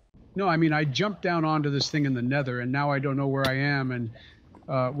America. No, I mean, I jumped down onto this thing in the Nether, and now I don't know where I am, and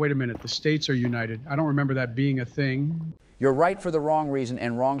wait a minute, the states are united. I don't remember that being a thing. You're right for the wrong reason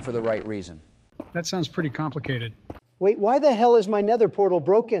and wrong for the right reason. That sounds pretty complicated. Wait, why the hell is my Nether portal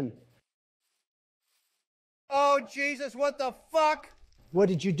broken? Oh, Jesus, what the fuck? What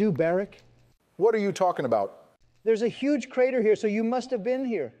did you do, Barrick? What are you talking about? There's a huge crater here, so you must have been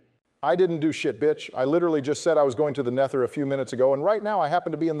here. I didn't do shit, bitch. I literally just said I was going to the Nether a few minutes ago, and right now I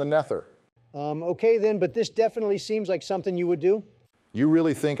happen to be in the Nether. Okay then, but this definitely seems like something you would do. You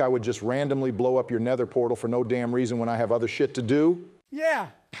really think I would just randomly blow up your Nether portal for no damn reason when I have other shit to do? Yeah.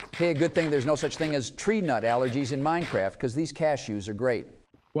 Hey, a good thing there's no such thing as tree nut allergies in Minecraft, because these cashews are great.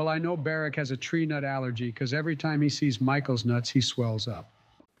 Well, I know Barrick has a tree nut allergy, because every time he sees Michael's nuts, he swells up.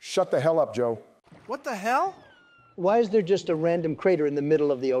 Shut the hell up, Joe. What the hell? Why is there just a random crater in the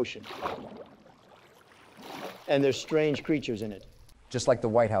middle of the ocean? And there's strange creatures in it. Just like the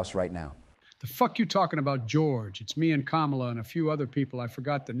White House right now. The fuck you talking about, George? It's me and Kamala and a few other people I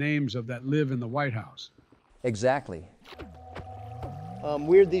forgot the names of that live in the White House. Exactly.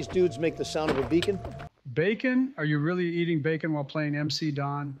 Weird these dudes make the sound of a beacon. Bacon? Are you really eating bacon while playing MC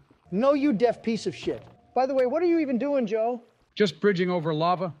Don? No, you deaf piece of shit. By the way, what are you even doing, Joe? Just bridging over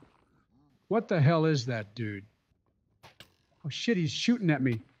lava? What the hell is that dude? Oh shit, he's shooting at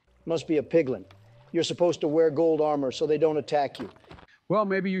me. Must be a piglin. You're supposed to wear gold armor so they don't attack you. Well,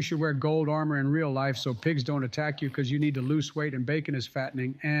 maybe you should wear gold armor in real life so pigs don't attack you because you need to lose weight and bacon is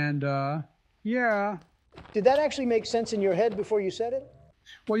fattening. And, yeah. Did that actually make sense in your head before you said it?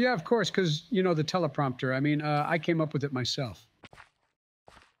 Well, yeah, of course, because, you know, the teleprompter. I mean, I came up with it myself.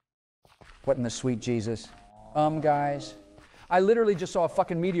 What in the sweet Jesus? Guys, I literally just saw a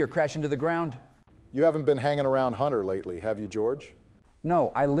fucking meteor crash into the ground. You haven't been hanging around Hunter lately, have you, George?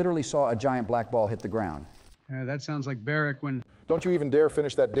 No, I literally saw a giant black ball hit the ground. Yeah, that sounds like Barrick when... Don't you even dare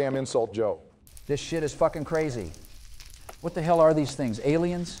finish that damn insult, Joe. This shit is fucking crazy. What the hell are these things?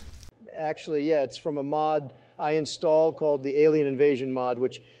 Aliens? Actually, yeah, it's from a mod I installed called the Alien Invasion mod,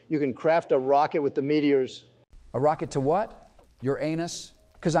 which you can craft a rocket with the meteors. A rocket to what? Your anus?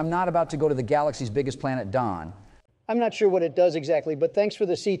 Because I'm not about to go to the galaxy's biggest planet, Dawn. I'm not sure what it does exactly, but thanks for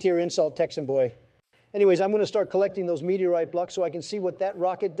the C-tier insult, Texan boy. Anyways, I'm going to start collecting those meteorite blocks so I can see what that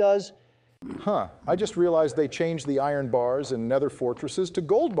rocket does. Huh, I just realized they changed the iron bars in nether fortresses to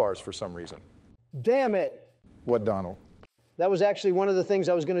gold bars for some reason. Damn it! What, Donald? That was actually one of the things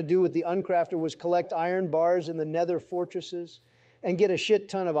I was going to do with the Uncrafter, was collect iron bars in the nether fortresses and get a shit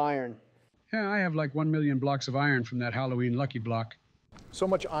ton of iron. Yeah, I have like 1 million blocks of iron from that Halloween Lucky Block. So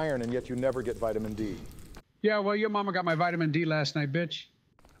much iron, and yet you never get vitamin D. Yeah, well, your mama got my vitamin D last night, bitch.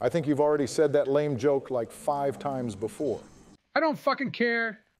 I think you've already said that lame joke like 5 times before. I don't fucking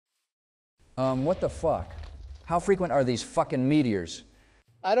care. What the fuck? How frequent are these fucking meteors?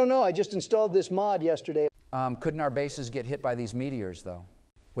 I don't know, I just installed this mod yesterday. Couldn't our bases get hit by these meteors, though?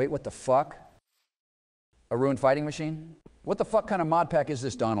 Wait, what the fuck? A ruined fighting machine? What the fuck kind of mod pack is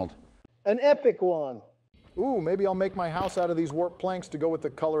this, Donald? An epic one. Ooh, maybe I'll make my house out of these warped planks to go with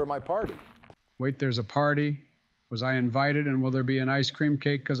the color of my party. Wait, there's a party? Was I invited, and will there be an ice cream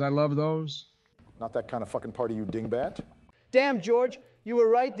cake because I love those? Not that kind of fucking party, you dingbat. Damn, George, you were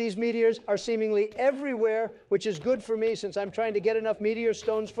right. These meteors are seemingly everywhere, which is good for me since I'm trying to get enough meteor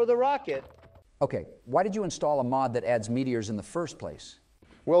stones for the rocket. Okay, why did you install a mod that adds meteors in the first place?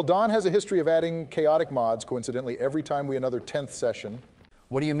 Well, Don has a history of adding chaotic mods, coincidentally, every time we another 10th session.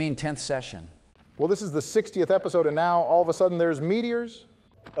 What do you mean, 10th session? Well, this is the 60th episode, and now all of a sudden there's meteors?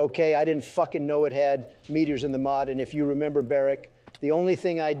 Okay, I didn't fucking know it had meteors in the mod, and if you remember, Barrick, the only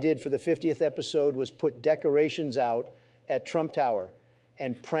thing I did for the 50th episode was put decorations out at Trump Tower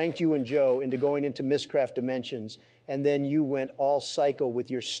and pranked you and Joe into going into Mistcraft Dimensions, and then you went all psycho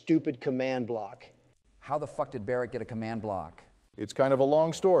with your stupid command block. How the fuck did Barrett get a command block? It's kind of a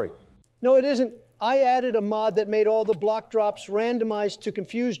long story. No, it isn't. I added a mod that made all the block drops randomized to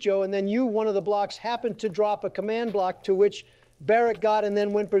confuse Joe, and then you, one of the blocks, happened to drop a command block to which Barrett got and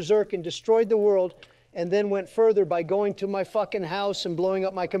then went berserk and destroyed the world, and then went further by going to my fucking house and blowing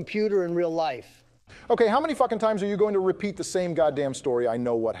up my computer in real life. Okay, how many fucking times are you going to repeat the same goddamn story? I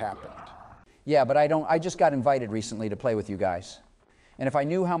know what happened. Yeah, but I just got invited recently to play with you guys. And if I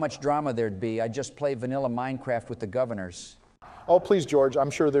knew how much drama there'd be, I'd just play vanilla Minecraft with the governors. Oh, please, George, I'm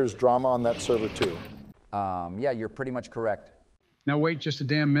sure there's drama on that server, too. Yeah, you're pretty much correct. Now wait just a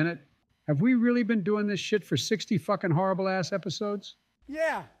damn minute. Have we really been doing this shit for 60 fucking horrible-ass episodes?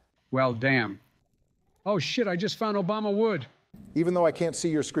 Yeah. Well, damn. Oh, shit, I just found Obama Wood. Even though I can't see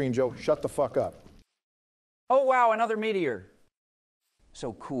your screen, Joe, shut the fuck up. Oh, wow, another meteor.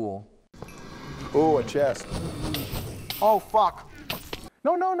 So cool. Ooh, a chest. Oh, fuck.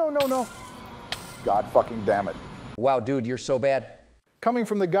 No, no, no, no, no. God fucking damn it. Wow, dude, you're so bad. Coming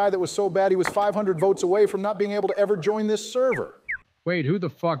from the guy that was so bad he was 500 votes away from not being able to ever join this server. Wait, who the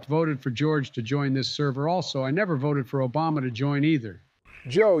fuck voted for George to join this server also? I never voted for Obama to join either.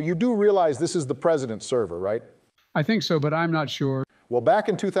 Joe, you do realize this is the president's server, right? I think so, but I'm not sure. Well, back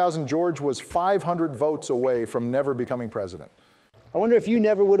in 2000, George was 500 votes away from never becoming president. I wonder if you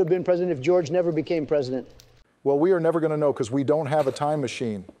never would have been president if George never became president. Well, we are never going to know because we don't have a time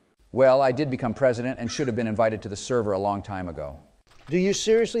machine. Well, I did become president and should have been invited to the server a long time ago. Do you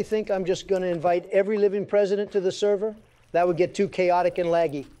seriously think I'm just going to invite every living president to the server? That would get too chaotic and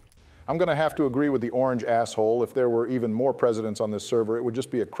laggy. I'm going to have to agree with the orange asshole. If there were even more presidents on this server, it would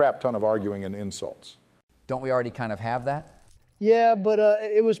just be a crap ton of arguing and insults. Don't we already kind of have that? Yeah, but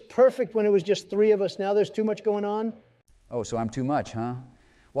it was perfect when it was just 3 of us. Now there's too much going on. Oh, so I'm too much, huh?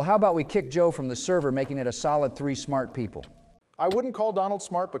 Well, how about we kick Joe from the server, making it a solid 3 smart people? I wouldn't call Donald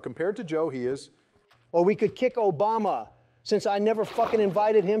smart, but compared to Joe, he is. Or we could kick Obama, since I never fucking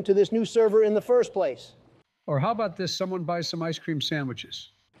invited him to this new server in the first place. Or how about this, someone buys some ice cream sandwiches?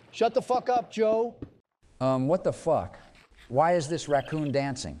 Shut the fuck up, Joe. What the fuck? Why is this raccoon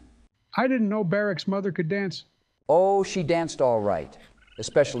dancing? I didn't know Barrick's mother could dance. Oh, she danced all right,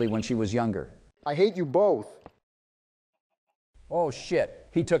 especially when she was younger. I hate you both. Oh, shit,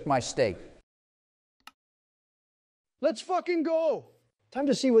 he took my steak. Let's fucking go. Time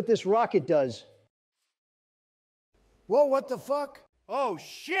to see what this rocket does. Whoa, what the fuck? Oh,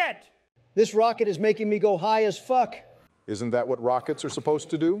 shit! This rocket is making me go high as fuck. Isn't that what rockets are supposed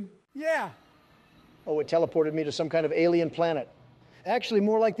to do? Yeah. Oh, it teleported me to some kind of alien planet. Actually,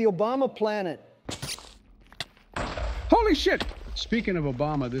 more like the Obama planet. Holy shit! Speaking of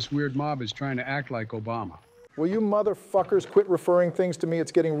Obama, this weird mob is trying to act like Obama. Will you motherfuckers quit referring things to me?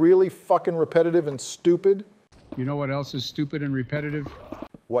 It's getting really fucking repetitive and stupid. You know what else is stupid and repetitive?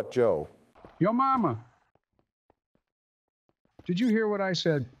 What, Joe? Your mama. Did you hear what I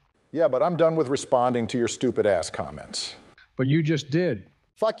said? Yeah, but I'm done with responding to your stupid ass comments. But you just did.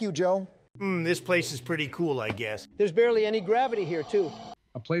 Fuck you, Joe. This place is pretty cool, I guess. There's barely any gravity here, too.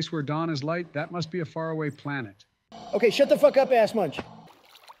 A place where dawn is light, that must be a faraway planet. Okay, shut the fuck up, ass munch.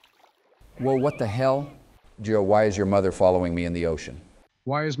 Well, what the hell? Joe, why is your mother following me in the ocean?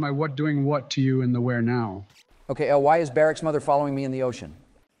 Why is my what doing what to you in the where now? Okay, Elle, why is Barrick's mother following me in the ocean?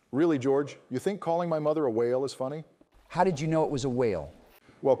 Really, George? You think calling my mother a whale is funny? How did you know it was a whale?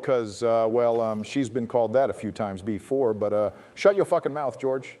 Well, because, she's been called that a few times before, but shut your fucking mouth,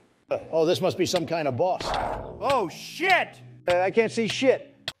 George. Oh, this must be some kind of boss. Oh, shit! I can't see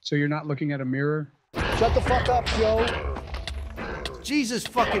shit. So you're not looking at a mirror? Shut the fuck up, Joe. Jesus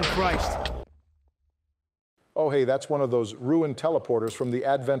fucking Christ. Oh, hey, that's one of those ruined teleporters from the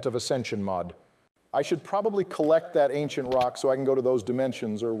Advent of Ascension mod. I should probably collect that ancient rock so I can go to those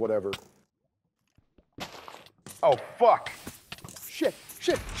dimensions or whatever. Oh, fuck. Shit.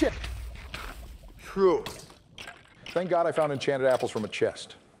 True. Thank God I found enchanted apples from a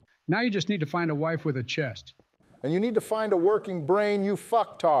chest. Now you just need to find a wife with a chest. And you need to find a working brain, you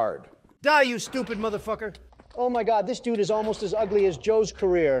fucktard. Die, you stupid motherfucker. Oh my God, this dude is almost as ugly as Joe's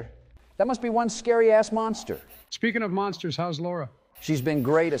career. That must be one scary-ass monster. Speaking of monsters, how's Laura? She's been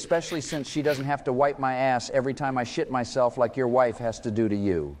great, especially since she doesn't have to wipe my ass every time I shit myself like your wife has to do to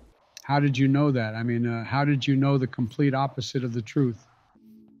you. How did you know that? I mean, how did you know the complete opposite of the truth?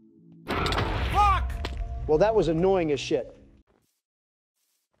 Fuck! Well, that was annoying as shit.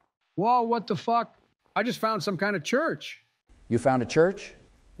 Whoa, what the fuck? I just found some kind of church. You found a church?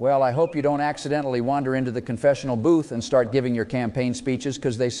 Well, I hope you don't accidentally wander into the confessional booth and start giving your campaign speeches,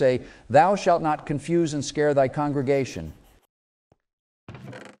 because they say, "Thou shalt not confuse and scare thy congregation."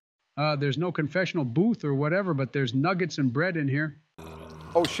 There's no confessional booth or whatever, but there's nuggets and bread in here.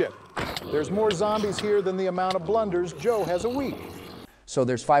 Oh, shit. There's more zombies here than the amount of blunders Joe has a week. So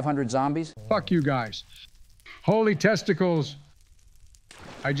there's 500 zombies? Fuck you guys. Holy testicles.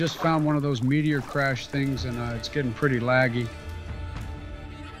 I just found one of those meteor crash things, and it's getting pretty laggy.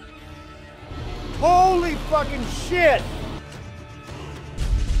 Holy fucking shit!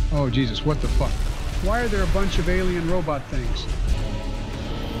 Oh, Jesus, what the fuck? Why are there a bunch of alien robot things?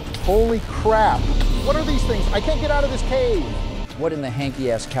 Holy crap. What are these things? I can't get out of this cave. What in the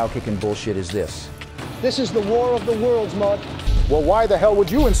hanky-ass cow-kicking bullshit is this? This is the War of the Worlds mod. Well, why the hell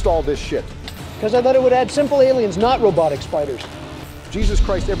would you install this shit? Because I thought it would add simple aliens, not robotic spiders. Jesus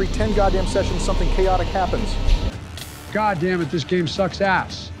Christ, every 10 goddamn sessions something chaotic happens. God damn it, this game sucks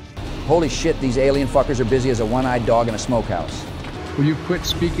ass. Holy shit, these alien fuckers are busy as a one-eyed dog in a smokehouse. Will you quit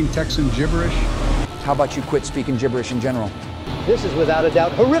speaking Texan gibberish? How about you quit speaking gibberish in general? This is without a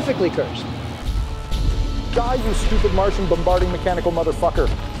doubt horrifically cursed. Die, you stupid Martian bombarding mechanical motherfucker.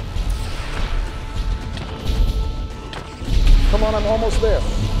 Come on, I'm almost there.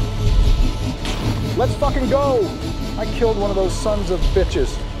 Let's fucking go. I killed one of those sons of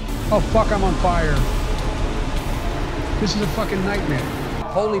bitches. Oh fuck, I'm on fire. This is a fucking nightmare.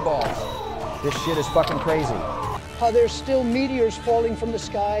 Holy balls. This shit is fucking crazy. There's still meteors falling from the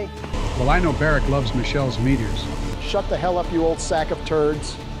sky. Well, I know Barrick loves Michelle's meteors. Shut the hell up, you old sack of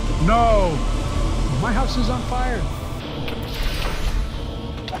turds. No! My house is on fire.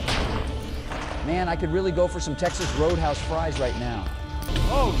 Man, I could really go for some Texas Roadhouse fries right now.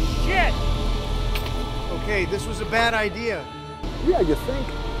 Oh, shit! Okay, this was a bad idea. Yeah, you think?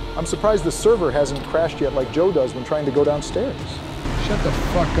 I'm surprised the server hasn't crashed yet like Joe does when trying to go downstairs. Shut the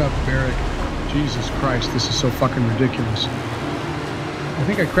fuck up, Barrick. Jesus Christ, this is so fucking ridiculous. I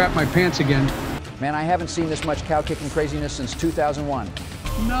think I crapped my pants again. Man, I haven't seen this much cow-kicking craziness since 2001.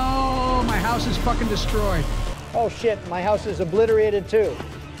 No, my house is fucking destroyed. Oh shit, my house is obliterated too.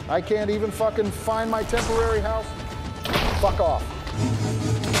 I can't even fucking find my temporary house. Fuck off.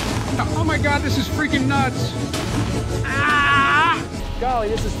 Oh my God, this is freaking nuts. Ah! Golly,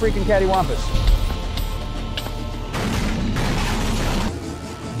 this is freaking cattywampus.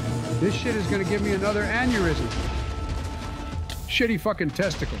 This shit is gonna give me another aneurysm. Shitty fucking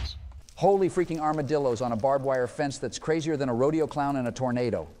testicles. Holy freaking armadillos on a barbed wire fence that's crazier than a rodeo clown in a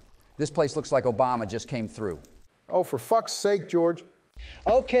tornado. This place looks like Obama just came through. Oh, for fuck's sake, George.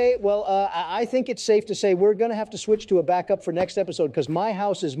 Okay, well, I think it's safe to say we're going to have to switch to a backup for next episode because my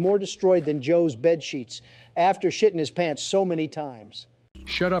house is more destroyed than Joe's bed sheets after shitting his pants so many times.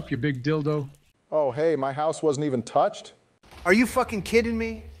 Shut up, you big dildo. Oh, hey, my house wasn't even touched? Are you fucking kidding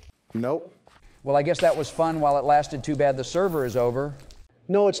me? Nope. Well, I guess that was fun while it lasted. Too bad the server is over.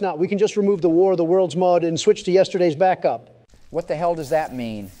 No, it's not. We can just remove the War of the Worlds mod and switch to yesterday's backup. What the hell does that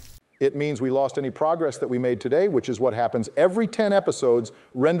mean? It means we lost any progress that we made today, which is what happens every 10 episodes,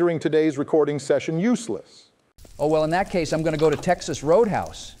 rendering today's recording session useless. Oh, well, in that case, I'm going to go to Texas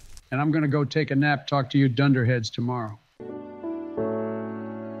Roadhouse. And I'm going to go take a nap, talk to you dunderheads tomorrow.